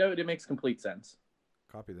once you find out, it makes complete sense.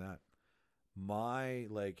 Copy that. My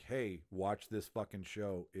hey, watch this fucking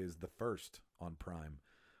show is The First on Prime,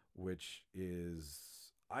 which is,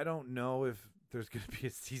 I don't know if there's going to be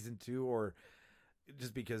a season 2 or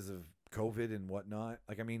just because of COVID and whatnot.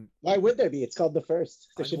 Like, I mean, why would there be? It's called The First.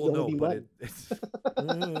 There should only be one.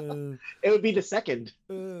 It would be the second.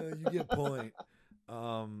 You get a point.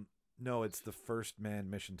 No, it's the first manned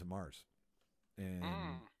mission to Mars, and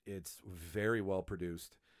Mm. it's very well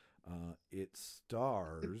produced. It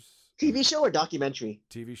stars TV show or documentary?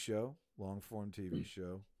 TV show, long form TV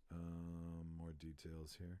show. More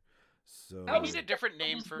details here. So, We need a different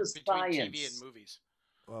name How's for the between TV science? and movies.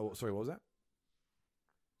 sorry, what was that?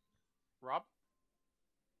 Rob?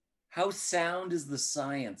 How sound is the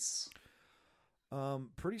science?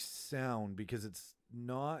 Pretty sound because it's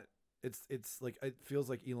not. It's like it feels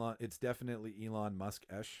like Elon. It's definitely Elon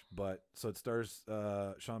Musk-ish, but so it stars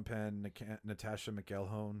Sean Penn, Natasha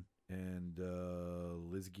McElhone, and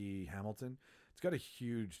Lizzie Hamilton. It's got a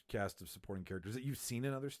huge cast of supporting characters that you've seen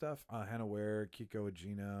in other stuff. Hannah Ware, Kiko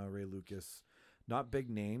Agina, Ray Lucas. Not big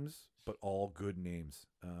names, but all good names.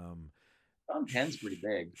 Sean Penn's pretty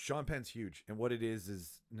big. Sean Penn's huge, and what it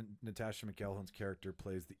is Natasha McElhone's character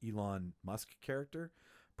plays the Elon Musk character,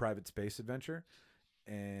 private space adventure,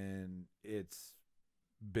 and it's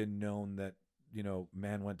been known that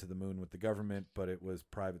man went to the moon with the government, but it was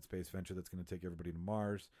private space venture that's going to take everybody to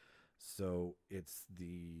Mars. So it's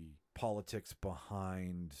the politics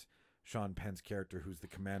behind Sean Penn's character, who's the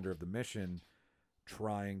commander of the mission,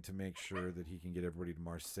 trying to make sure that he can get everybody to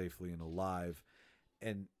Mars safely and alive.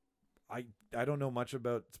 And I don't know much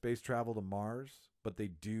about space travel to Mars, but they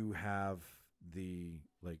do have the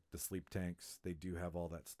sleep tanks. They do have all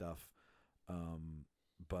that stuff.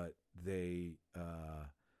 But they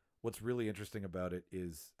what's really interesting about it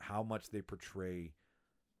is how much they portray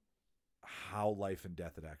how life and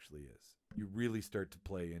death it actually is. You really start to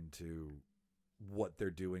play into what they're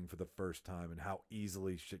doing for the first time and how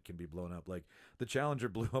easily shit can be blown up. Like the Challenger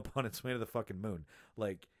blew up on its way to the fucking moon.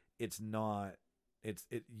 Like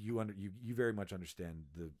you very much understand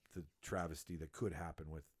the travesty that could happen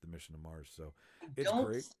with the mission to Mars. So it's Don't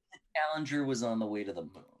great. think the Challenger was on the way to the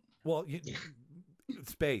moon. Well,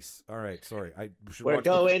 space. All right, sorry. I should We're watch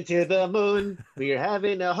going to the moon. We're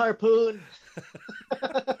having a harpoon.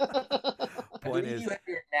 I Point believe is, you have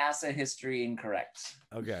your NASA history incorrect.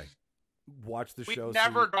 okay. Watch the We've show.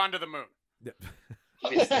 never gone to the moon.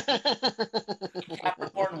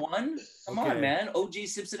 Capricorn 1? Come Okay. on, man. O.J.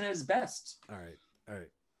 Simpson at his best. All right.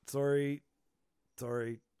 Sorry.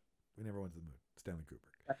 We never went to the moon. Stanley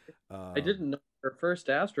Kubrick. I didn't know our first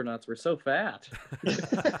astronauts were so fat.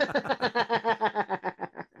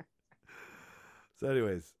 So,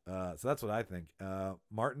 anyways, so that's what I think.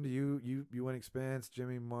 Martin, do you went Expanse?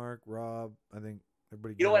 Jimmy, Mark, Rob? I think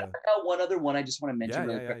everybody. You know what? I got one other one I just want to mention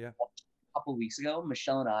Yeah, really quick. yeah. A couple of weeks ago,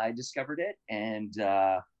 Michelle and I discovered it, and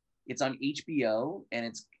it's on HBO, and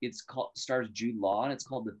it's called stars Jude Law, and it's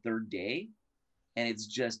called The Third Day, and it's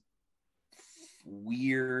just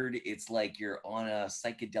weird. It's like you're on a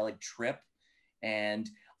psychedelic trip, and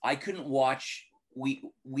I couldn't watch.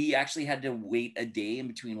 We actually had to wait a day in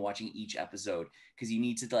between watching each episode because you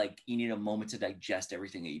need a moment to digest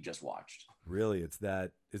everything that you just watched. Really, is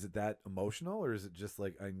it that emotional, or is it just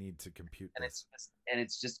like I need to compute And this?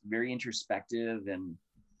 it's just very introspective and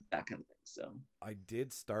that kind of thing. So I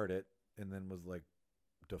did start it and then was like,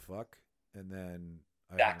 "The fuck," and then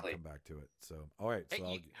I Exactly. haven't come back to it. So all right, so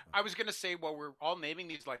Hey, I was gonna say, well, we're all naming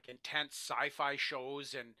these like intense sci-fi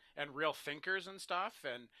shows and real thinkers and stuff.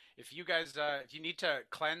 And if you guys, if you need to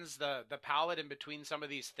cleanse the palate in between some of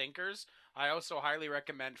these thinkers, I also highly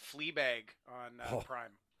recommend Fleabag on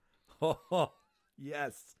Prime. Oh,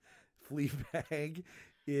 yes. Fleabag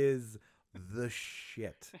is the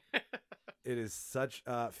shit. It is such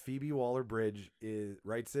Phoebe Waller-Bridge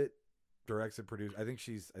writes it, directs it, produces. I think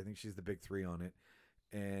she's the big three on it,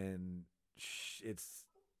 and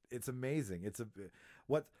it's amazing.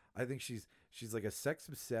 I think she's like a sex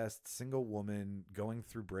obsessed single woman going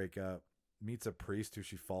through breakup, meets a priest who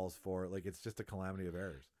she falls for. Like it's just a calamity of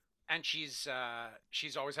errors. And she's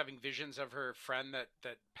always having visions of her friend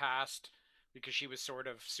that passed because she was sort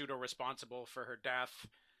of pseudo responsible for her death.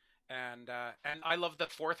 And I love the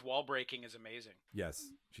fourth wall breaking is amazing.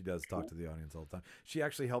 Yes, she does talk to the audience all the time. She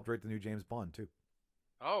actually helped write the new James Bond too.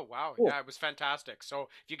 Oh wow, Cool. yeah, it was fantastic. So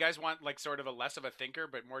if you guys want like sort of a less of a thinker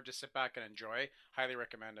but more just sit back and enjoy, highly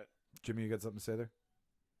recommend it. Jimmy, you got something to say there?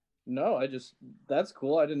 No, that's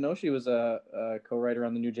cool. I didn't know she was a co-writer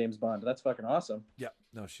on the new James Bond. That's fucking awesome. Yeah,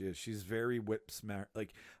 no, she is. She's very whip smart.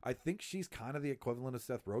 Like I think she's kind of the equivalent of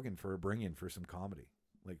Seth Rogen for a bring-in for some comedy,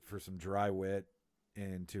 like for some dry wit,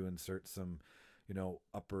 and to insert some,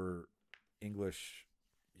 upper English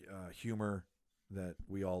humor that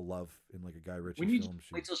we all love in like a Guy Ritchie We need- film.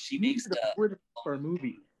 wait till she We need makes you to the British up our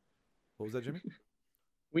movie. What was that, Jimmy?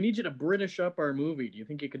 We need you to British up our movie. Do you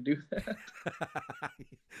think you could do that?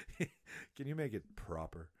 Can you make it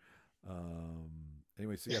proper?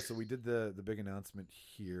 Anyway, so we did the big announcement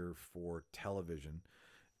here for television,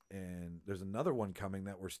 and there's another one coming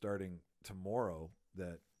that we're starting tomorrow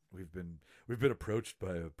that we've been approached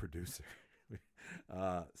by a producer.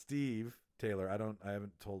 Steve Taylor. I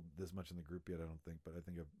haven't told this much in the group yet, I don't think, but I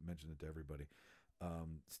think I've mentioned it to everybody.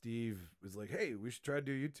 Steve was like, hey, we should try to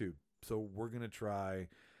do YouTube. So we're going to try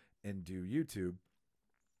and do YouTube.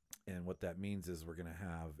 And what that means is we're going to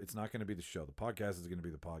have, it's not going to be the show. The podcast is going to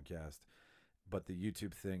be the podcast, but the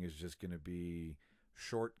YouTube thing is just going to be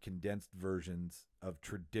short, condensed versions of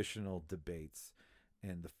traditional debates.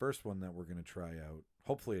 And the first one that we're going to try out,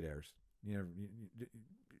 hopefully it airs. You know,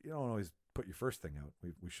 you don't always put your first thing out.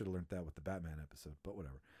 We should have learned that with the Batman episode, but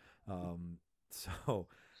whatever. So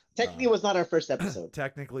Technically, it was not our first episode.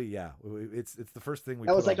 technically, yeah, it's the first thing we.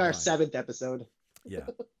 That was put like our online. 7th episode. Yeah.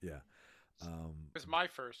 It was my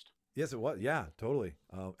first. Yes, it was. Yeah, totally.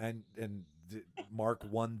 And Mark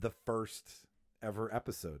won the first ever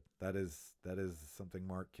episode. That is something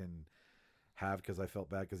Mark can have because I felt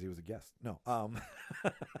bad because he was a guest. No.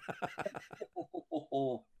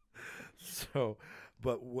 So,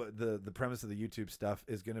 but what the premise of the YouTube stuff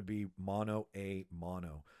is going to be mono.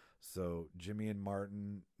 So Jimmy and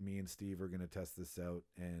Martin, me and Steve are going to test this out,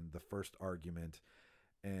 and the first argument.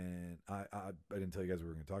 And I didn't tell you guys we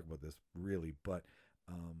were going to talk about this really, but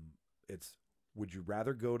it's, would you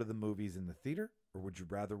rather go to the movies in the theater or would you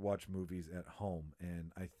rather watch movies at home?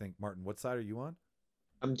 And I think, Martin, what side are you on?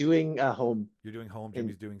 I'm doing home. You're doing home.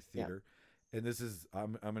 Jimmy's doing theater. Yeah. And this is,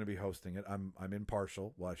 I'm going to be hosting it. I'm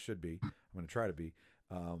impartial. Well, I should be. I'm going to try to be.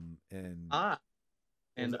 And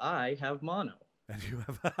I have mono. And you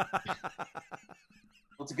have.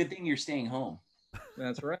 Well, it's a good thing you're staying home.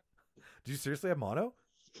 That's right. Do you seriously have mono?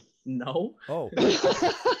 No. Oh.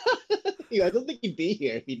 I don't think he'd be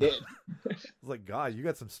here if he did. It's like, God, you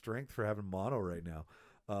got some strength for having mono right now.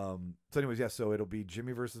 So anyways, yeah, so it'll be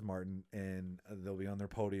Jimmy versus Martin, and they'll be on their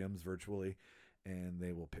podiums virtually, and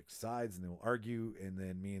they will pick sides and they will argue, and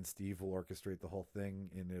then me and Steve will orchestrate the whole thing,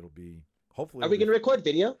 and it'll be hopefully. Are we going to record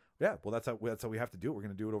video? Yeah, well, that's how we have to do it. We're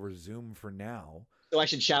going to do it over Zoom for now. So I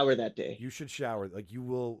should shower that day. You should shower. Like you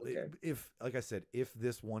will, Okay. if like I said, if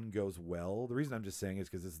this one goes well. The reason I'm just saying is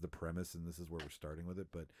because this is the premise and this is where we're starting with it.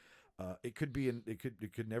 But it could be,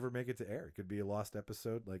 it could never make it to air. It could be a lost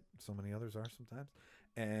episode, like so many others are sometimes.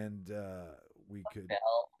 And we could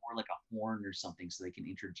Bell or like a horn or something, so they can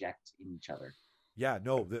interject in each other. Yeah,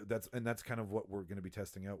 no, that's kind of what we're going to be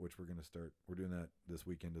testing out, which we're going to start. We're doing that this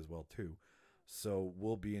weekend as well too. So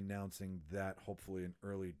we'll be announcing that hopefully in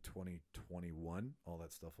early 2021. All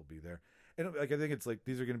that stuff will be there. And like I think it's like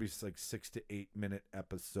these are going to be like 6 to 8 minute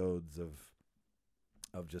episodes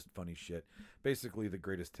of just funny shit. Basically the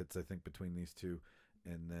greatest hits I think between these two.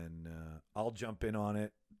 And then I'll jump in on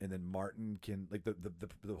it, and then Martin can, like,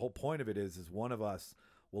 the whole point of it is one of us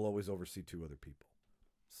will always oversee 2 other people.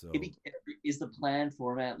 So Is the plan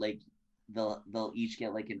format like they'll each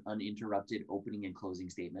get like an uninterrupted opening and closing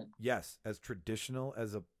statement? Yes, as traditional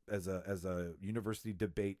as a university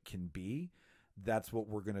debate can be, that's what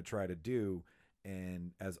we're going to try to do.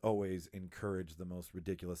 And as always, encourage the most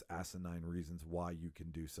ridiculous, asinine reasons why you can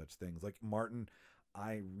do such things. Like Martin,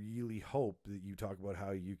 I really hope that you talk about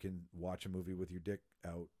how you can watch a movie with your dick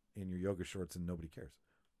out in your yoga shorts and nobody cares.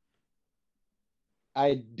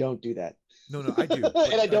 I don't do that. No, I do.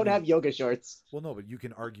 And I don't have yoga shorts. Well, no, but you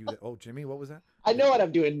can argue that. Oh, Jimmy, what was that? I know what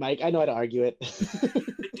I'm doing, Mike. I know how to argue it.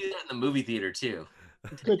 Could do that in the movie theater too.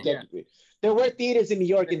 Could technically. There were theaters in New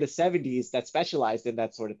York in the 70s that specialized in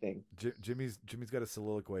that sort of thing. Jimmy's got a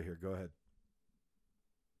soliloquy here. Go ahead.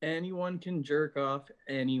 Anyone can jerk off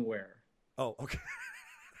anywhere. Oh, okay.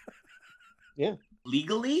 Yeah.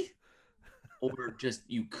 Legally? Or just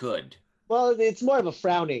you could? Well, it's more of a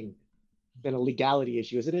frowning than a legality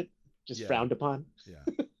issue, isn't it? Just frowned upon. Yeah.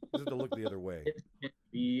 You have to look the other way. It can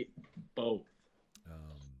be both.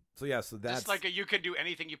 So yeah, so that's Just like you could do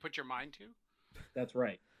anything you put your mind to. That's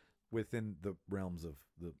right. Within the realms of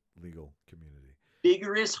the legal community.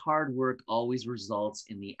 Vigorous hard work always results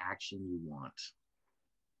in the action you want.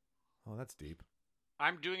 Oh, that's deep.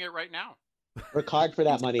 I'm doing it right now. Work hard for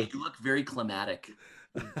that money. You look very climatic.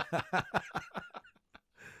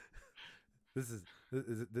 This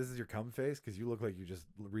is your cum face because you look like you're just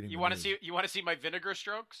reading. You want to see my vinegar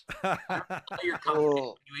strokes? Your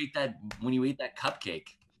Cool. when you ate that cupcake.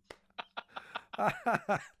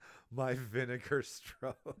 My vinegar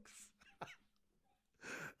strokes.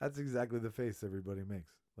 That's exactly the face everybody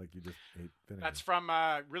makes. Like you just ate vinegar. That's from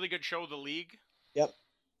a really good show, The League. Yep.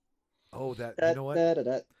 Oh, you know what?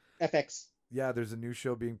 FX. Yeah, there's a new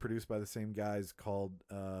show being produced by the same guys called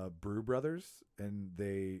Brew Brothers, and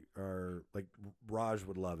they are like Raj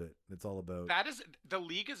would love it. It's all about The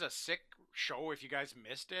League is a sick show if you guys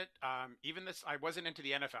missed it. Even this, I wasn't into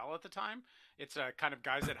the NFL at the time. It's kind of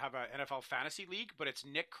guys that have a NFL fantasy league, but it's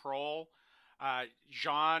Nick Kroll,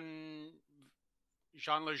 Jean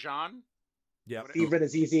Lejean. Yeah. Steve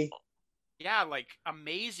Renazizi. Yeah, like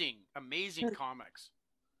amazing comics.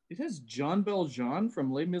 It has John Valjean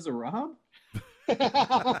from Les Miserables.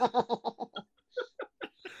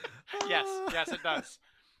 Yes, it does.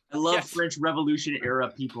 I love Yes. French Revolution era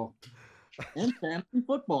people. And fantasy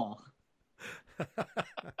football. But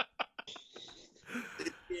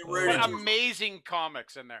amazing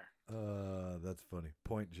comics in there. That's funny.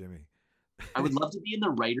 Point Jimmy. I would love to be in the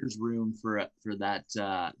writers' room for that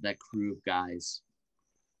crew of guys.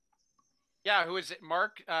 Yeah, who is it?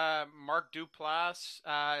 Mark Duplass,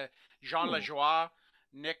 Jean Lajoie,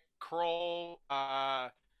 Nick Kroll,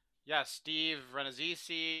 Steve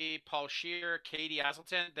Renazizi, Paul Scheer, Katie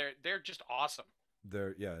Aselton. They're just awesome.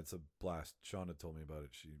 It's a blast. Shauna told me about it.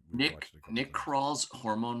 We watched it a couple Nick times. Kroll's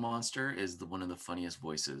Hormone Monster is one of the funniest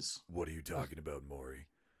voices. What are you talking about, Maury?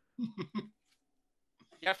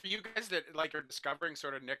 Yeah, for you guys that are discovering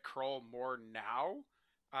sort of Nick Kroll more now,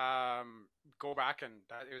 go back and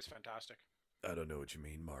it was fantastic. I don't know what you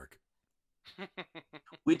mean, Mark.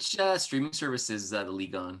 Which streaming service is the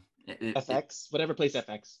league on? FX, whatever plays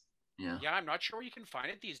FX. Yeah. Yeah, I'm not sure where you can find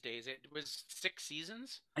it these days. It was 6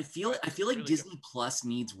 seasons. I feel like really Disney Plus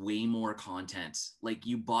needs way more content. Like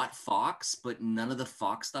you bought Fox, but none of the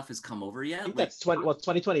Fox stuff has come over yet. I think that's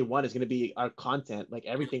 2021 is going to be our content. Like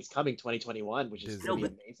everything's coming 2021, which is Disney. going to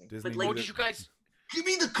be amazing. Disney But, like, did Did it- you guys? Give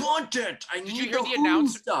me the content. I Did need you hear the Hulu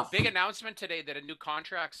stuff. big announcement today that a new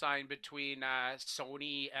contract signed between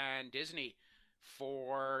Sony and Disney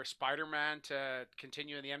for Spider-Man to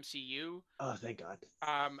continue in the MCU? Oh, thank God.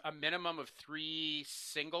 A minimum of 3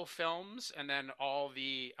 single films and then all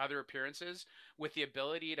the other appearances with the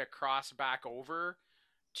ability to cross back over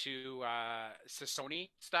to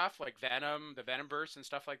Sony stuff like Venom, the Venomverse and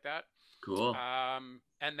stuff like that. Cool.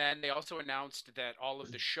 And then they also announced that all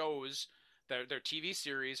of the shows, their TV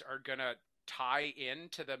series, are going to tie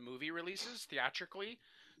into the movie releases theatrically.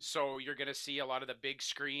 So you're going to see a lot of the big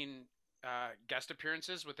screen guest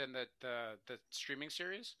appearances within the streaming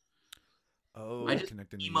series. Oh, I just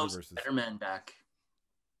connecting the emo universes. Spider-Man back.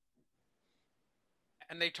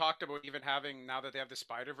 And they talked about even having, now that they have the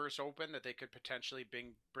Spider-Verse open, that they could potentially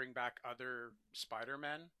bring back other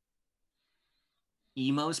Spider-Men.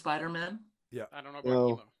 Emo Spider-Man? I don't know about No.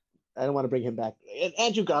 emo. I don't want to bring him back. And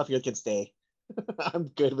Andrew Garfield can stay. I'm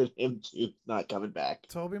good with him too, not coming back.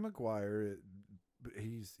 Tobey Maguire,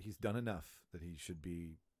 he's done enough that he should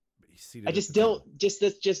be. He's seated I at just the table.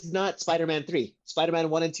 don't. Just not Spider-Man 3. Spider-Man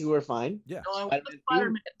 1 and 2 are fine. Yeah. No, I want Spider-Man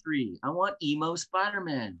Spider-Man 3. I want emo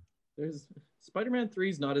Spider-Man. There's Spider-Man 3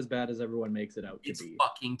 is not as bad as everyone makes it out to It's be.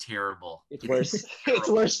 fucking terrible. It's worse. It's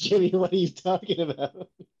worse, Jimmy. What are you talking about?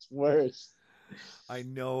 It's worse. I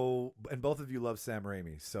know, and both of you love Sam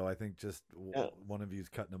Raimi, so I think just Yeah. one of you's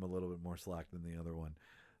cutting him a little bit more slack than the other one.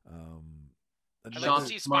 I'd Sean like to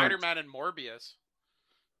see Smart. Spider-Man and Morbius.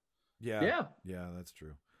 yeah, that's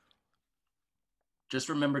true. Just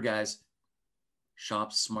remember, guys,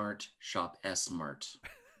 shop smart, shop S-smart.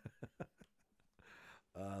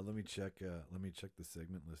 Let me check the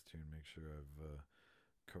segment list here and make sure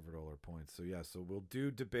I've covered all our points. So yeah, so we'll do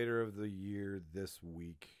Debater of the Year this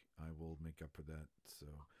week. I will make up for that. So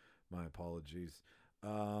my apologies.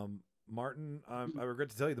 Martin, I regret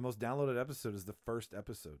to tell you, the most downloaded episode is the first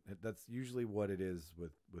episode. That's usually what it is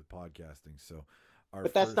with podcasting. So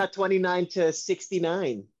But that's not 29 to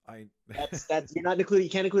 69. That's you're not including. You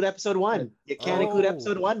can't include episode 1. You can't include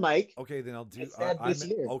episode 1, Mike. Okay, then I'll do. It's that this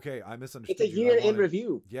year. Okay, I misunderstood. It's a you. year I in wanted-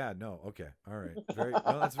 review. Yeah, no, okay, all right.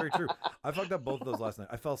 No, that's very true. I fucked up both of those last night.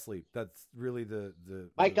 I fell asleep. That's really the.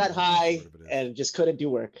 Mike got high and just couldn't do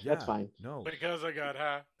work. That's fine. No, Because I got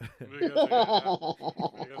high. Because I got high.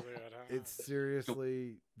 it's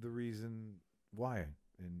seriously the reason why.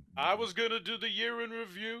 And I was gonna do the year in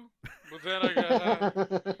review, but then I got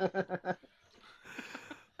high.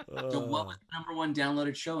 So what was the #1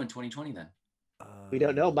 downloaded show in 2020 then? We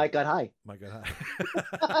don't know. Mike got high. Mike got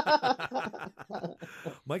high.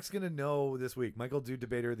 Mike's gonna know this week. Mike will do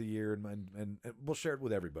Debater of the Year, and we'll share it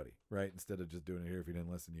with everybody, right? Instead of just doing it here. If you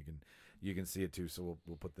didn't listen, you can see it too. So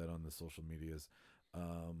we'll put that on the social medias.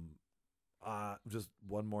 Just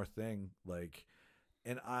one more thing, like,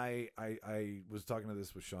 and I was talking to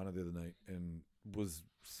this with Shauna the other night, and was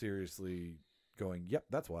seriously going, "Yep,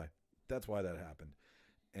 that's why that happened."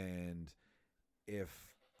 And if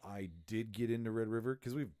I did get into Red River,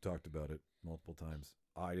 because we've talked about it multiple times,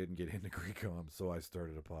 I didn't get into Greekom, so I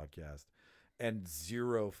started a podcast. And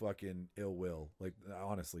zero fucking ill will. Like,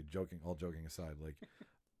 honestly, all joking aside, like,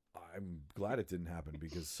 I'm glad it didn't happen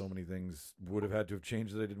because so many things would have had to have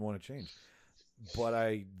changed that I didn't want to change. But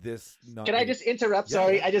Can I just interrupt? Yeah,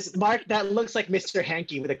 Sorry, yeah. Mark, that looks like Mr.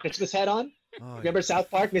 Hanky with a Christmas hat on. Oh, Remember South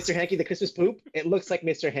Park, Mr. Hanky, the Christmas poop? It looks like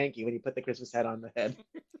Mr. Hanky when you put the Christmas hat on the head.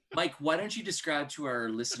 Mike, why don't you describe to our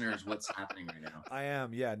listeners what's happening right now? I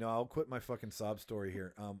am. Yeah, no, I'll quit my fucking sob story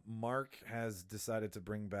here. Mark has decided to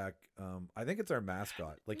bring back. I think it's our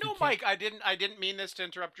mascot. Like, No, you can't- Mike, I didn't mean this to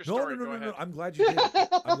interrupt your No, story. no, Go no, no, ahead. no. I'm glad you did.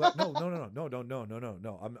 I'm glad,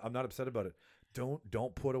 no. I'm not upset about it.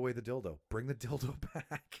 Don't put away the dildo. Bring the dildo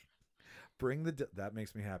back. That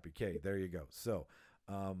makes me happy. Okay, there you go. So,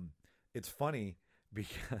 it's funny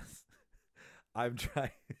because I'm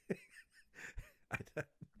trying.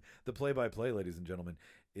 The play-by-play, ladies and gentlemen,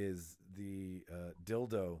 is the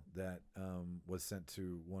dildo that was sent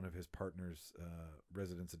to one of his partner's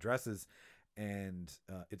residence addresses, and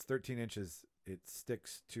it's 13 inches. It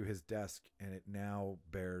sticks to his desk, and it now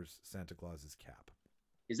bears Santa Claus's cap.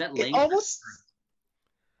 Is that It length? almost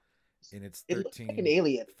And it's it looks 13. like an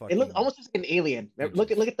alien. It fucking looks almost like an alien.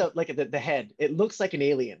 Look inches. at the head. It looks like an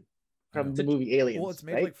alien I know. from the movie Aliens. Well, it's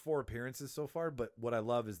made right? like 4 appearances so far, but what I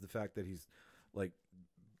love is the fact that he's like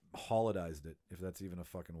holodized it, if that's even a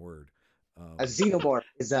fucking word. A xenomorph,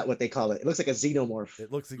 is that what they call it? It looks like a xenomorph.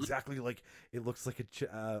 It looks exactly like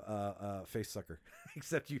a face sucker,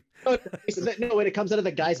 except you. No, when it comes out of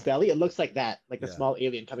the guy's belly, it looks like that, like the Yeah. small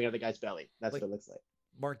alien coming out of the guy's belly. That's Like- what it looks like.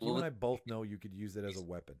 Mark, you Well, and I both know you could use it as a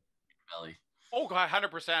weapon. Belly. Oh, God,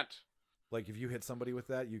 100%. Like if you hit somebody with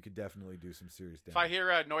that, you could definitely do some serious damage. If I hear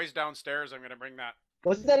a noise downstairs, I'm going to bring that.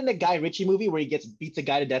 Wasn't that in the Guy Ritchie movie where he beats a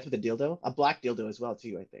guy to death with a dildo? A black dildo as well,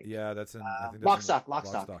 too, I think. Yeah, that's in. I think that's Lock, in Stock, Lock,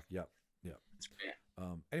 Stock. Yep. That's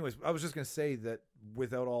right. Anyways, I was just gonna say that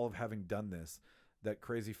without all of having done this, that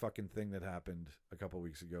crazy fucking thing that happened a couple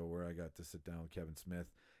weeks ago where I got to sit down with Kevin Smith.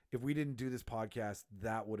 If we didn't do this podcast,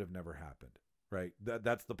 that would have never happened, right?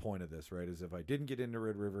 That's the point of this, right? Is if I didn't get into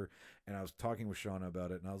Red River and I was talking with Shauna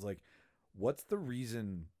about it, and I was like, "What's the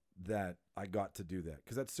reason that I got to do that?"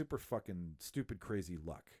 Because that's super fucking stupid, crazy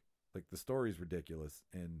luck. Like the story's ridiculous,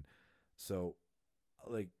 and so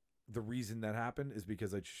like. The reason that happened is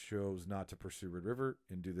because I chose not to pursue Red River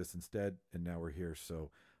and do this instead, and now we're here.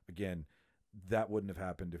 So again, that wouldn't have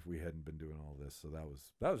happened if we hadn't been doing all this. So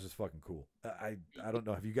that was just fucking cool. I don't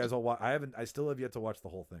know. Have you guys all watched? I still have yet to watch the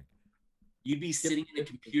whole thing. You'd be sitting in a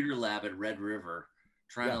computer lab at Red River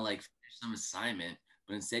trying Yeah. to like finish some assignment,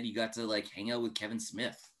 but instead you got to like hang out with Kevin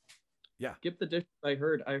Smith. Skip the dish. I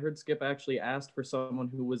heard Skip actually asked for someone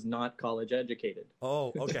who was not college educated.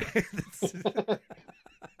 Oh, okay.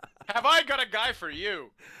 Have I got a guy for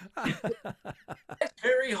you? It's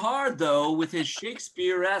very hard though with his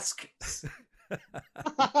Shakespeare-esque.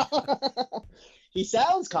 He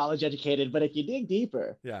sounds college educated, but if you dig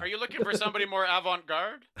deeper. Yeah. Are you looking for somebody more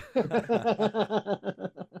avant-garde?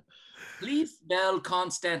 Please spell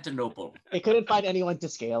Constantinople. They couldn't find anyone to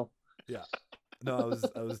scale. Yeah. No,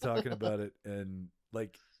 I was talking about it, and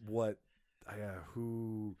like what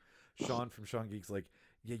who Sean from Sean Geeks, like,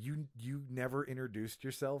 yeah, you never introduced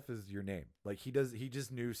yourself as your name. Like he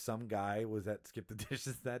just knew some guy was at Skip the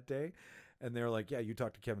Dishes that day, and they were like, yeah, you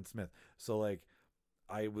talked to Kevin Smith. So like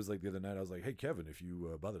I was like the other night, I was like, hey Kevin, if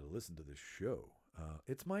you bother to listen to this show,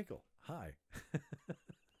 it's Michael. Hi.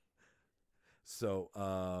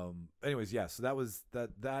 So anyways, yeah, so that was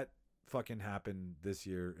that fucking happened this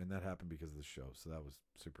year, and that happened because of the show, so that was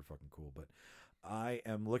super fucking cool. But I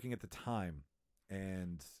am looking at the time,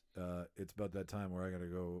 and it's about that time where I gotta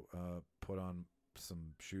go put on some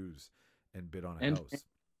shoes and bid on a And house.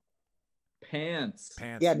 Pants.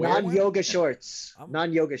 Yeah, Where- non-yoga shorts. I'm-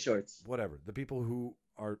 Non-yoga shorts. whatever. The people who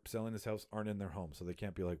are selling this house aren't in their home, so they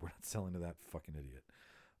can't be like, we're not selling to that fucking idiot.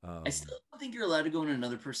 I still don't think you're allowed to go in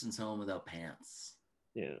another person's home without pants.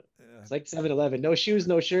 Yeah. It's like 7-Eleven. No shoes,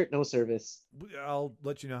 no shirt, no service. I'll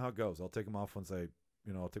let you know how it goes. I'll take them off once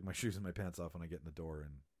I'll take my shoes and my pants off when I get in the door,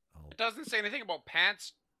 and I'll It doesn't say anything about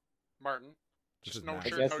pants, Martin. Just Just a no nice- I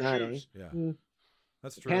shirt, guess no not, eh? shoes. yeah, Mm.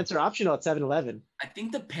 that's true. Pants are optional at 7-Eleven. I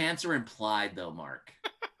think the pants are implied though, Mark.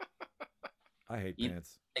 I hate You-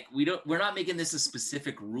 pants. Like we're not making this a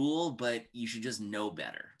specific rule, but you should just know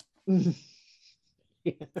better.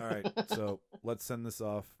 All right, so let's send this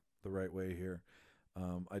off the right way here.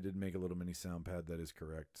 I did make a little mini sound pad that is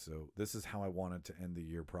correct. So this is how I wanted to end the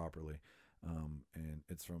year properly. And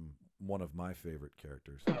it's from one of my favorite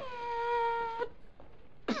characters.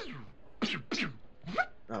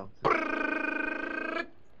 Oh.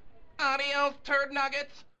 Adios, turd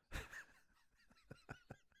nuggets.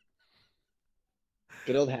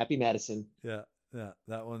 Good old Happy Madison. Yeah,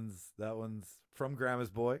 that one's from Grandma's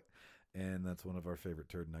Boy. and that's one of our favorite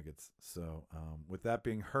turd nuggets. So with that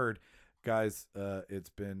being heard, guys, it's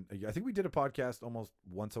been, I think we did a podcast almost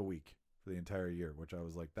once a week for the entire year, which I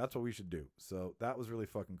was like, that's what we should do. So that was really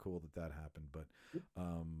fucking cool that happened. But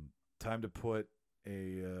time to put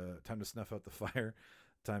time to snuff out the fire,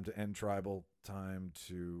 time to end tribal, time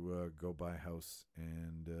to go buy a house,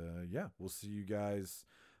 and we'll see you guys.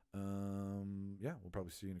 We'll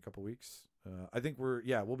probably see you in a couple weeks. I think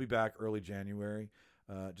we'll be back early January.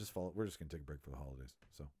 We're just gonna take a break for the holidays,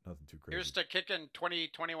 so nothing too crazy. Here's to kicking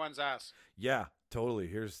 2021's ass. Yeah, totally.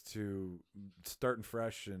 Here's to starting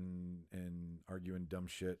fresh and arguing dumb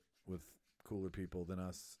shit with cooler people than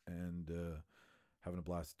us, and having a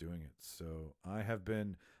blast doing it. So I have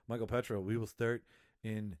been Michael Petro. We will start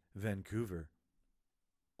in Vancouver.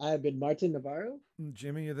 I have been Martin Navarro.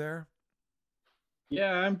 Jimmy, you there?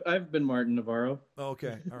 Yeah, I've been Martin Navarro.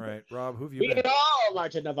 Okay, all right. Rob, who have you We been? all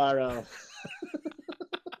Martin Navarro.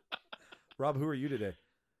 Rob, who are you today?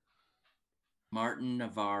 Martin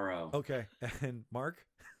Navarro. Okay, and Mark?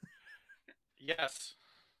 Yes.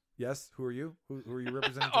 Yes, who are you? Who are you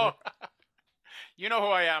representing today? Oh, you know who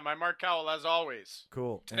I am. I'm Mark Cowell, as always.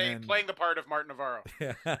 Cool. Today, playing the part of Martin Navarro.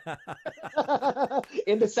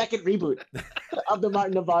 In the second reboot of the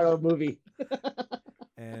Martin Navarro movie.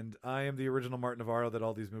 And I am the original Martin Navarro that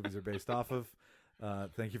all these movies are based off of.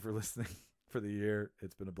 Thank you for listening for the year.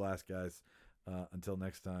 It's been a blast, guys. Until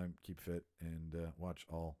next time, keep fit and watch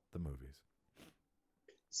all the movies.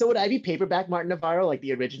 So would I be paperback Martin Navarro, like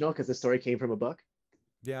the original, because the story came from a book?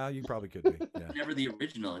 Yeah, you probably could be. Yeah. Never the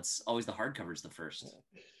original. It's always the hardcover's the first.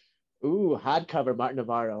 Ooh, hardcover Martin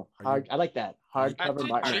Navarro. I like that. Hardcover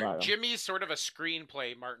Martin Navarro. Jimmy's sort of a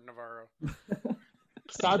screenplay Martin Navarro.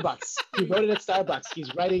 Starbucks. He wrote it at Starbucks.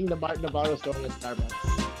 He's writing the Martin Navarro story at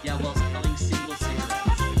Starbucks. Yeah, well,